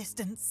keep your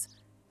distance.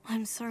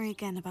 I'm sorry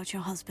again about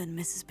your husband,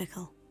 Mrs.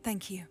 Bickle.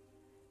 Thank you.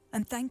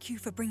 And thank you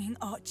for bringing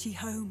Archie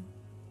home.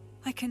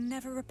 I can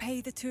never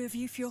repay the two of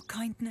you for your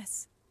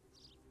kindness.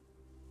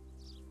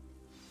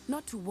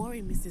 Not to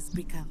worry, Mrs.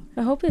 Bickle.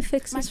 I hope it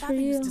fixes My for father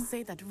you. used to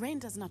say that rain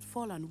does not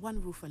fall on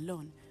one roof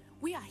alone.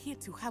 We are here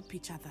to help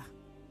each other.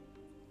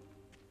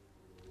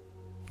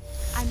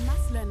 I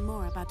must learn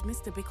more about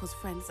Mr. Bickle's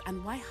friends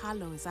and why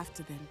Harlow is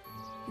after them.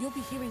 You'll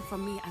be hearing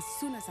from me as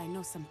soon as I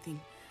know something.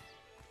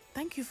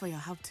 Thank you for your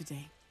help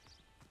today.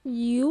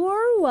 You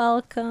are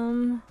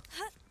welcome.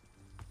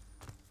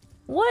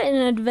 What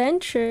an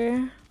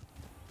adventure.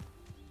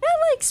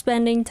 I like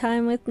spending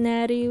time with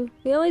Natty.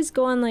 We always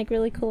go on like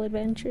really cool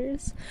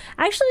adventures.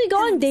 Actually, we go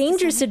on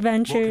dangerous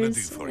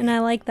adventures, and I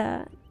like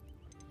that.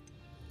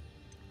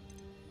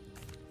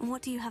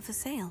 What do you have for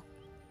sale?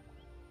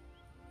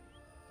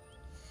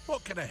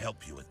 What can I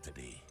help you with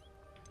today?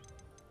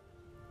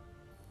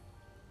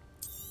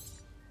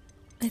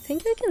 I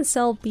think I can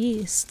sell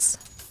beasts.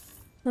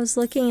 I was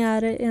looking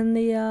at it in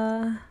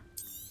the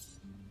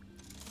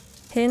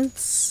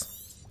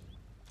hints.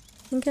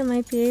 I think I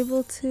might be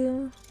able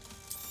to.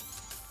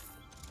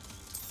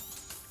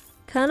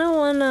 Kind of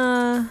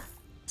wanna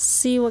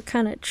see what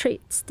kind of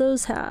traits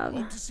those have.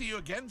 Hope to see you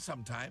again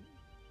sometime.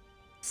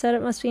 Said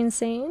it must be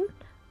insane.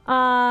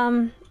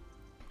 Yeah,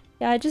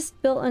 I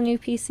just built a new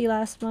PC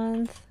last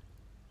month.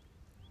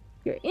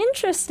 If you're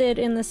interested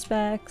in the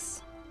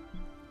specs,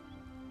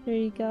 there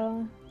you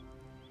go.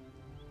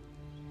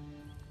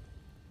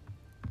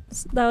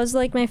 That was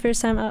like my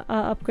first time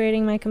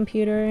upgrading my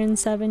computer in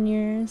 7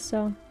 years,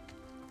 so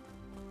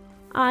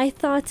I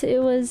thought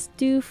it was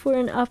due for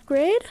an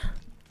upgrade.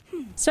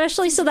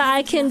 Especially so that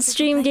I can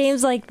stream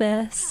games like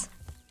this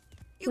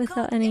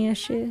without any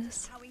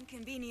issues. How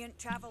inconvenient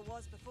travel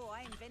was before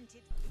I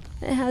invented.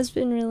 It has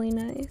been really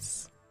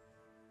nice.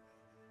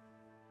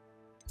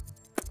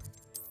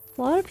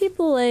 A lot of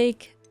people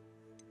like,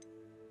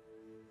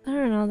 I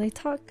don't know, they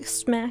talk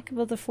smack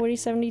about the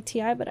 4070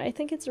 Ti, but I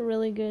think it's a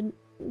really good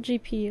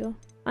GPU.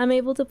 I'm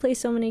able to play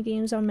so many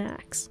games on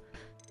max.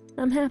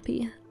 I'm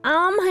happy.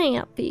 I'm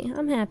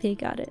happy I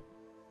got it.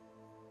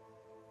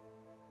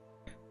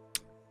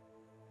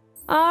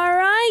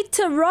 Alright,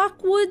 to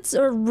Rockwood's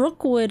or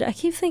Rookwood. I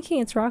keep thinking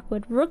it's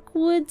Rockwood.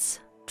 Rookwood's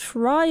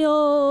trial.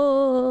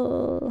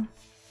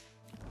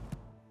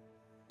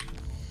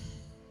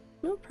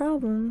 No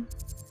problem.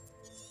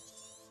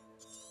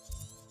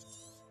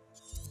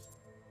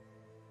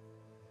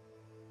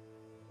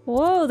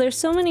 Whoa, there's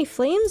so many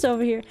flames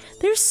over here.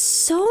 There's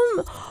so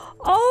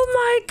oh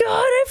my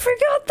god, I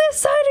forgot this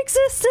side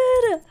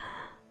existed!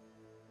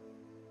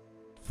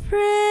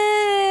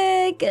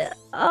 Frick!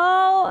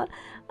 Oh,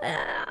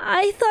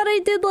 I thought I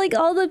did like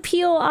all the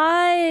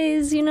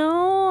POIs, you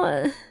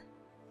know?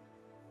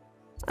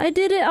 I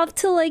did it up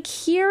to like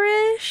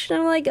here-ish,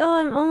 and I'm like, oh,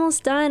 I'm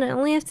almost done. I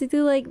only have to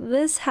do like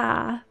this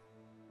half.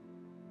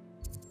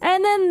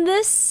 And then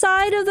this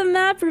side of the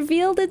map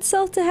revealed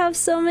itself to have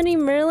so many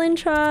Merlin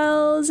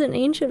trials and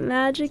ancient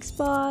magic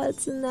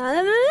spots and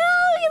that.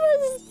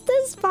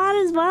 This spot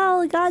as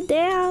well,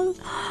 goddamn.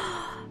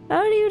 I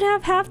don't even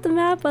have half the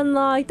map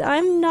unlocked.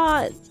 I'm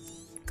not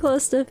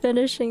close to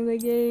finishing the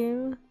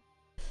game.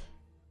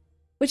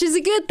 Which is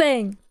a good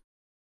thing.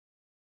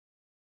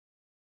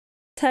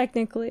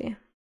 Technically.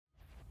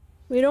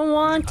 We don't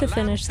want to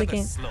finish the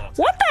game.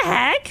 What the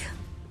heck?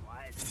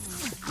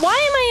 Why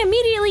am I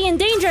immediately in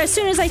danger as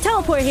soon as I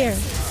teleport here?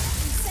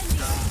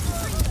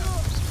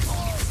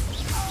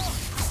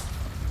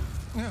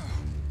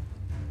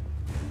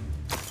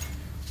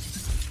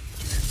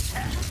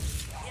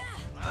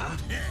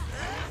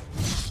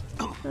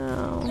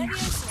 Oh.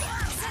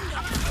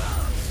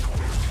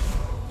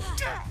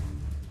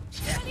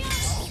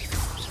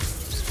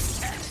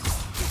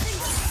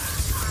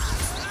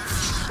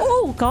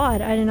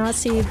 god, I did not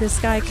see this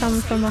guy come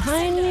from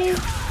behind me.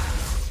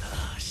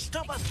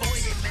 Stop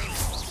avoiding me.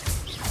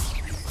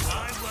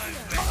 I won't.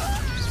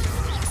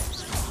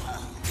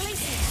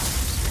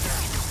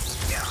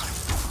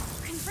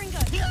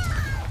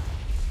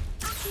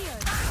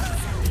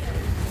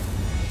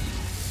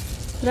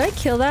 Did I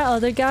kill that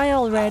other guy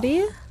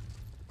already?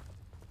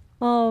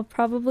 Oh,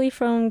 probably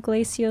from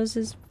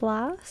Glacios'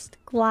 blast?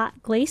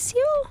 Glacio?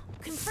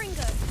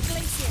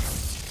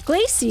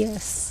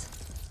 Glacius!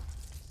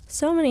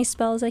 So many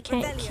spells, I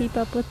can't keep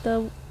up with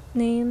the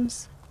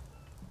names.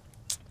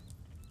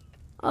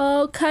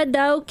 Oh,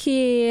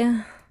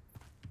 Kadoki!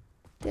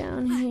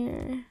 Down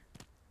here.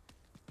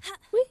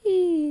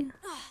 Whee!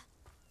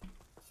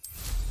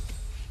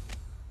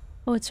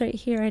 Oh, it's right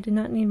here. I did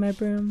not need my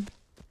broom.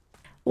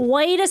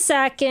 Wait a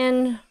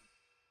second.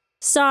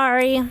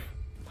 Sorry.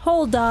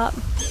 Hold up.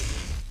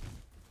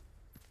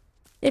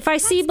 If I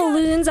see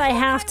balloons, I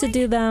have to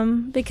do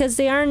them because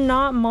they are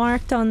not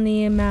marked on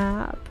the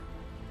map.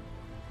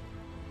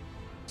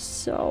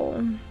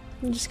 So,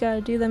 I just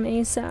gotta do them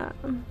ASAP.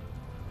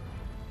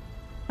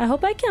 I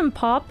hope I can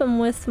pop them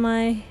with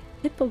my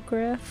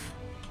hippogriff.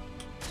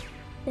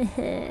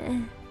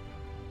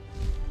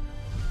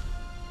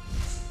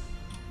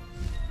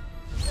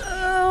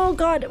 Oh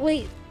god,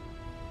 wait.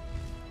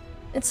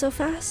 It's so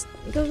fast.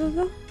 Go, go,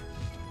 go.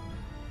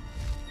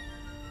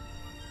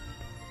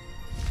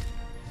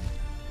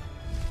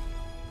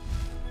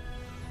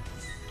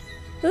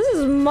 This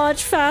is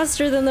much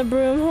faster than the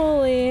broom,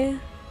 holy.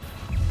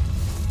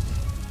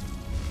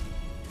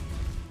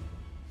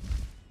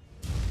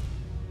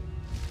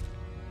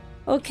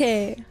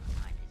 Okay.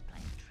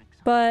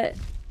 But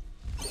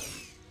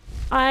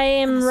I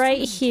am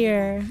right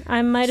here.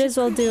 I might as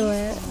well do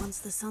it. Once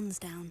the sun's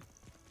down.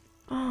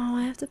 Oh,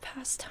 I have to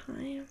pass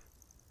time.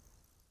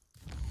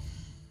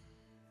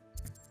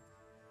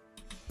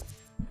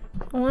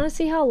 I want to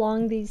see how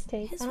long these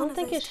take. I don't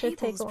think it should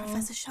take long.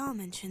 Professor Shah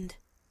mentioned.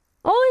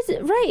 Oh, is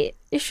it right?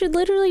 It should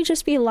literally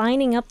just be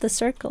lining up the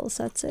circles.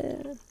 That's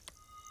it.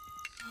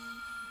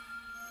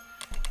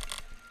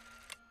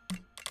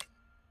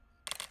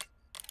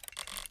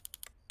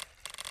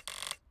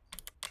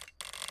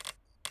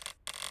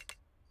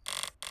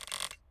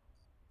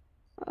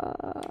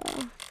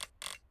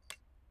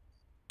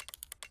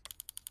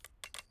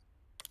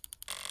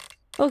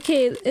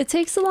 Okay, it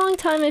takes a long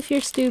time if you're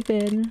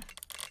stupid.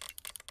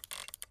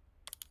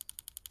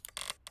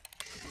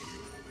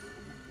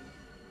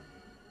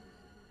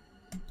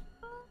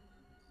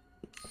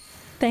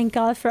 Thank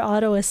God for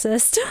auto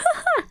assist.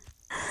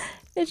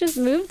 It just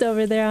moved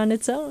over there on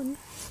its own.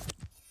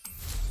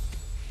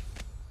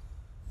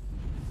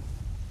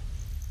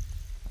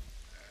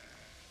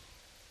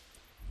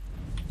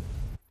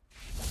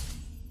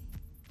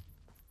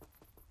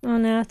 Oh,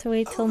 now I have to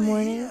wait till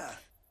morning.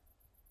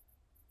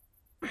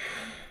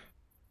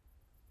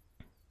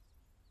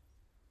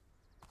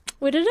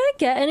 Wait, did I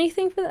get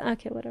anything for that?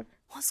 Okay, whatever.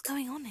 What's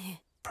going on here?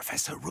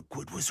 Professor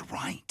Rookwood was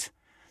right.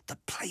 The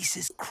place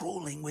is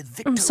crawling with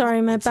Victor I'm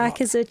sorry, my Rookwood's back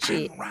lot is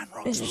itchy. and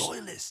Ranrock's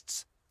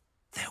loyalists.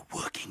 They're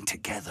working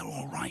together,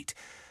 all right,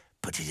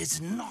 but it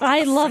is not.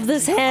 I love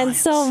this hand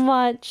so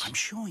much. I'm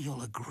sure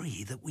you'll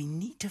agree that we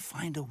need to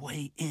find a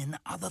way in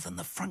other than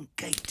the front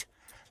gate.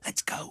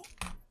 Let's go.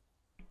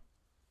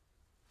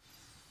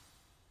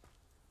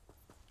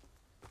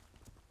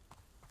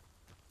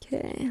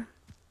 Okay.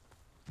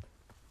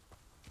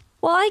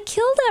 Well, I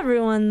killed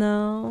everyone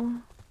though.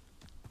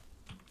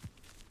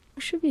 I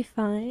should be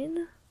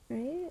fine,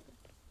 right?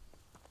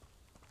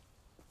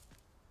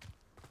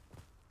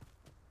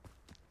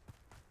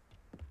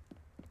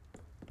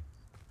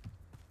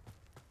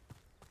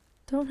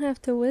 Don't have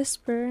to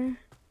whisper.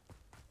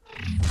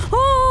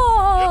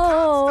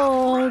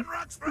 Oh!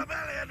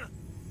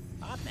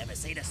 I've never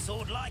seen a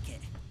sword like it.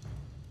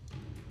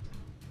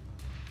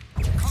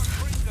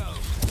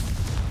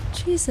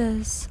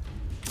 Jesus.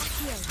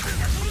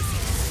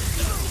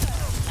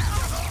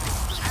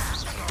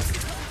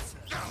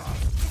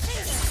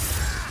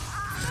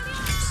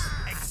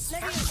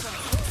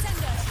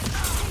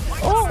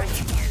 Oh!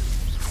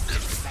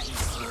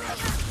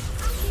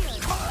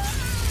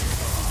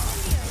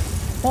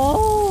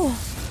 Oh!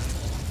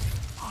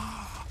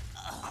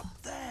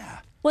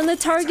 When the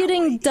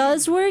targeting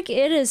does work,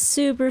 it is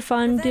super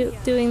fun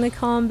doing the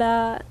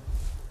combat.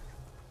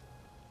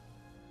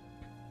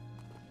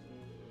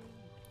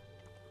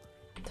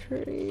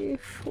 3,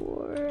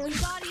 4.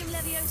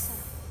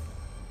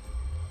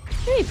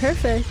 Hey,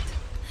 perfect.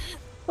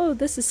 Oh,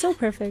 this is so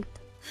perfect.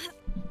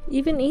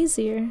 Even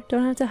easier.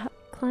 Don't have to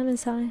climb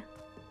as high.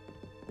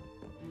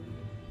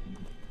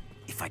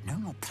 If I'd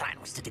known your plan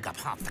was to dig up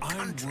half the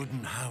country. I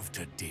wouldn't have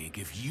to dig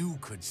if you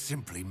could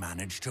simply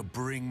manage to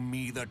bring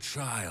me the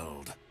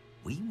child.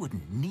 We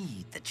wouldn't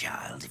need the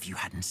child if you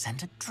hadn't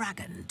sent a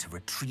dragon to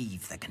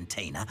retrieve the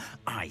container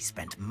I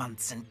spent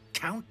months and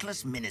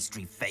countless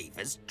ministry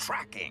favors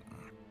tracking.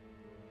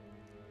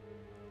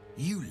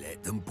 You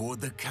let them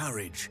board the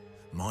carriage.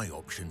 My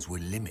options were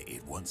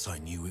limited once I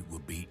knew it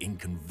would be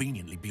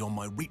inconveniently beyond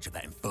my reach at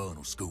that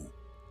infernal school.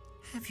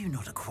 Have you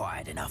not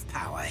acquired enough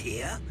power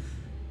here?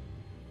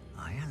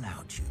 I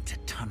allowed you to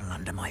tunnel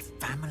under my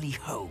family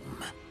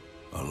home.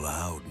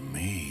 Allowed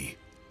me?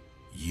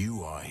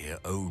 You are here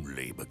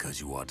only because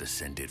you are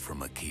descended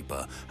from a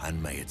keeper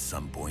and may at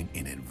some point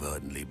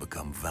inadvertently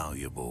become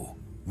valuable.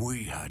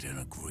 We had an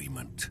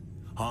agreement.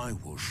 I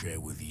will share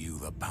with you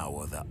the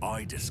power that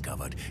I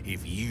discovered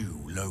if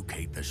you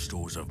locate the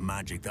stores of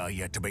magic that are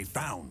yet to be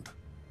found.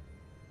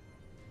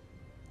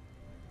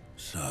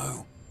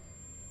 So,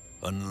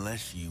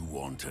 unless you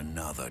want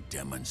another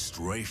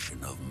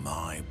demonstration of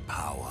my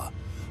power,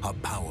 a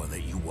power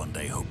that you one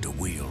day hope to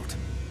wield,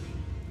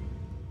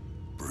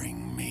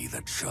 bring me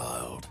the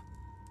child.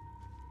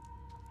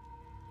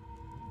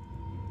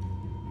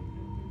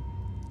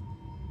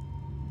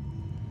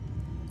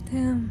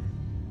 Damn.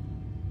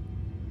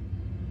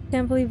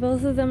 Can't believe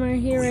both of them are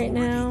here right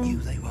now. We already knew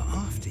they were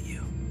after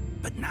you,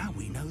 but now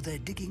we know they're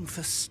digging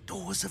for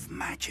stores of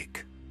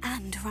magic.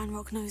 And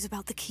Ranrock knows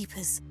about the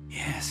Keepers.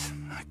 Yes,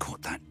 I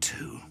caught that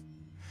too.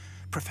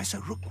 Professor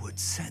Rookwood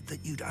said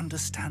that you'd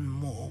understand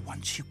more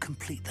once you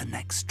complete the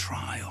next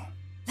trial.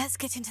 Let's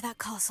get into that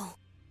castle.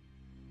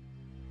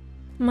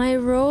 My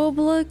robe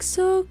looks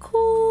so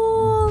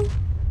cool.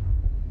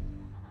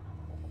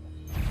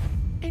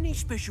 Any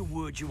special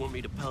words you want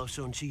me to pass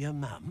on to your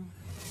mum?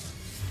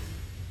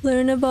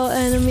 Learn about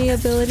enemy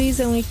abilities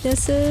and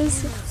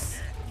weaknesses.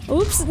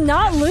 Oops,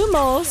 not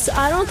Lumos.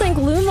 I don't think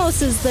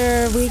Lumos is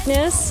their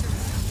weakness.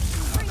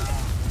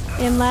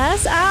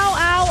 Unless... Ow,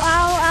 ow,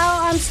 ow,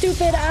 ow. I'm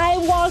stupid. I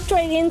walked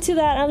right into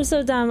that. I'm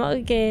so dumb.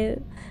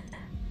 Okay.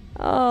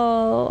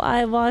 Oh,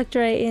 I walked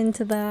right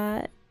into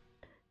that.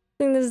 I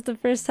think this is the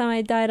first time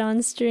I died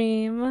on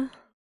stream.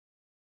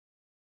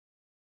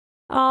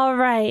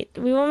 Alright.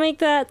 We won't make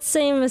that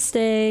same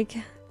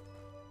mistake.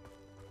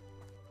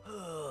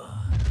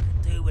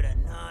 Do with a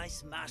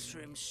nice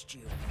mushroom stew.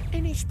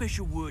 Any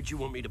special words you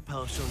want me to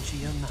pass on to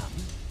your mum?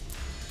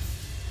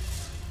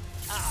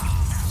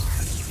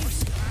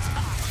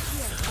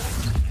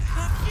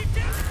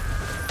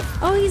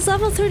 Oh, he's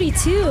level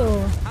 32.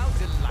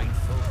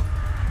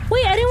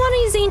 Wait, I didn't want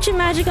to use ancient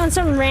magic on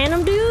some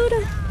random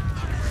dude.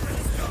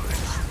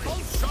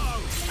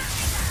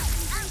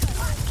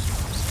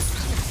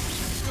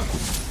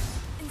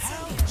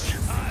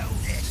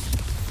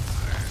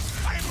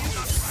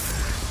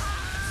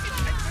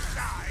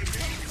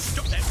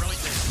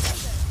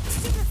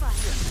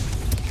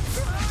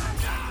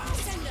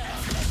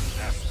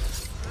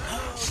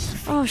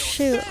 Oh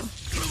shoot.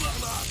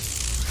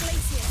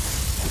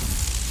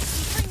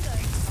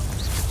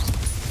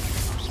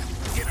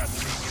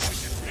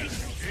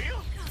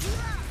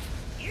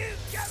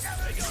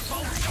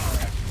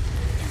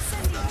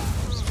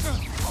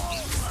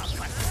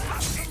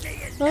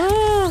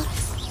 Oh,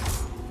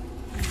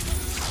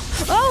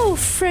 oh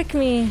frick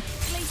me.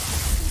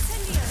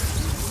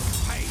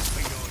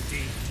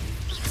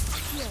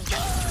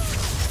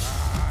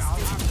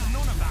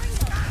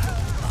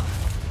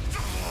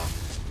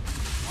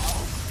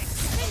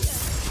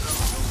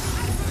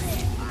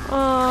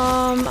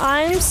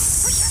 I'm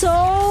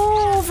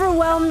so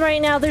overwhelmed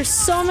right now. There's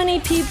so many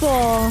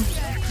people.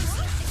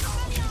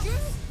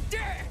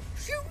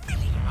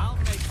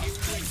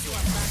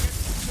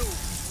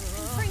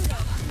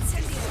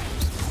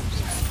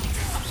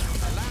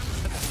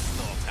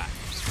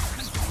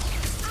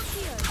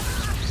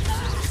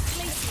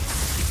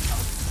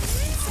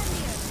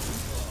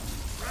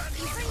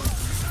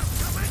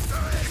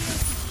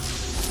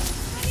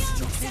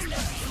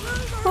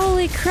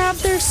 Holy crap,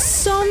 there's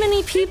so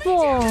many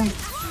people.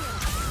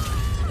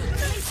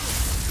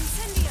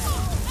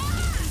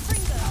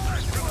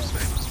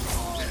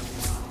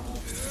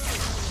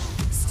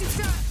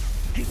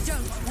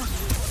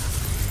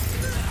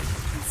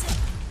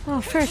 Oh,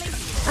 frick.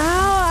 Ow,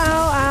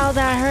 ow, ow,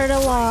 that hurt a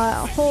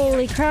lot.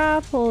 Holy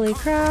crap, holy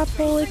crap,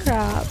 holy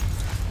crap.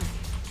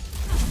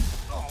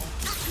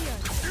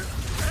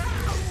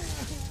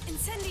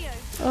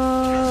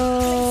 Oh.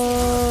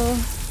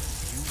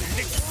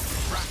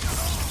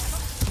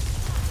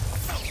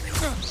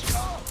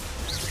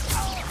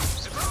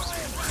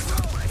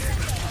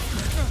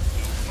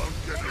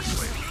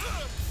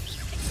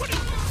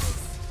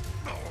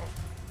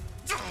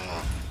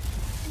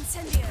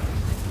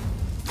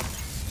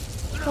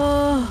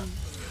 Oh.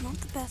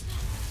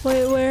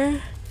 Wait,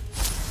 where?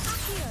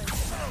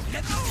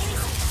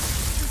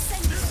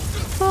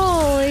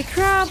 Holy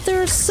crap,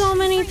 there are so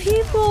many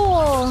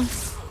people!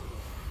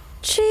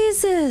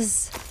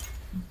 Jesus!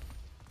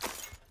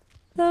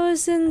 That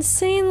was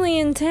insanely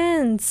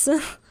intense.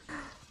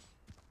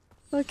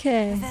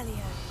 Okay.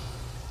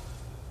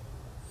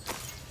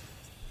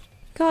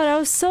 God, I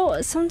was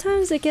so...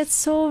 Sometimes it gets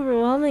so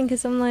overwhelming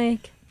because I'm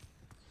like...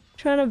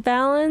 trying to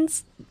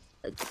balance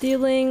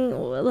dealing,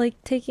 like,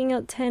 taking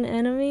out 10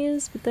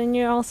 enemies, but then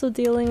you're also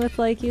dealing with,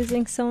 like,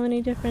 using so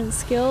many different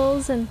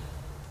skills and...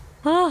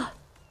 Ah!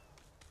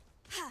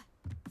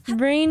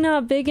 Brain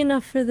not big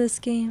enough for this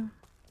game.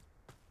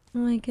 Oh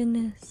my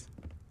goodness.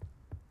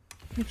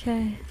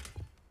 Okay.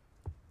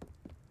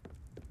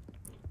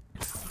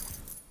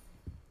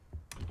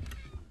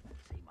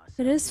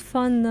 It is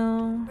fun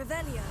though.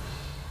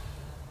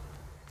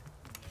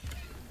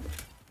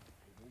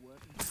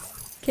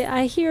 Okay,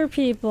 I hear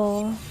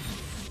people.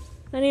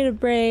 I need a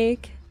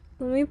break.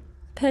 Let me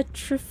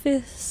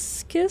petrify,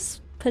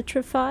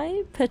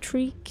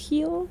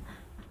 petrichio,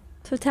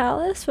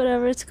 totalis,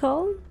 whatever it's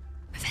called.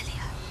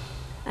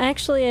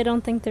 Actually, I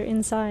don't think they're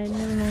inside.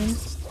 Never mind.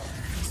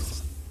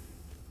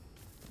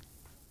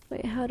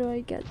 Wait, how do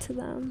I get to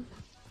them?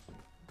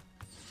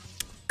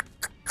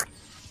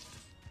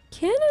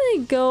 Can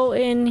I go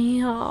in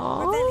here?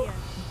 No,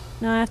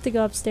 I have to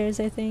go upstairs,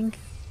 I think.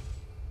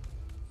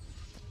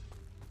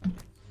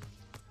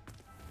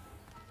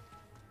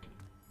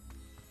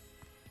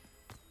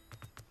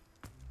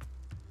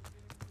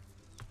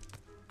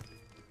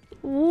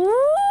 Woo!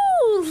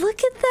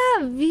 Look at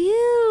that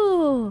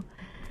view!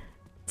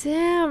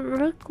 Damn,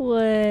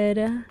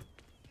 Rookwood.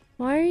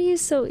 Why are you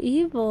so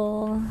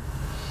evil?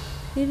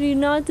 You do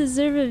not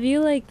deserve a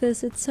view like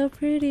this. It's so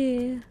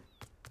pretty.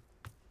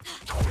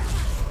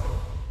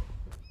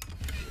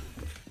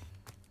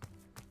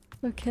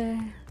 Okay.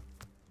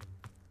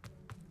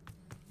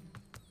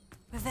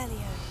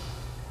 Revelio.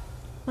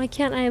 Why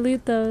can't I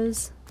loot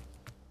those?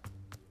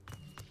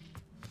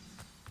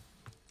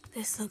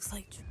 This looks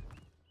like...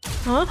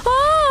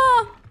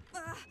 Aha!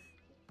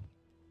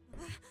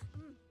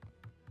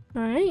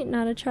 Alright,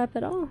 not a trap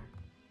at all.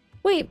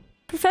 Wait,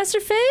 Professor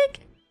Fig?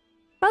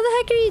 How the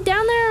heck are you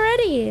down there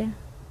already?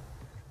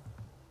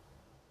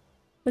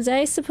 Was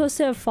I supposed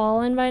to have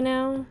fallen by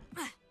now?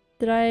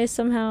 Did I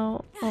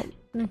somehow... Oh,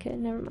 okay,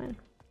 never mind.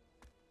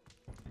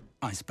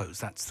 I suppose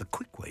that's the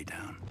quick way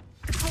down.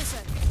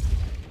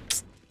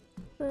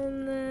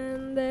 And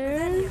then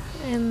there,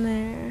 and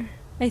there.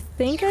 I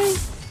think I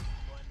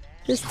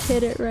just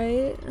hit it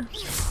right.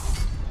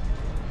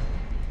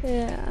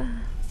 Yeah.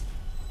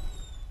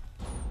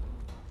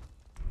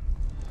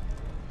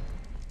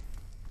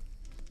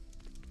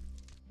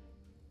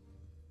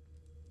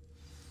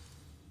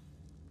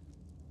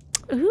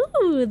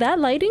 Ooh, that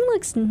lighting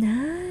looks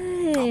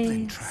nice.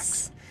 Goblin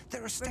tracks.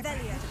 They're a step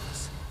ahead of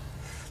us.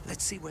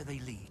 Let's see where they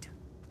lead.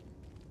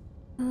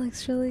 That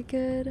looks really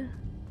good.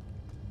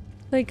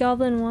 Wait,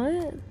 goblin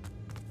what?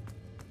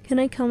 Can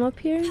I come up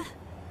here?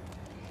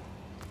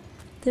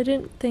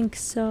 Didn't think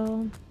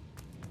so.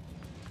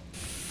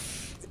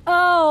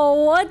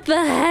 Oh, what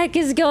the heck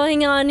is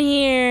going on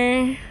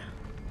here?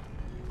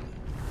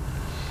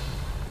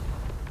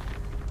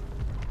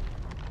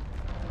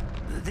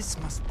 This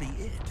must be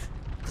it.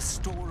 The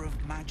store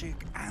of magic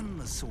and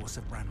the source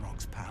of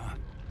Ranrock's power.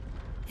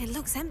 It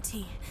looks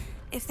empty.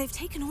 If they've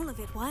taken all of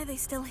it, why are they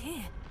still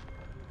here?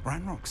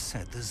 Ranrock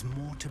said there's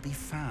more to be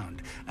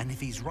found, and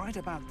if he's right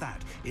about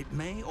that, it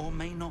may or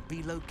may not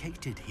be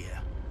located here.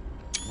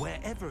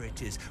 Wherever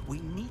it is, we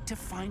need to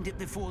find it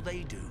before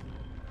they do.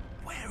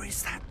 Where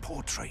is that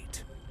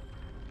portrait?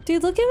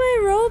 Dude, look at my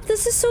robe.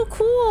 This is so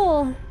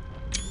cool.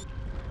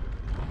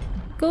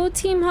 Go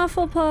Team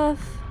Hufflepuff.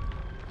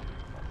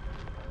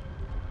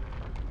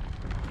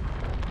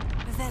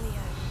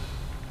 Revelio.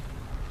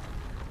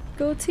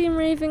 Go Team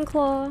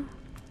Ravenclaw.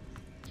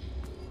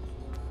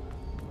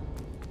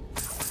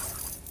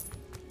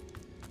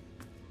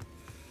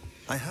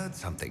 I heard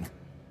something.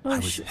 Oh, I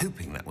was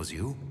hoping that was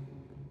you.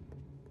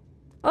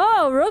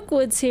 Oh,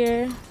 Rookwood's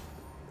here.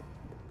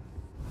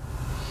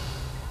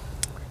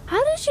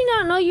 How did you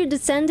not know your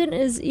descendant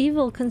is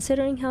evil,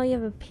 considering how you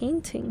have a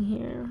painting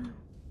here?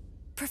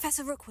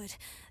 Professor Rookwood,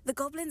 the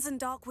goblins and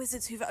dark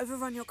wizards who've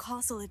overrun your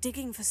castle are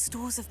digging for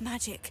stores of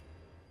magic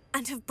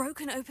and have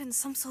broken open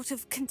some sort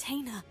of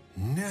container.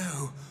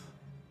 No.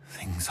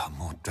 Things are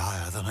more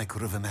dire than I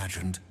could have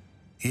imagined.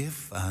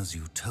 If, as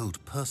you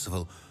told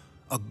Percival,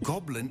 a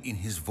goblin in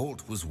his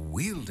vault was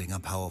wielding a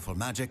powerful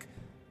magic,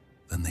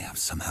 then they have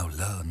somehow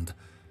learned.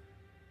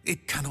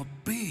 It cannot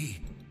be.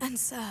 And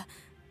sir,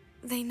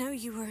 they know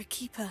you were a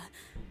keeper.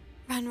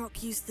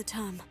 Ranrock used the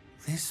term.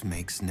 This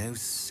makes no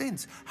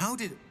sense. How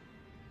did...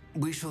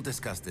 We shall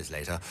discuss this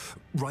later.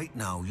 Right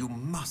now, you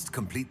must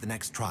complete the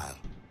next trial.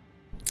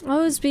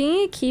 Oh, is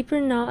being a keeper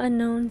not a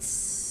known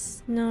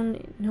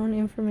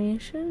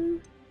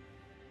information?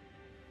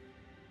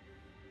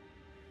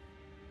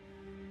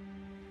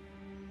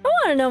 I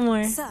want to know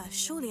more. Sir,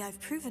 surely I've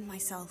proven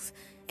myself.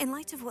 In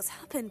light of what's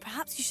happened,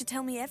 perhaps you should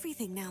tell me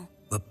everything now.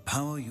 The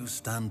power you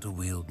stand to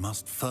wield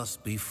must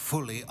first be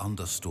fully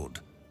understood.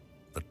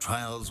 The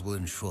trials will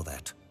ensure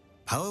that.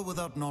 Power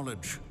without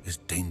knowledge is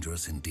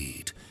dangerous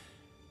indeed.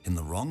 In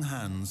the wrong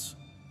hands,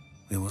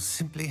 we will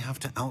simply have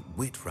to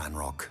outwit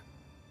Ranrock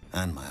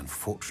and my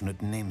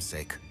unfortunate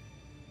namesake.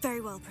 Very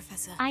well,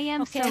 Professor. I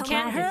am okay, so I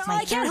glad it's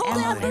my can't third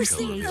hold out annual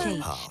mercy.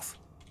 MCHH.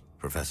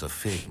 Professor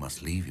Fig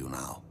must leave you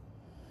now.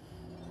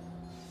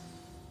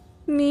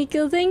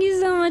 Miko, thank you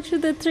so much for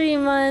the 3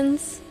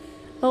 months.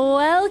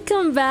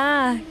 Welcome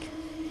back.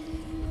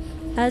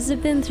 Has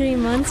it been 3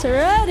 months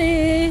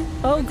already?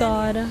 Oh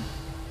god.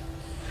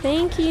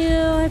 Thank you,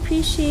 I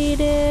appreciate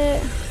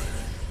it.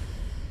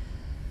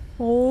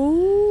 Oh.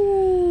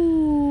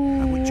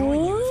 I would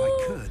join you if I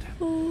could.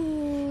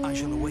 I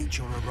shall await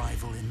your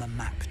arrival in the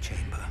map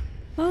chamber.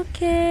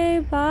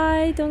 Okay,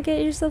 Bye. Don't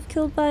get yourself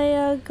killed by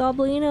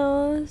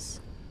goblinos.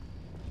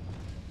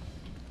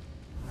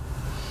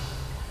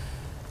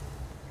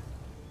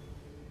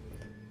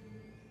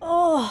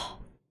 Oh.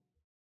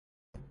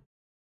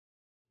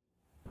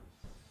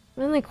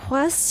 Man, the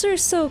quests are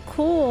so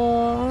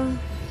cool.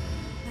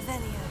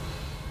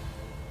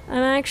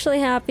 I'm actually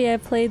happy I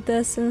played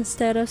this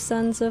instead of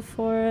Sons of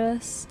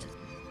Forest.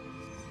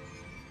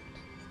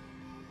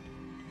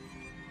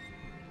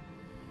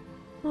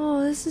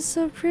 Oh, this is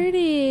so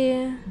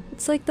pretty.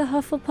 It's like the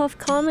Hufflepuff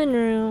common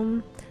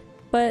room,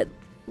 but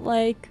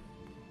like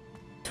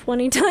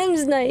 20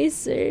 times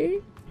nicer.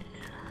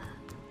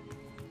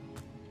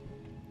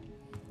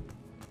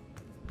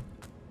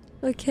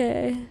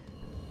 Okay.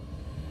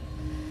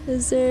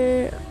 Is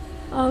there...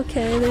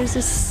 Okay, there's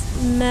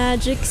this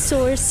magic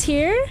source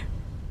here.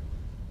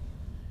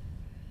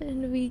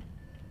 And we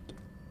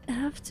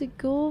have to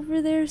go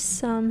over there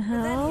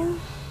somehow.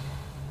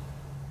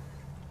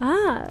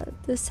 Ah,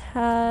 this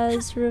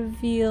has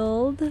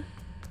revealed.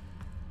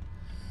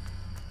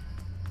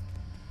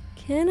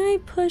 Can I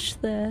push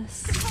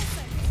this?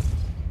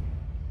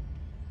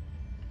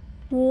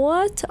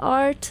 What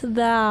art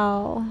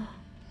thou?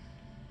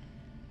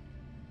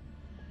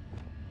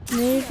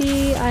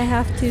 Maybe I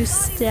have to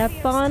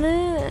step on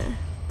it?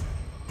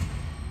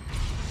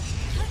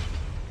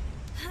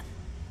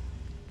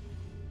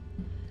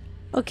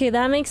 Okay,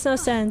 that makes no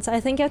sense. I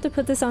think I have to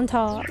put this on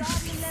top.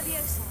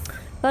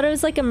 Thought it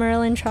was like a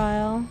Merlin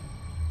trial.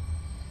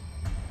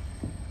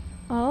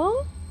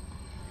 Oh?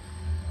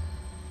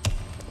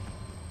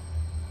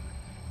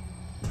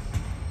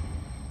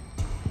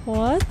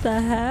 What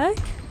the heck?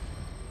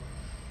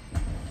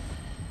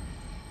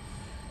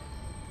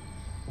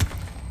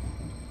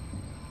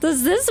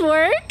 Does this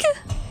work?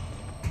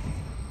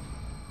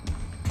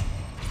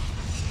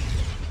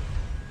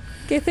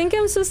 Okay, I think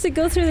I'm supposed to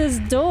go through this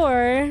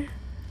door.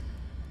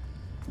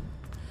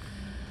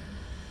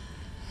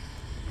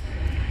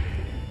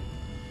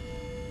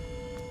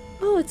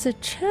 Oh, it's a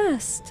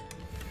chest.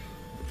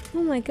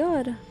 Oh my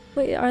god.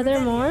 Wait, are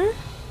there more?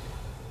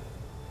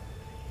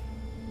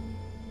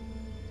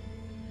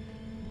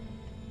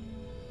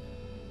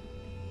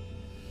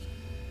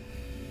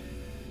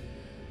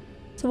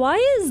 So why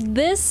is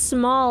this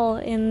small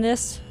in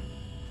this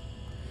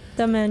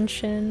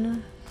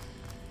dimension?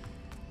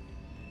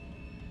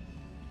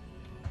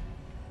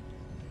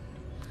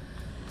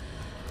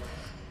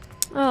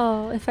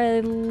 Oh, if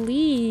I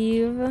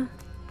leave,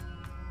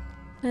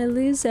 I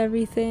lose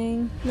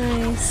everything.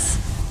 Nice.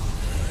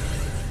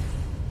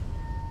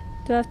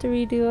 Do I have to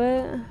redo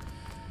it?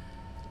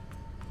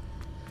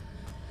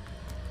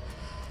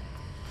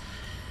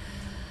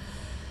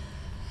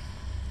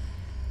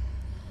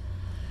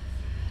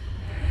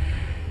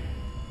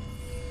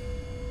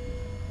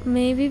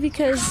 Maybe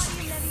because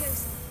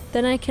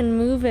then I can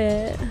move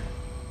it,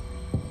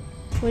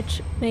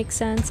 which makes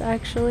sense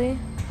actually.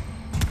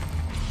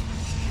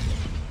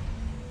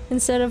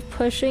 Instead of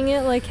pushing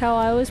it like how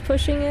I was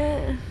pushing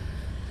it.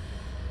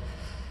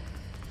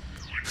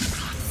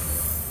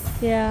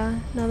 Yeah,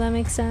 no, that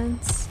makes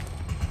sense.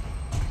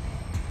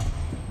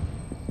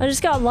 I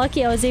just got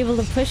lucky I was able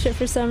to push it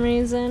for some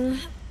reason.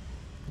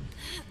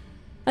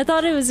 I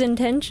thought it was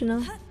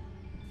intentional.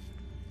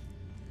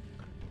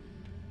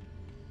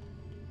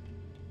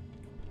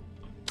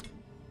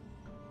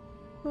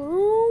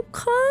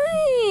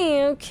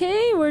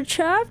 Okay, we're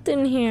trapped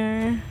in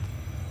here.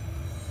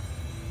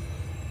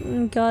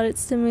 Oh god,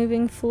 it's the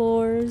moving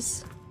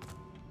floors.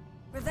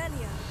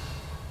 Revelio.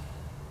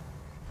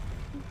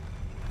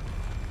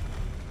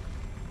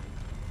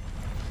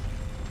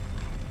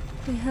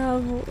 We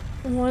have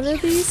one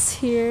of these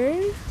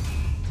here.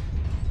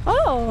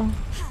 Oh!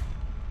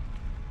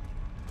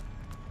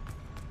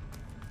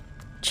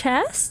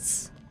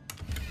 Chests?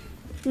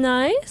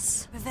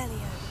 Nice. Revelio.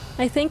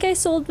 I think I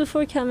sold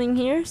before coming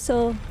here,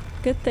 so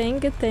good thing,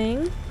 good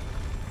thing.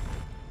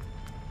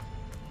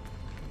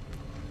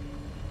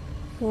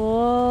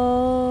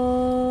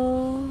 Whoa.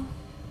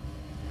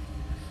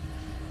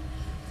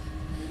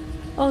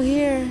 Oh,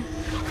 here.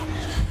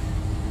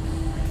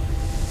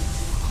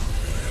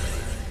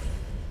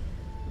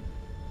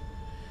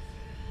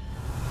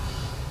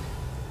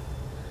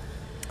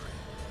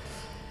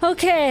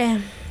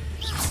 Okay.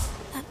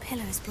 That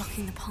pillar is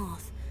blocking the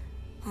path.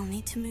 I'll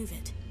need to move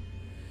it.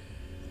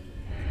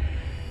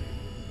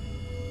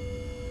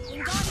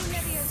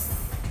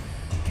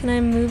 Can I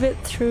move it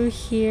through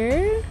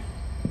here?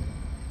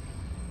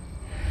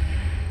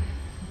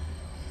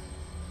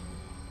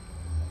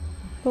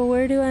 But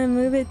where do I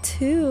move it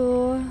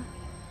to?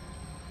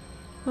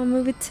 I'll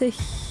move it to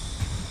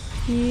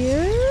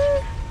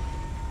here?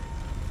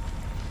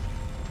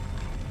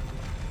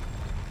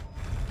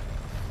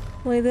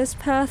 Wait, this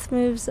path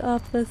moves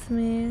up with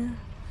me.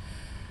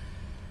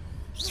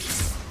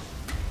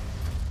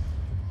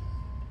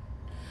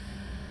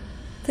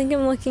 I think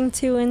I'm looking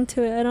too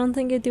into it. I don't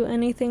think it'd do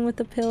anything with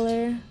the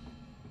pillar.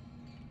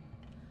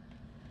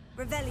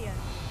 Revelio.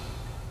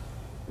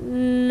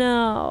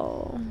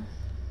 No.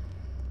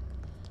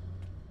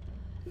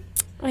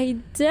 I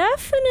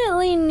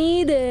definitely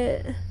need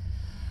it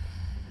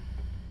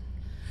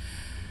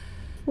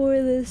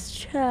for this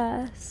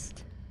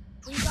chest.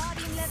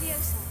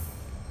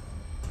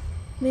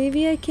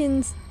 Maybe I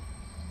can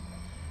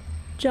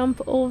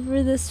jump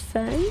over this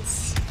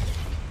fence?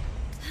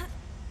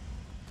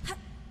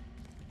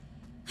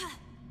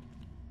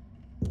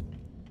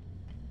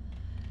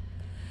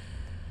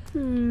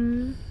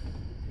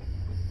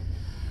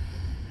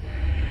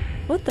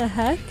 What the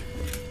heck?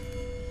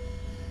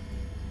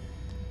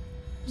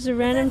 There's a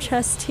random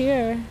chest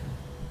here.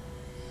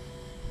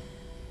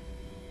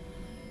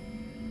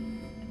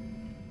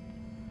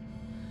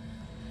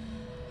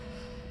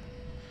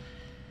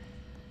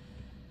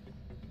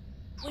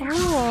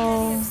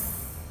 Oh.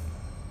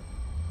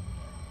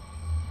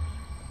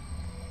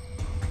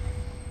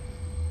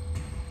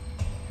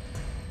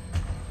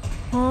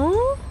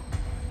 Huh?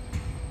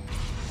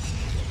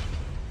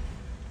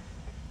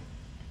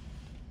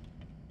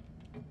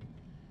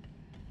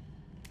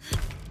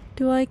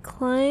 Do I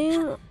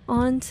climb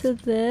onto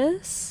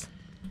this?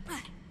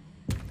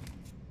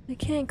 I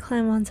can't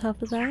climb on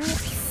top of that.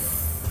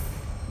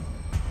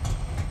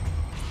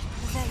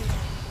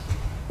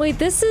 Wait,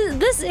 this is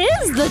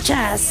the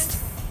chest!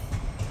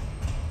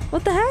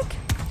 What the heck?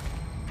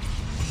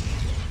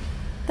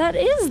 That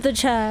is the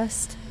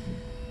chest!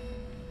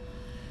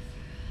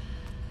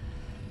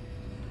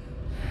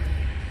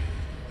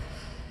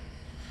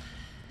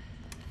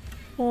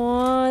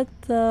 What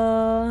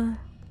the...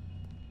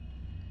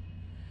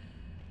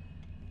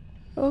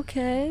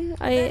 Okay,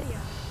 I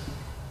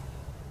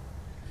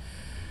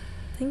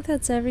think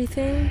that's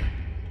everything.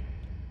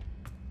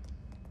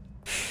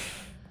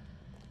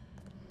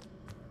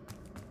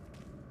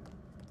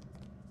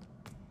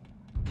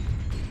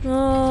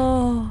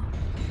 Oh.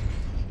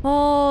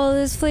 Oh,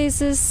 this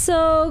place is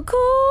so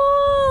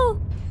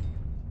cool!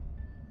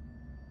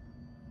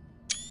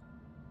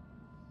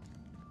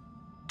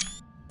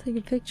 Take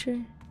a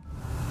picture.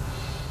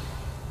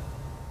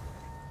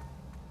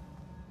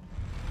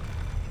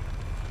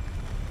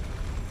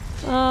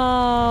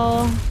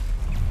 Oh.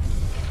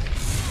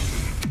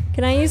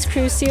 Can I use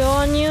Crucio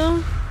on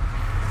you?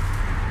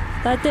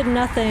 That did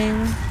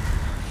nothing.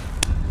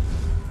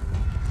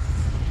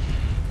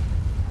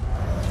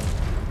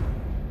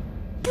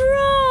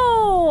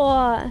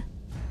 Bro!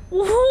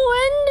 Were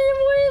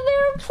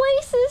there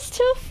places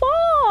to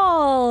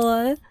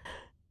fall?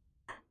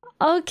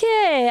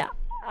 Okay,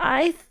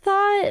 I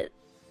thought...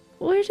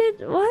 What?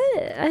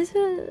 I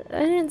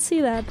didn't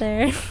see that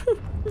there.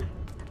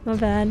 My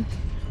bad.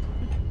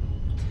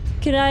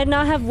 Could I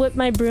not have whipped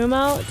my broom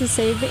out to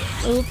save it?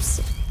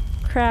 Oops.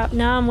 Crap,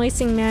 now I'm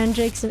wasting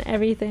magics and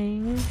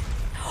everything.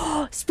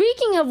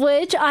 Speaking of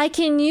which, I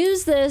can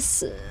use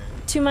this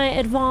to my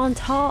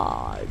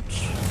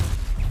advantage.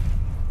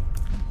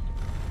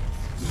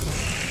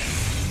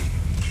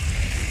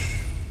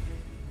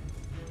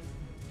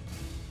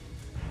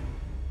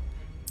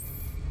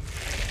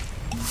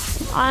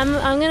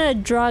 I'm gonna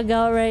drug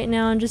out right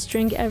now and just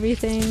drink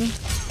everything.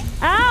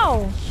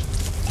 Ow!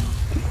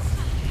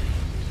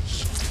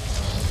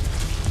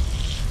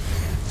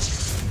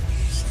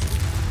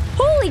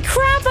 Holy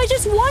crap, I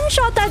just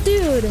one-shot that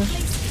dude!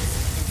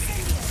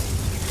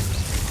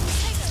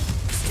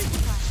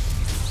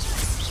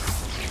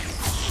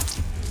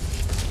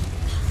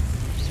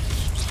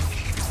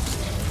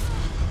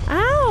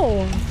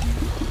 Ow!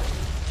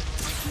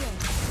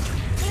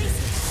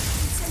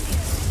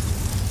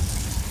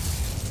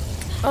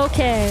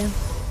 Okay.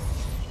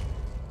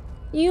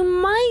 You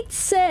might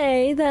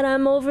say that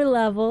I'm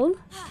over-leveled.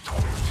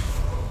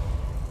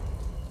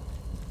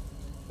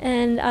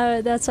 And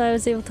that's why I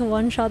was able to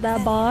one-shot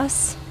that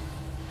boss.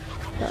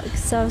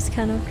 Because that was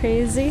kind of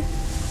crazy.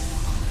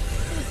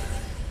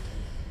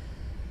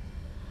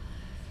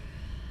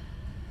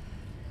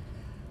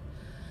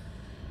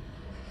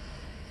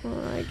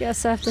 Well, I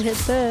guess I have to hit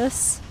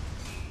this.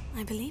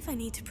 I believe I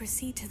need to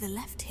proceed to the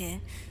left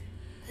here.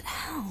 But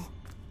how?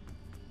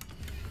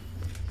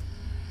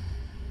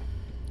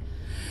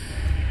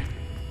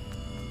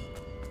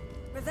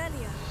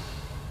 Revelio.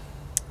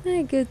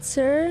 Hey, good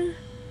sir.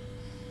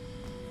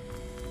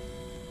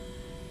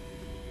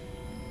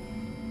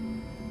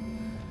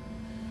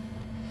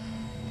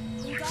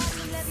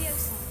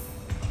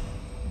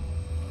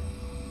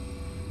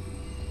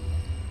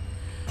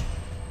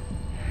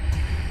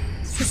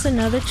 Is this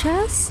another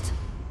chest?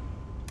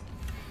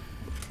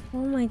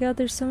 Oh my god,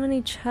 there's so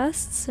many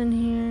chests in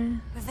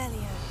here.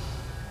 Revelio.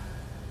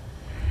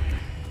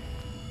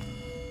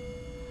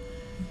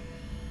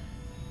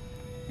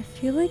 I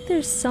feel like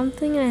there's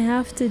something I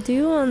have to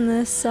do on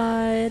this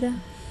side.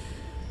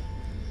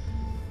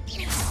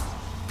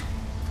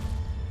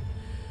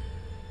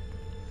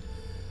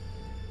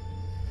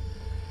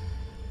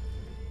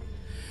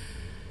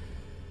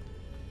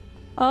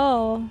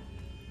 Oh.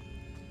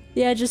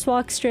 Yeah, just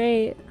walk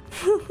straight.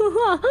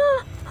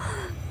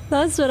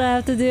 That's what I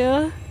have to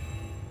do.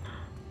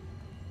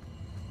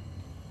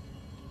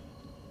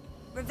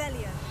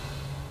 Revelio.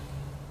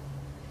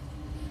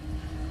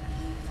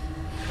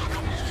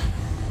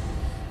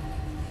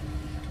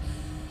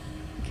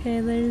 Okay,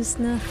 there's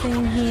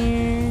nothing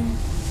here.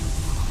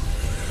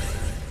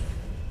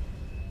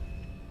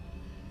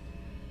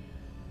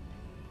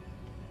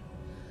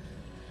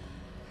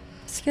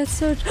 Let's get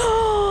so.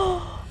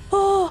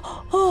 Oh!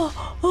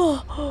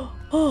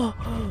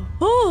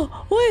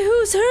 Wait,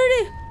 who's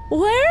hurting?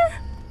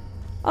 Where?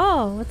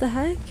 Oh, what the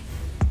heck?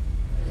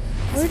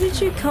 Where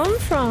did you come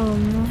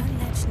from?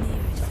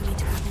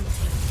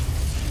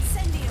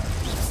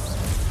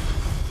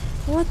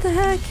 What the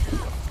heck?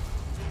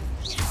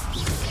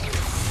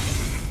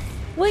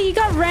 Wait, you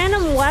got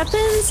random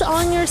weapons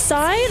on your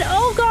side?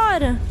 Oh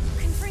god!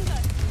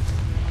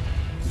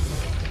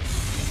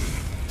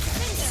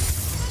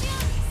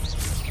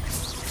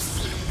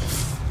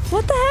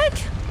 What the heck?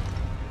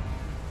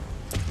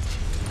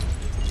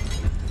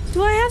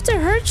 Do I have to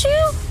hurt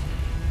you?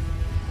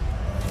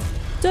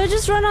 Do I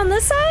just run on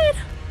this side?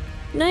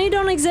 No, you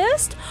don't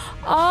exist?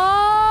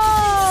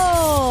 Oh!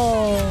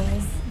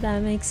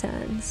 That makes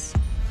sense.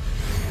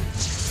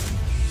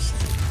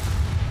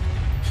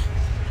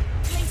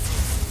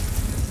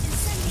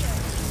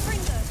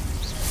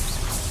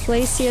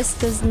 Glacius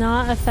does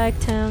not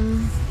affect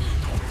him.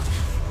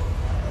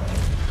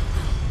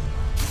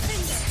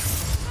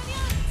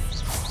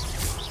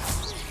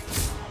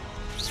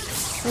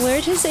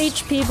 Where'd his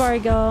HP bar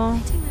go?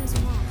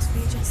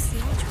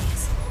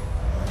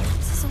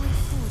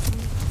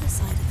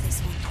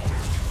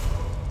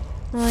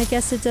 Well, I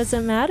guess it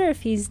doesn't matter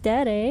if he's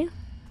dead, eh?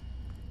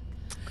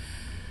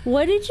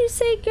 What did you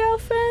say,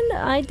 girlfriend?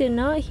 I did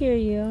not hear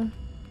you.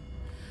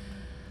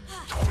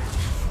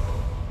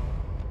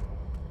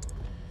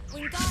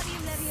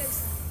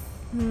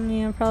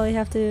 Yeah, I'll probably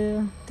have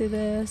to do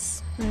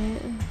this,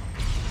 right?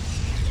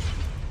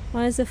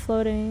 Why is it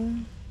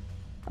floating?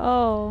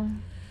 Oh.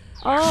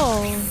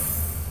 Oh!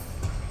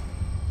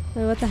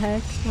 Wait, what the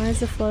heck? Why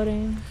is it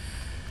floating?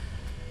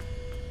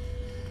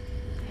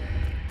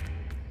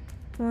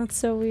 Oh, that's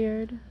so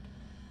weird.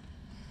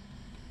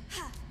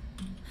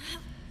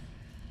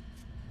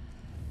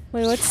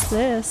 Wait, what's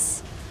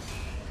this?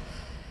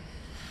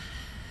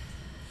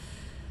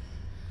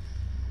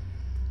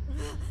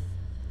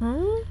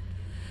 Huh?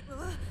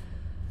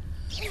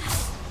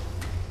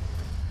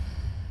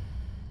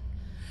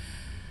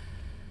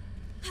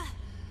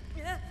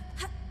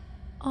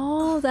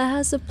 Oh, that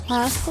has a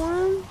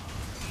platform?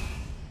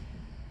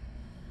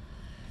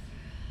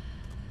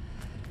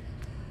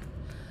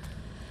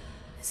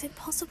 Is it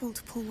possible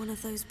to pull one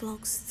of those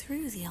blocks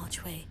through the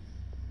archway?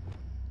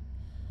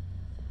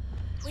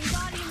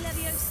 Wingardium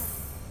Leviosa.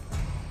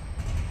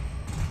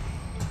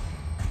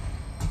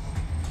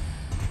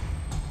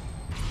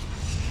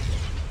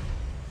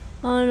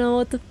 I don't know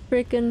what the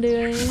frick I'm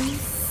doing.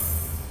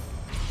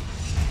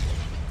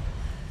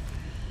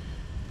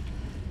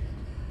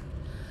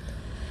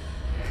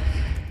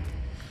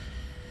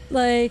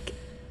 Like...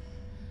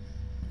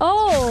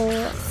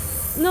 Oh!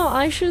 No,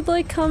 I should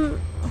like come...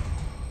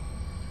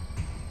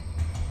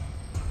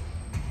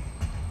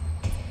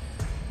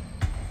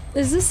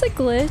 Is this a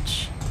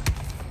glitch?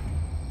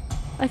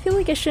 I feel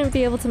like I shouldn't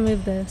be able to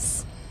move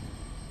this.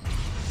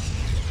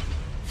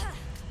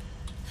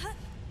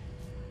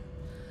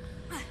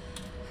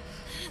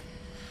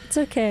 It's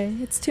okay.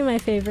 It's to my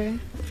favor.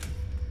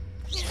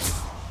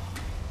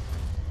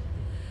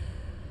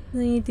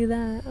 Then you do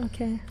that.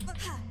 Okay.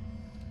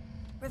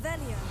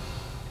 Revelio.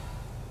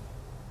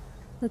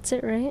 That's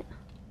it, right?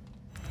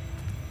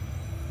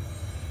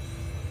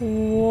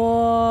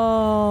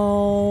 Whoa.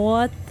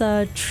 What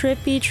the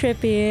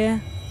trippy.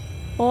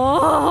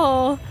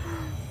 Whoa.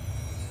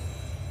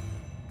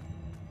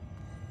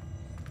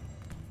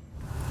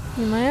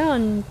 Am I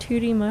on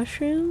 2D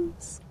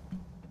mushrooms?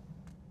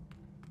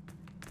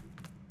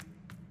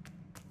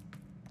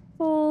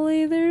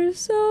 Holy, there's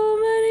so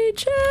many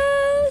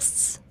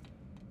chests!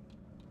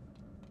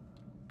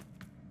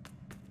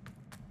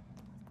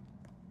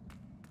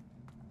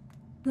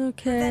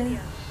 Okay.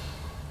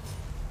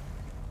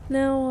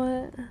 Now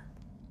what?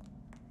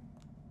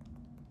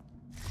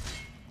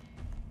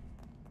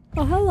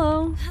 Oh,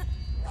 hello.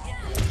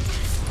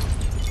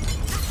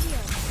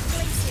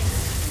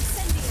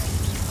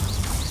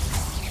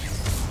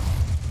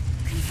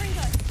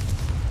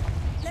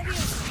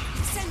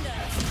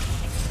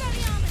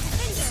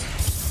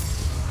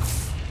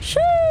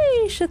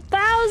 Sheesh!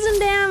 1,000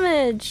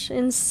 damage!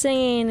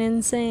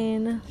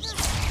 Insane.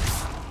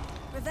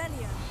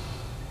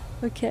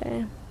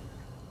 Okay.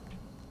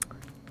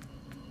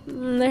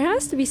 There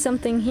has to be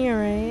something here,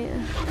 right?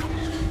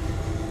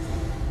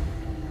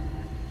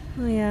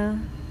 Oh yeah.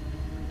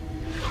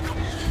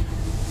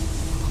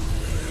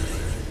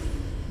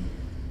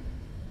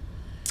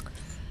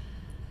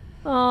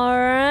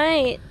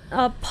 Alright.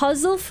 A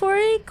puzzle for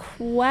a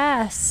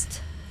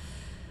quest.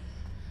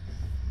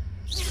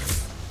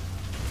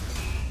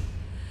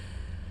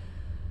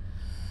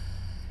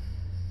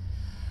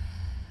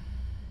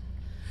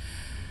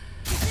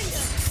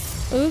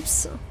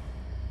 Oops.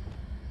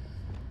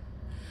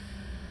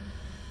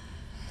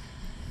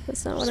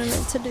 That's not what I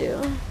meant to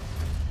do.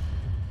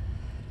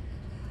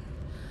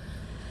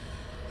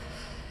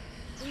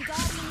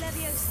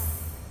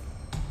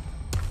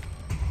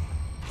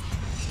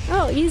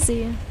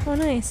 easy. Oh,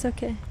 nice.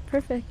 Okay,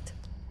 perfect.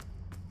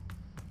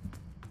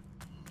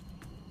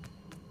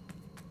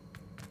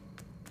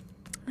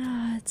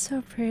 Ah, it's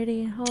so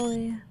pretty.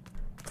 Holy.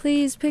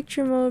 Please,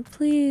 picture mode.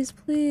 Please,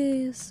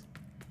 please.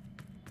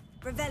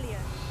 Revelio.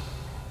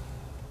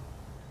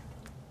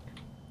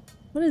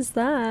 What is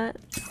that?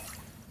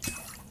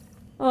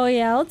 Oh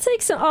yeah, I'll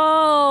take some.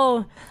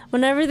 Oh!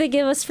 Whenever they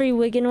give us free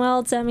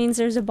Wiggenwelds, that means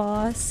there's a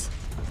boss.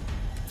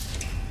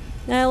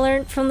 I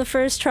learned from the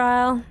first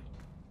trial.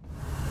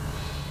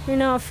 You're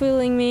not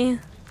fooling me.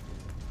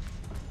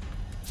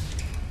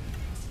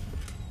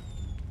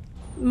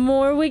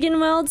 More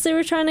Wiggenwelds they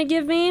were trying to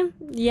give me?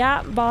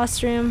 Yeah,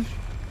 boss room.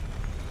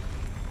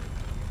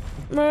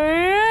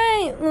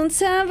 Alright, let's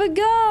have a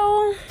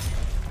go.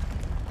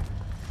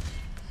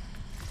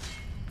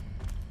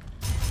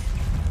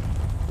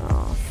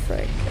 Oh,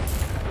 frick.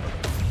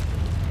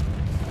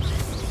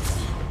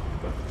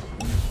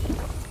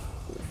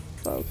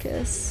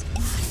 Focus.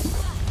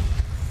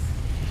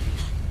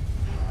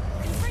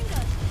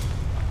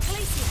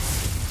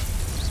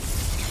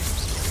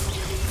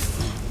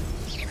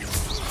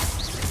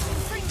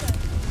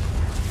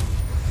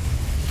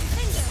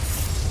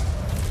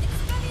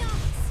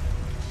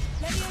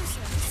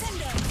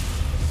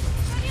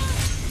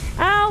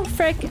 Ow,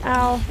 frick,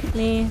 ow,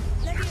 me.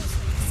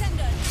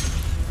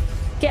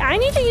 Okay, I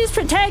need to use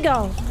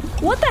Protego.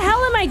 What the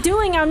hell am I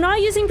doing? I'm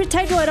not using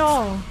Protego at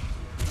all.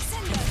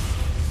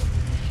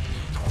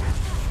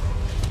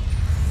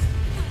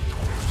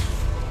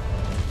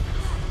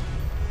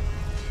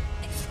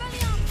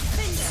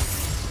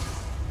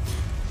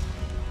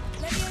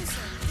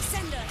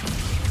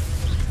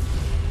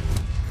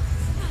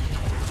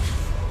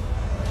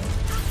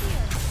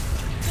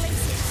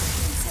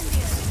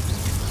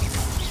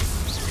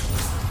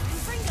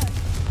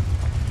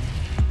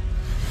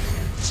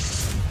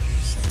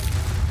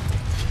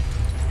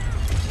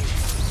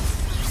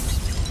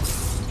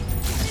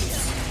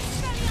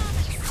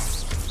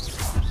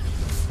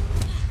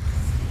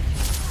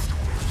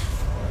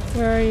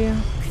 Where are you?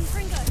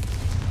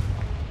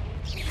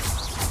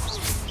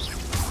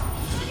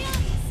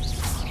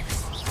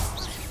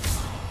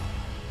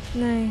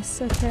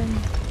 Nice, okay.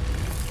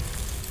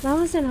 That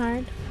wasn't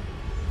hard.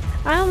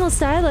 I almost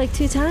died like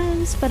 2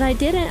 times, but I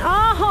didn't.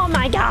 Oh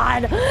my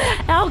god!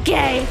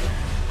 Okay!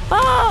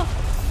 Oh!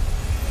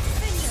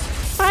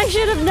 I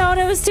should have known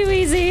it was too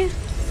easy.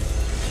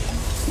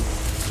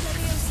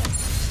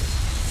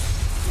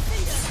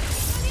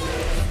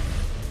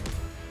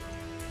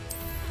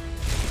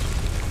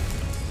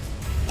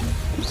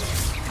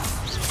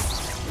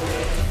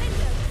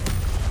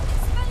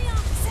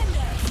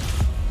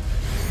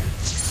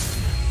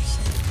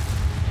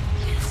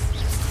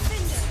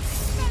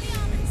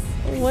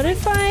 What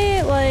if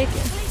I, like...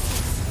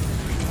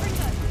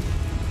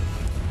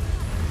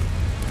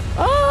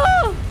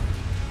 Oh!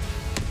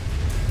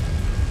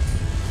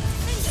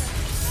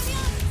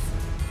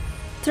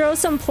 Throw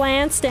some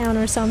plants down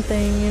or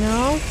something, you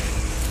know?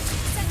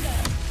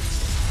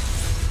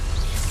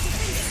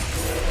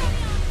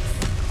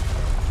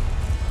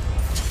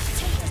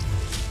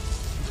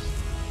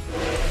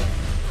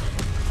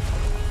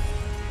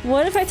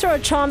 What if I throw a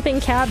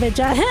chomping cabbage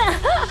at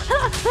it?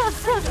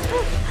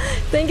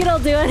 Think it'll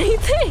do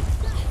anything?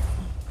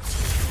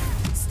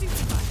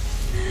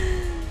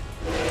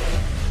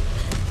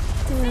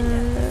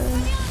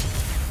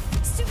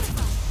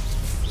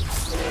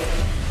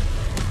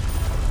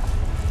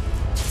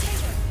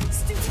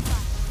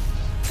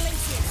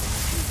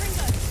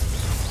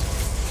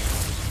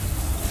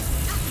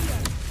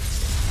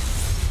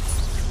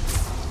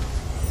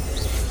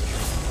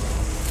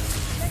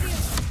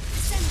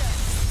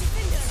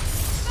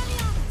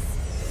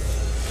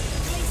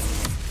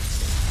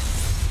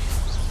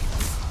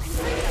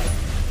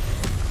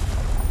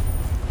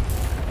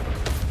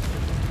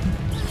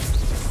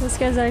 This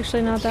guy's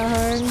actually not that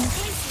hard.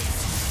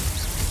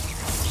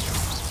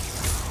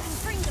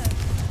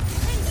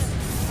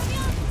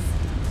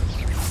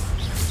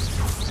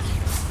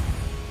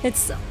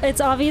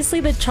 It's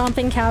obviously the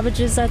chomping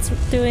cabbages that's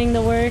doing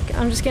the work.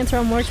 I'm just gonna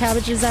throw more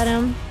cabbages at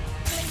him.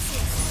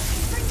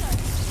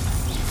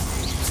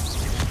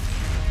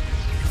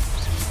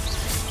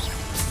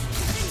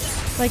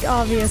 Like,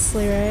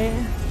 obviously, right?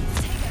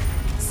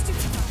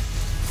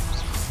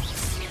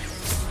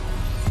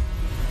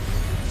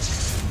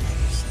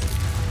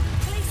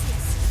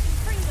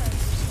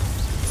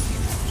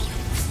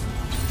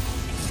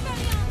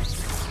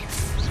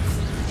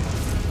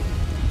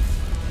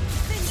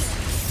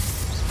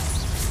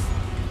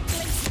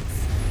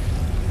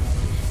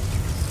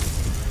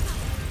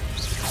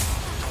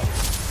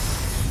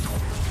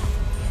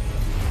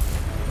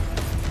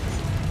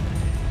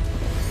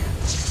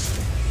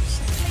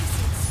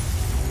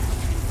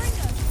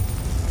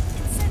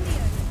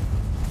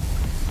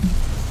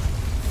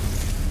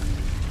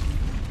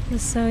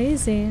 It's so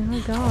easy.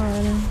 Oh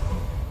god.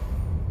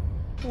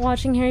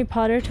 Watching Harry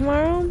Potter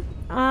tomorrow?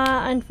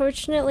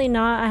 Unfortunately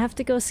not. I have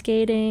to go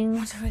skating.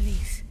 What a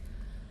relief.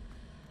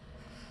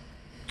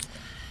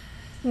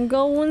 I'm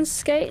going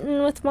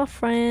skating with my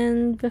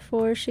friend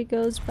before she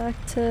goes back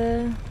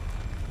to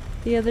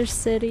the other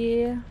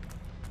city.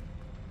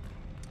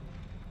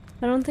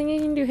 I don't think I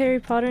can do Harry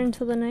Potter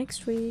until the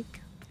next week.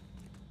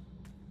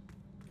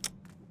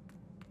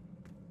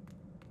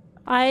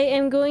 I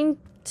am going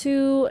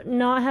to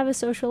not have a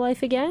social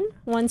life again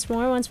once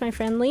my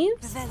friend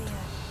leaves.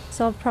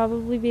 So I'll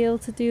probably be able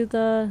to do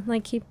the,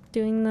 like, keep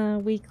doing the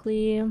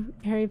weekly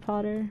Harry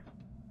Potter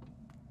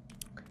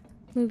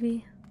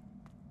movie.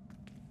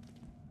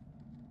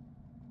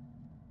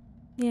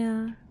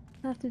 Yeah,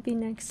 that'll have to be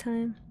next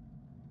time.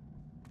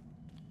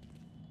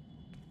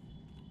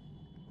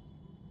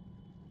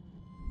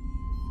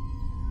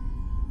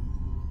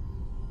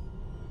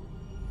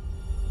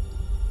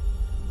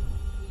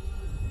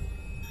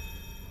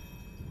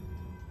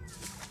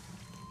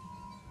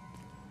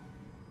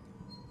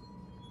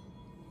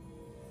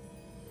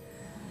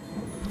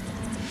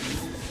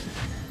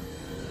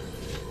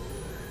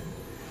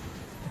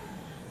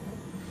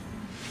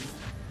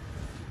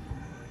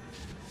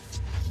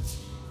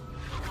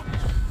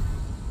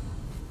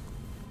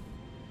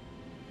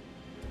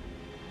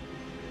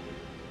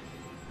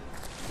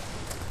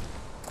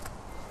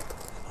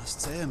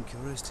 I'm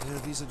curious to hear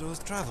of Isadore's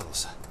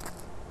travels.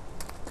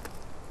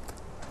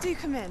 Do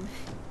come in.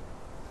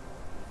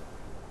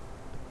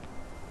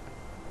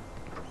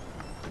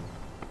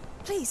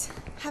 Please,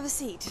 have a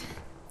seat.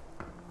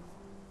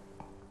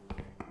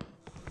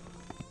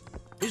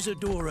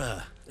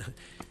 Isadora,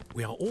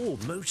 we are all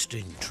most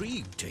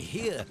intrigued to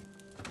hear.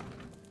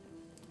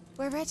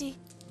 We're ready.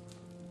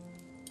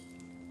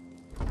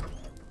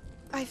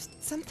 I've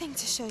something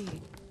to show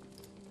you.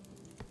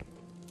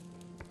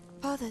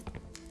 Father,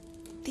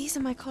 these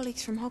are my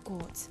colleagues from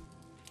Hogwarts.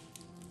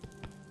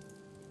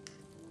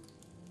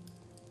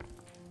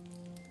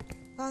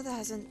 Father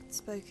hasn't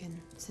spoken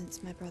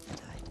since my brother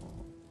died.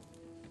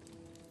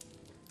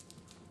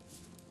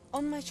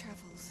 On my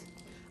travels,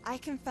 I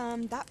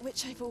confirmed that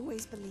which I've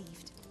always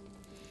believed.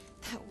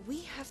 That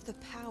we have the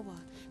power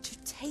to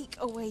take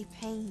away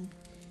pain.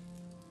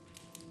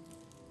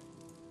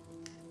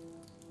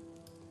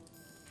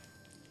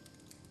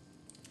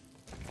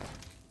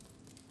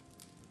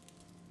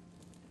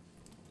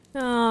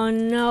 Oh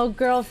no,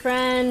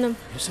 girlfriend.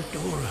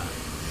 Isadora.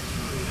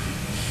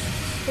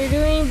 You're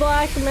doing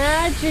black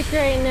magic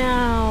right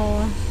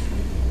now.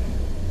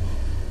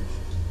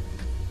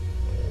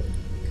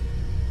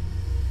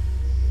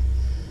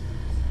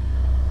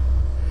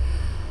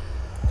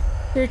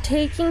 You're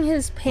taking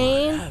his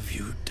pain. What have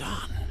you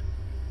done?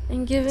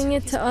 And giving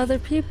it to other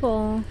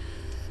people.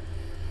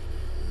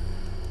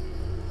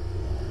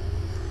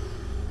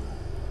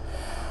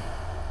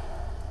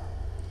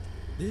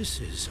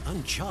 This is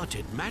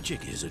uncharted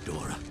magic,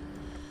 Isadora.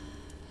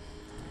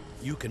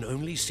 You can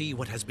only see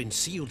what has been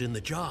sealed in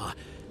the jar,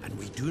 and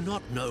we do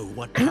not know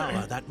what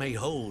power that may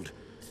hold.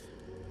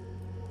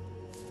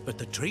 But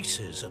the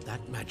traces of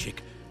that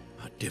magic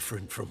are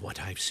different from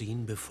what I've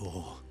seen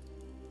before.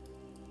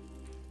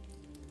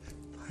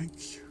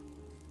 Thank you.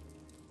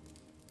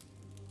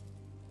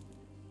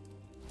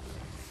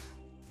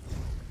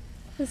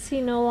 Does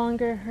he no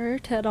longer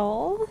hurt at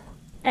all?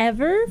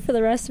 Ever? For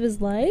the rest of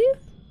his life?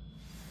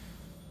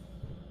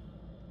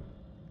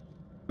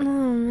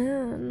 Oh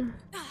man.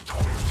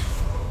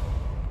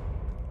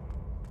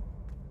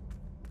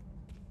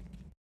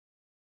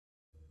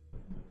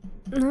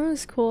 That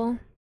was cool.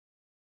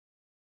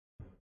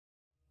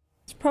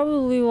 It's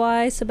probably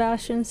why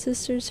Sebastian's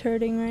sister's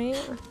hurting, right?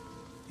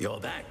 You're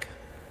back.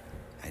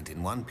 And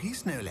in one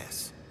piece, no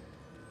less.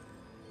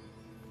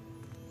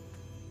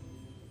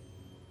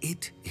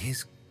 It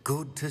is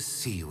good to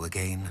see you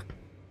again.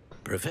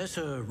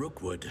 Professor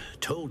Rookwood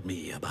told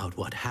me about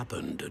what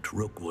happened at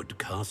Rookwood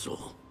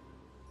Castle.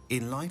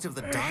 In light of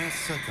the dire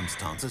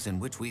circumstances in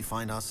which we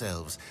find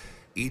ourselves,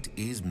 it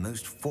is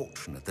most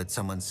fortunate that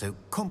someone so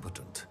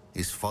competent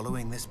is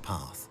following this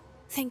path.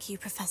 Thank you,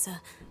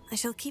 Professor. I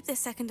shall keep this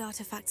second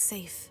artifact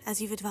safe,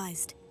 as you've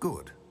advised.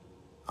 Good.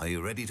 Are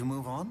you ready to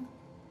move on?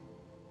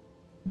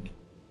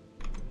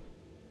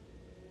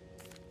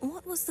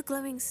 What was the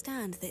glowing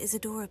stand that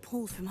Isadora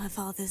pulled from her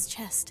father's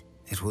chest?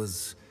 It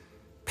was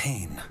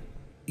pain.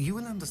 You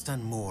will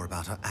understand more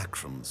about her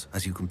actions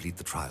as you complete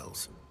the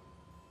trials.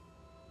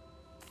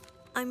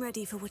 I'm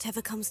ready for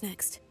whatever comes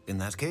next. In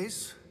that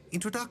case,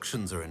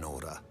 introductions are in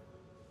order.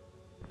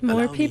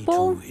 More Allow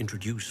people? me to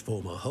introduce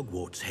former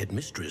Hogwarts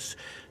headmistress,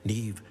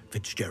 Neve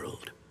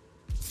Fitzgerald.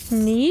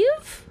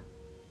 Neve?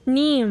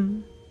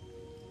 Neem.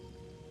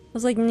 I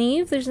was like,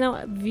 Neve? There's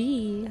no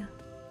V.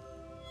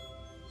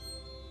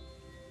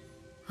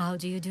 How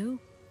do you do?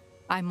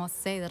 I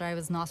must say that I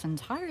was not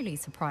entirely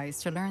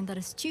surprised to learn that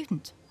a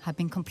student had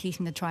been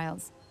completing the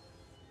trials.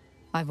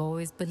 I've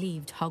always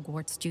believed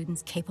Hogwarts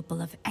students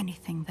capable of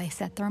anything they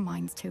set their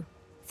minds to.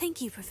 Thank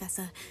you,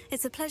 Professor.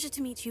 It's a pleasure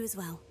to meet you as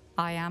well.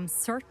 I am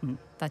certain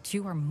that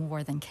you are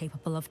more than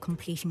capable of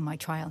completing my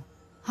trial.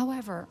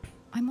 However,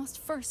 I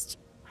must first,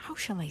 how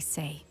shall I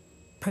say,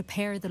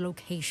 prepare the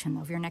location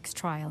of your next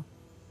trial.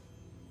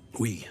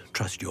 We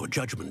trust your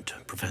judgment,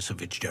 Professor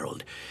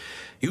Fitzgerald.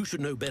 You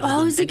should know better Oh,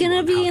 than is it gonna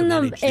anyone be how to in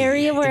the manage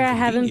area where I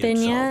haven't been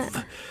yet? inconvenience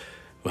of,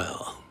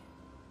 well,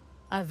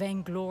 A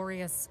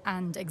vainglorious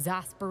and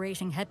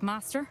exasperating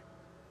headmaster?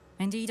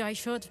 Indeed, I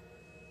should.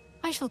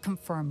 I shall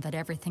confirm that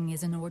everything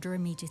is in order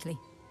immediately.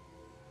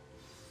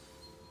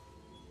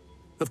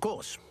 of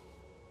course.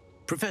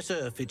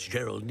 Professor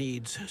Fitzgerald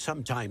needs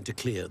some time to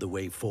clear the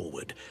way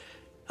forward.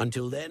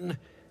 Until then,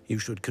 you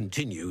should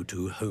continue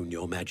to hone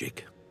your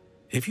magic.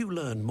 If you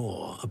learn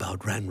more about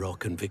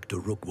Ranrock and Victor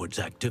Rookwood's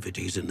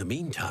activities in the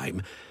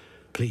meantime,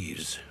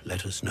 please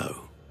let us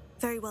know.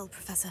 Very well,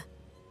 Professor.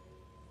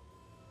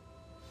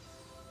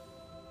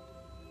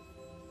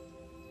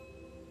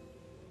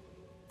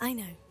 I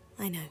know.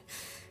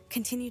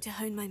 Continue to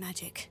hone my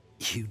magic.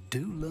 You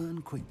do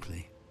learn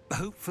quickly.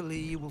 Hopefully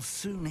you will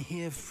soon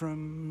hear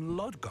from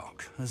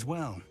Lodgok as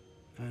well,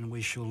 and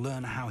we shall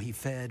learn how he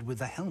fared with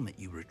the helmet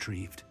you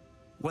retrieved.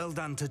 Well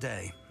done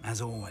today,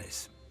 as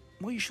always.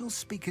 We shall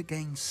speak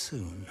again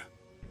soon.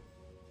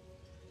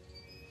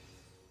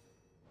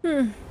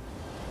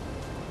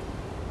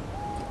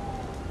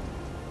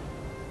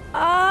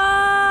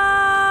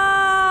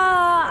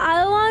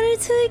 I wanted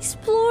to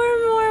explore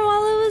more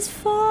while it was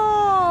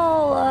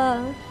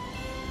fall.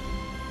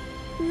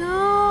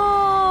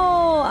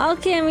 No.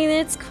 Okay, I mean,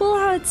 it's cool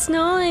how it's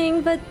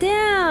snowing, but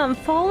damn,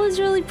 fall was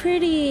really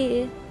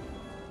pretty.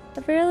 I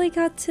barely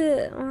got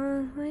to...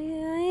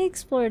 I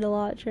explored a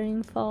lot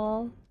during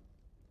fall.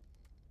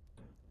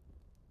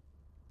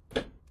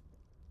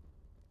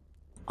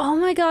 Oh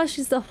my gosh,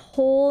 is the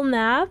whole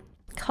map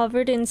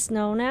covered in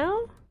snow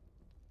now?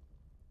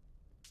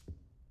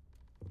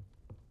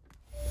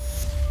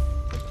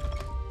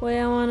 Wait,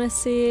 I want to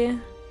see.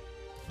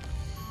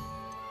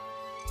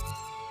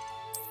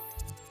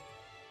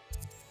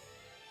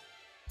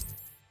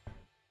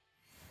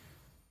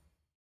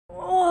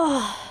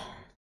 Oh.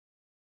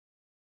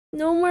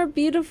 No more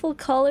beautiful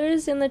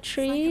colors in the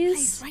trees.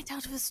 It's like a place right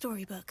out of a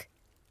storybook.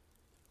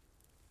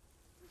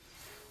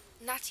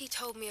 Natty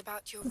told me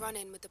about your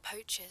run-in with the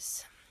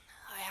poachers.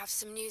 I have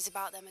some news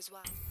about them as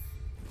well.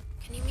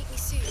 Can you meet me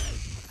soon?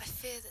 I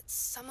fear that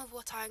some of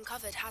what I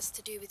uncovered has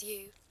to do with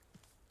you.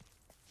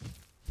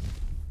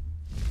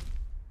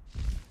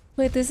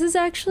 Wait, this is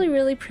actually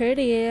really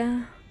pretty.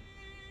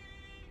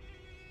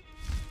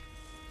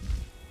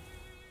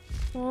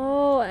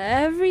 Oh,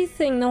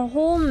 everything. The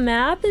whole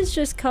map is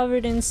just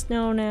covered in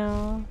snow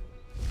now.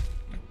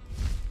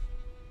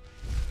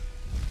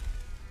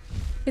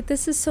 Wait,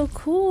 this is so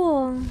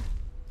cool.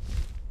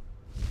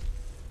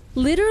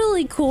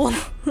 Literally cool.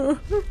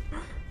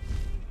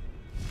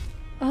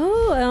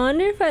 Oh, I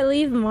wonder if I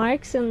leave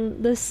marks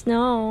in the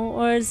snow,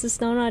 or is the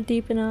snow not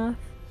deep enough?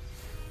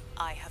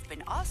 I have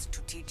been asked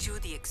to teach you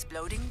the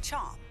exploding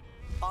charm,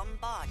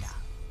 Bombarda.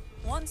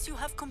 Once you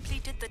have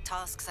completed the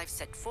tasks I've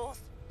set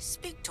forth,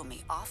 speak to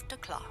me after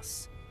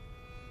class.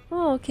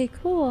 Oh, okay,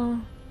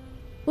 cool.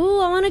 Ooh,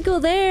 I want to go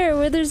there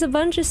where there's a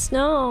bunch of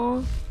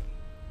snow.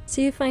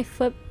 See if my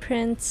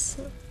footprints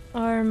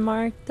are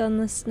marked on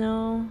the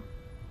snow.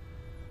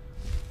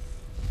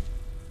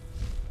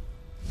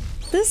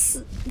 This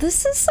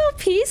is so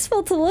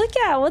peaceful to look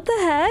at. What the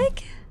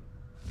heck?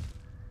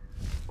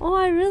 Oh,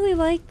 I really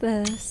like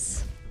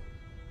this.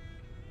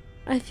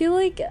 I feel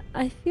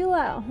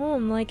at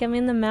home, like I'm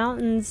in the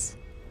mountains.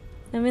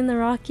 I'm in the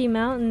Rocky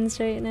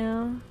Mountains right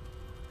now.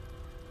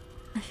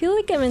 I feel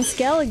like I'm in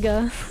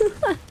Skellige.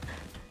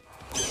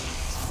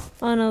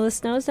 Oh no, the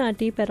snow's not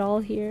deep at all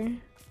here.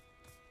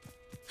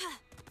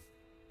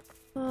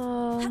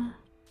 Oh,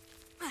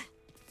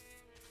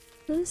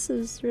 this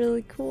is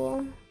really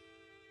cool.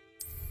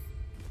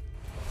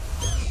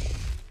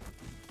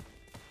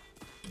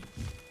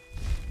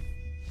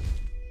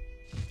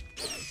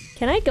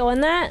 Can I go in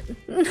that?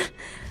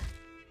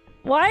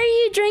 Why are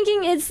you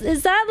drinking?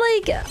 Is that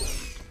like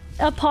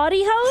a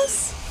potty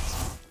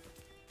house?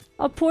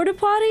 A porta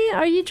potty?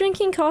 Are you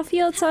drinking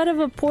coffee outside of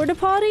a porta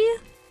potty?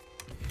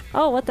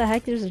 Oh, what the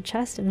heck? There's a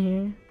chest in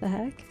here. The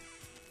heck?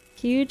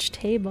 Huge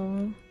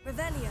table.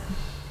 Revelio.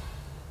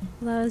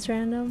 That was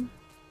random.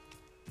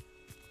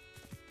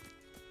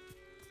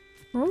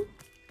 Huh?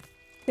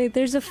 Wait,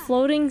 there's a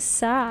floating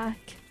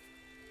sack.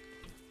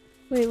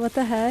 Wait, what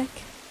the heck?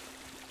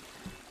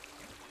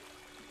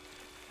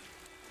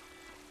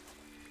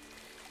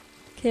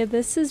 Okay,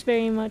 this is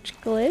very much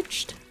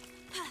glitched.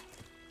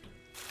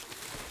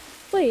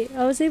 Wait,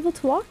 I was able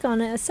to walk on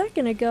it a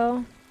second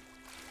ago.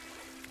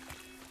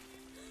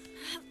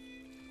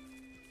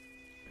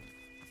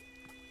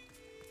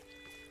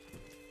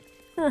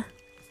 Huh.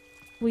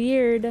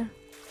 Weird.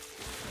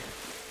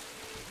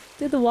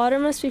 Dude, the water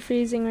must be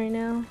freezing right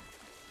now.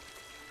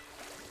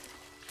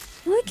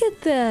 Look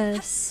at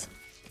this!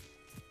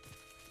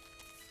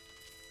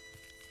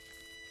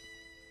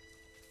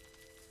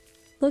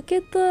 Look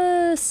at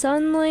the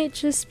sunlight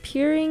just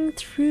peering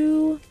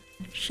through,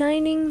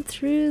 shining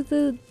through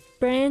the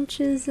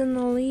branches and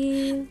the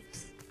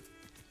leaves.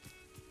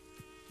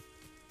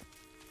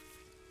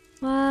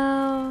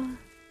 Wow.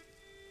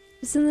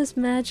 Isn't this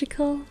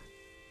magical?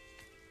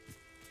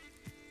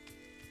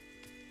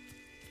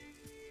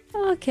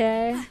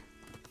 Okay.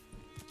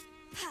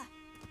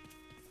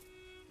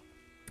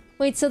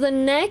 Wait, so the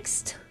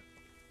next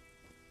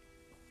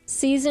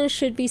season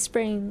should be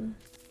spring.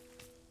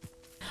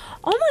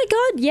 Oh my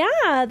god,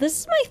 yeah!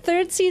 This is my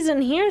 3rd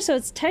season here, so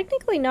it's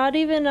technically not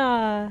even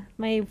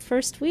my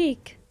first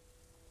week.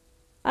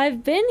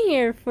 I've been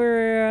here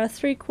for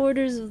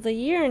 3/4 of the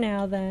year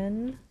now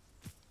then.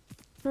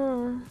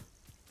 Huh.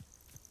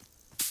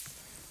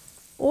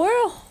 Or,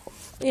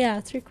 yeah,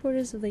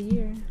 3/4 of the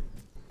year.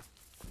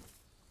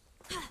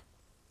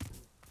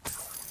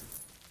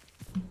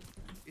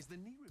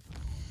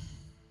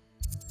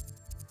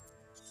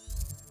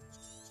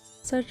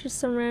 Such as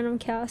some random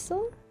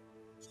castle?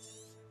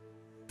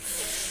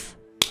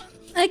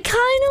 I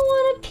kinda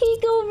wanna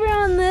peek over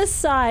on this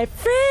side.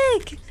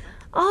 Frick!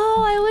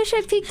 Oh, I wish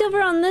I peeked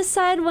over on this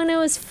side when it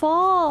was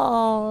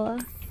fall.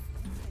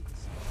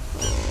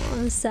 Oh,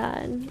 I'm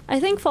sad. I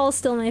think fall's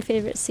still my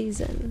favorite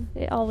season.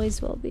 It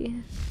always will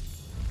be.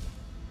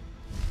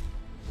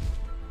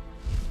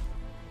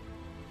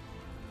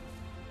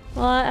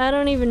 Well, I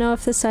don't even know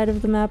if this side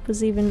of the map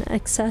was even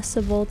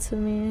accessible to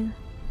me.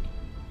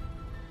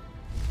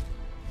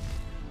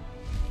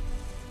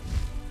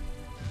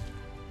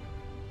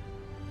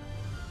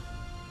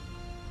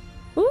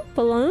 Ooh,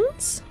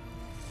 balloons?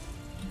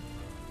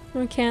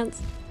 We can't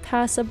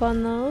pass up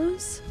on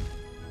those.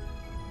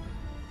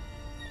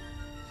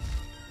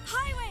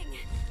 Highwing,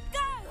 go!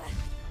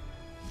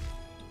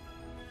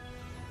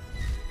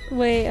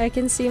 Wait, I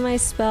can see my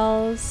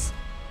spells.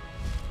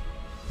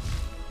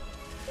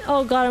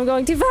 Oh god, I'm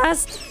going too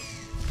fast!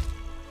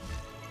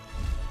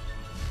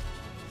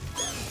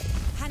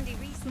 Handy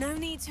race. No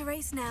need to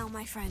race now,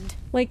 my friend.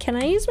 Wait, can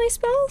I use my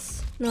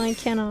spells? No, I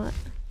cannot.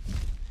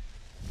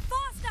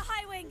 Faster,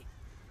 Highwing!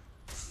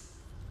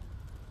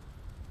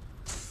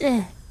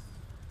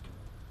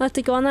 I'll have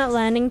to go on that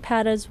landing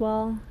pad as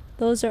well.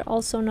 Those are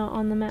also not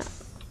on the map.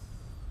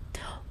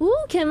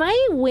 Ooh, can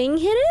my wing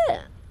hit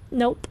it?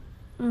 Nope.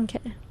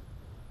 Okay.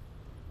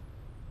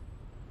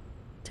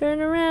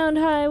 Turn around,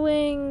 High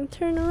Wing.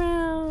 Turn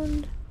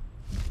around.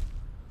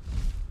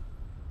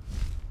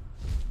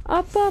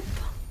 Up, up.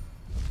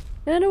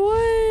 And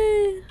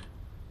away.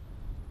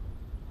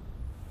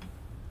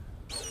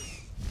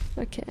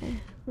 Okay,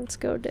 let's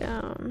go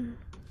down.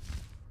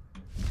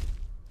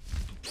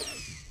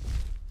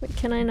 Wait,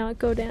 can I not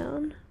go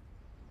down?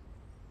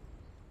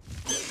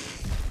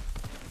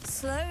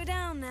 Slow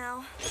down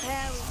now.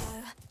 There we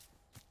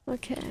go.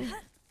 Okay.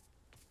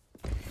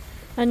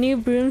 A new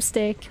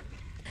broomstick.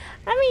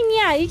 I mean,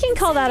 yeah, you can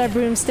call that a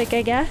broomstick,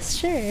 I guess.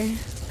 Sure.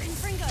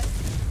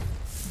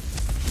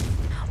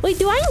 Wait,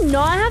 do I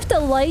not have to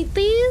light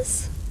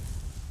these?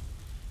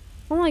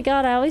 Oh my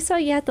god, I always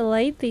thought you had to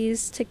light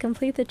these to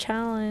complete the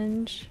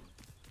challenge.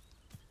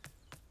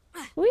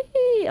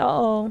 Whee!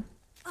 Uh-oh.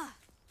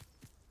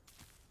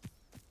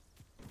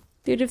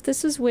 Dude, if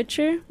this was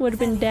Witcher, would have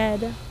been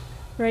dead.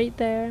 Right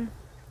there.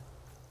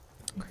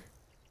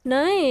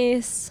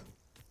 Nice.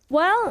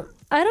 Well,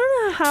 I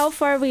don't know how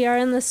far we are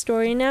in the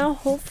story now.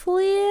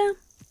 Hopefully a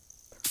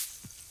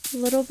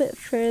little bit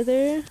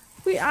further.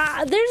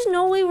 There's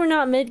no way we're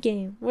not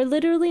mid-game. We're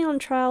literally on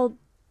trial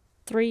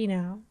 3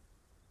 now.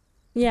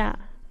 Yeah.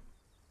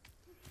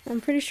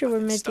 I'm pretty sure we're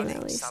mid-game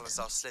at least.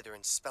 Salazar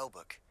Slytherin's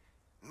spellbook.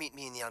 Meet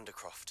me in the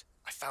Undercroft.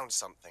 I found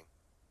something.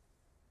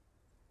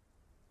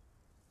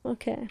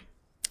 Okay.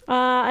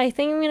 I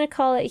think I'm gonna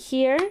call it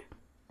here.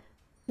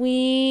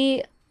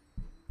 We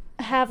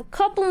have a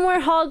couple more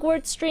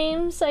Hogwarts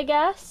streams, I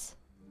guess.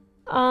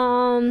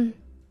 But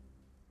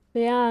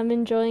yeah, I'm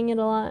enjoying it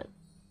a lot.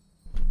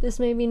 This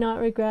made me not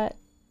regret.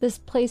 This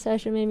play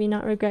session made me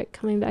not regret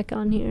coming back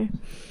on here.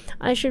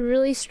 I should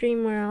really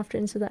stream more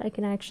often so that I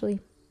can actually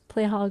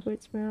play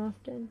Hogwarts more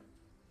often.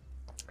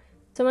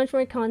 So much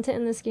more content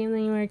in this game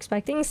than you were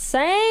expecting.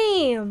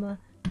 Same!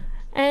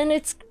 And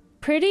it's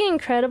pretty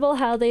incredible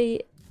how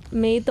they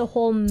made the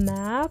whole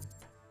map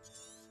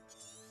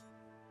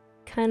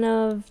kind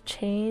of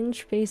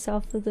change based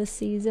off of the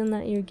season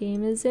that your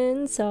game is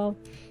in. So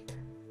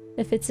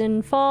if it's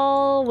in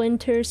fall,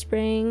 winter,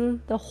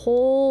 spring, the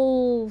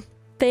whole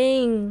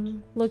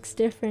thing looks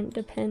different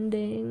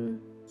depending.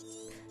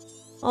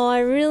 Oh, I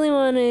really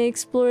want to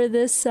explore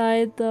this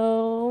side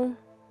though,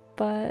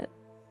 but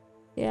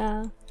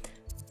yeah,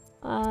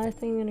 I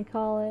think I'm gonna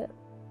call it.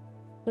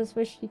 Just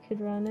wish you could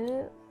run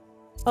it.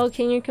 Oh,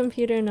 can your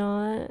computer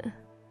not?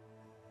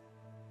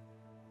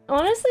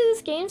 Honestly,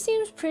 this game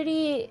seems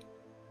pretty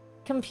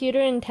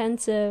computer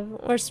intensive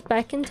or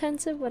spec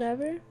intensive,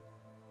 whatever.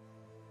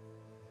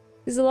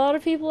 Because a lot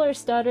of people are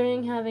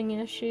stuttering, having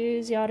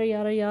issues, yada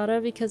yada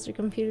yada, because their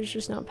computer's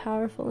just not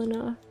powerful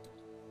enough.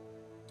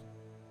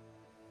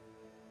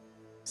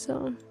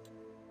 So,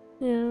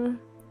 yeah.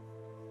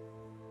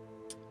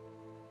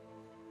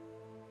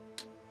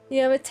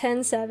 You have a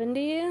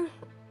 1070?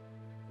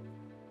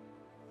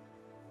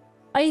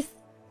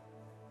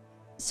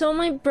 So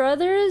my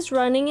brother is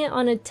running it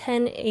on a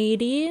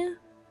 1080,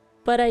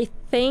 but I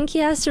think he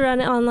has to run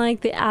it on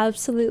like the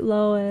absolute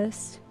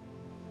lowest.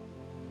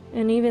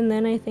 And even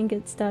then I think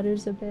it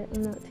stutters a bit,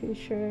 I'm not too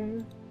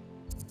sure.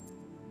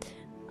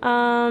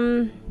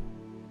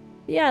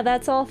 Yeah,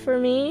 that's all for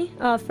me,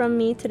 from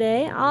me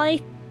today.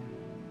 I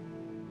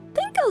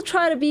think I'll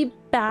try to be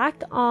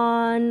back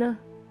on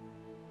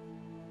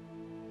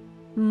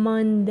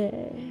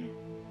Monday.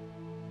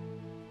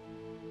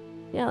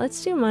 Yeah,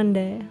 let's do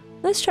Monday.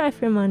 Let's try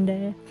for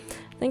Monday.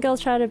 I think I'll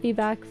try to be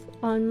back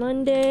on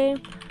Monday.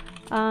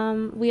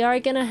 We are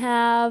gonna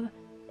have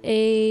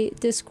a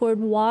Discord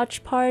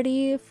watch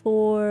party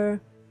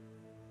for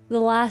The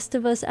Last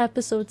of Us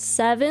episode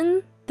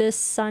 7 this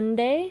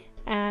Sunday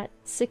at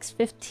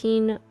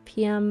 6:15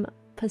 p.m.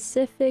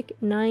 Pacific,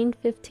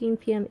 9:15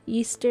 p.m.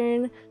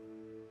 Eastern.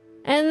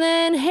 And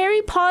then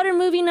Harry Potter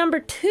movie number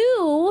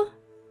 2,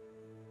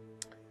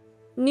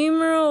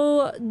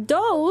 numero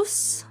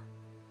dos.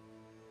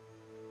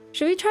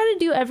 Should we try to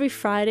do every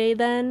Friday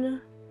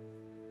then?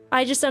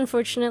 I just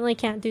unfortunately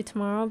can't do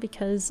tomorrow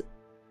because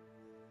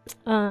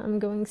I'm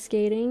going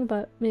skating,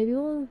 but maybe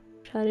we'll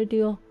try to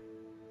do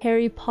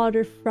Harry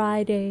Potter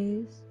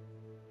Fridays.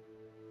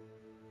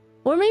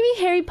 Or maybe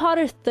Harry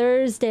Potter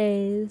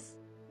Thursdays.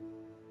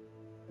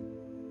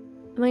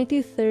 I might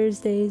do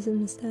Thursdays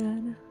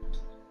instead.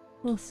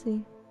 We'll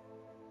see.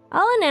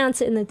 I'll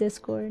announce it in the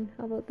Discord.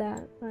 How about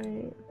that?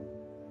 Alright.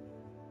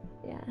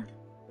 Yeah.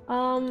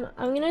 I'm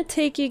gonna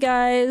take you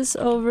guys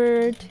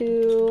over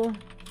to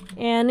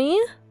Annie.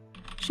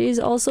 She's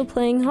also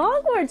playing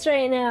Hogwarts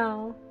right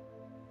now.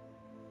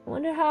 I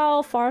wonder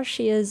how far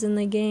she is in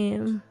the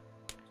game.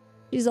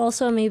 She's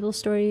also a Maple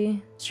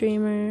Story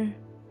streamer.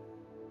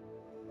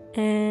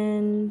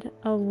 And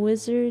a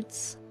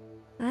Wizards...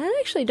 I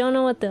actually don't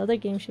know what the other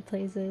game she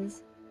plays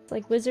is. It's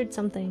like Wizard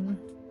something.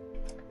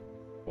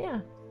 Yeah.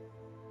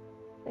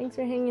 Thanks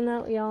for hanging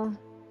out, y'all.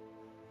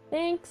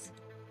 Thanks.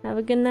 Have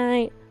a good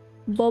night.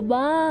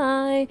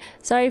 Bye-bye.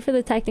 Sorry for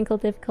the technical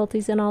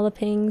difficulties and all the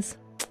pings.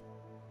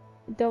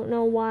 Don't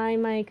know why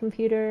my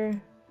computer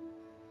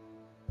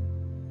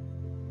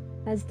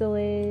has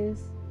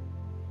delays.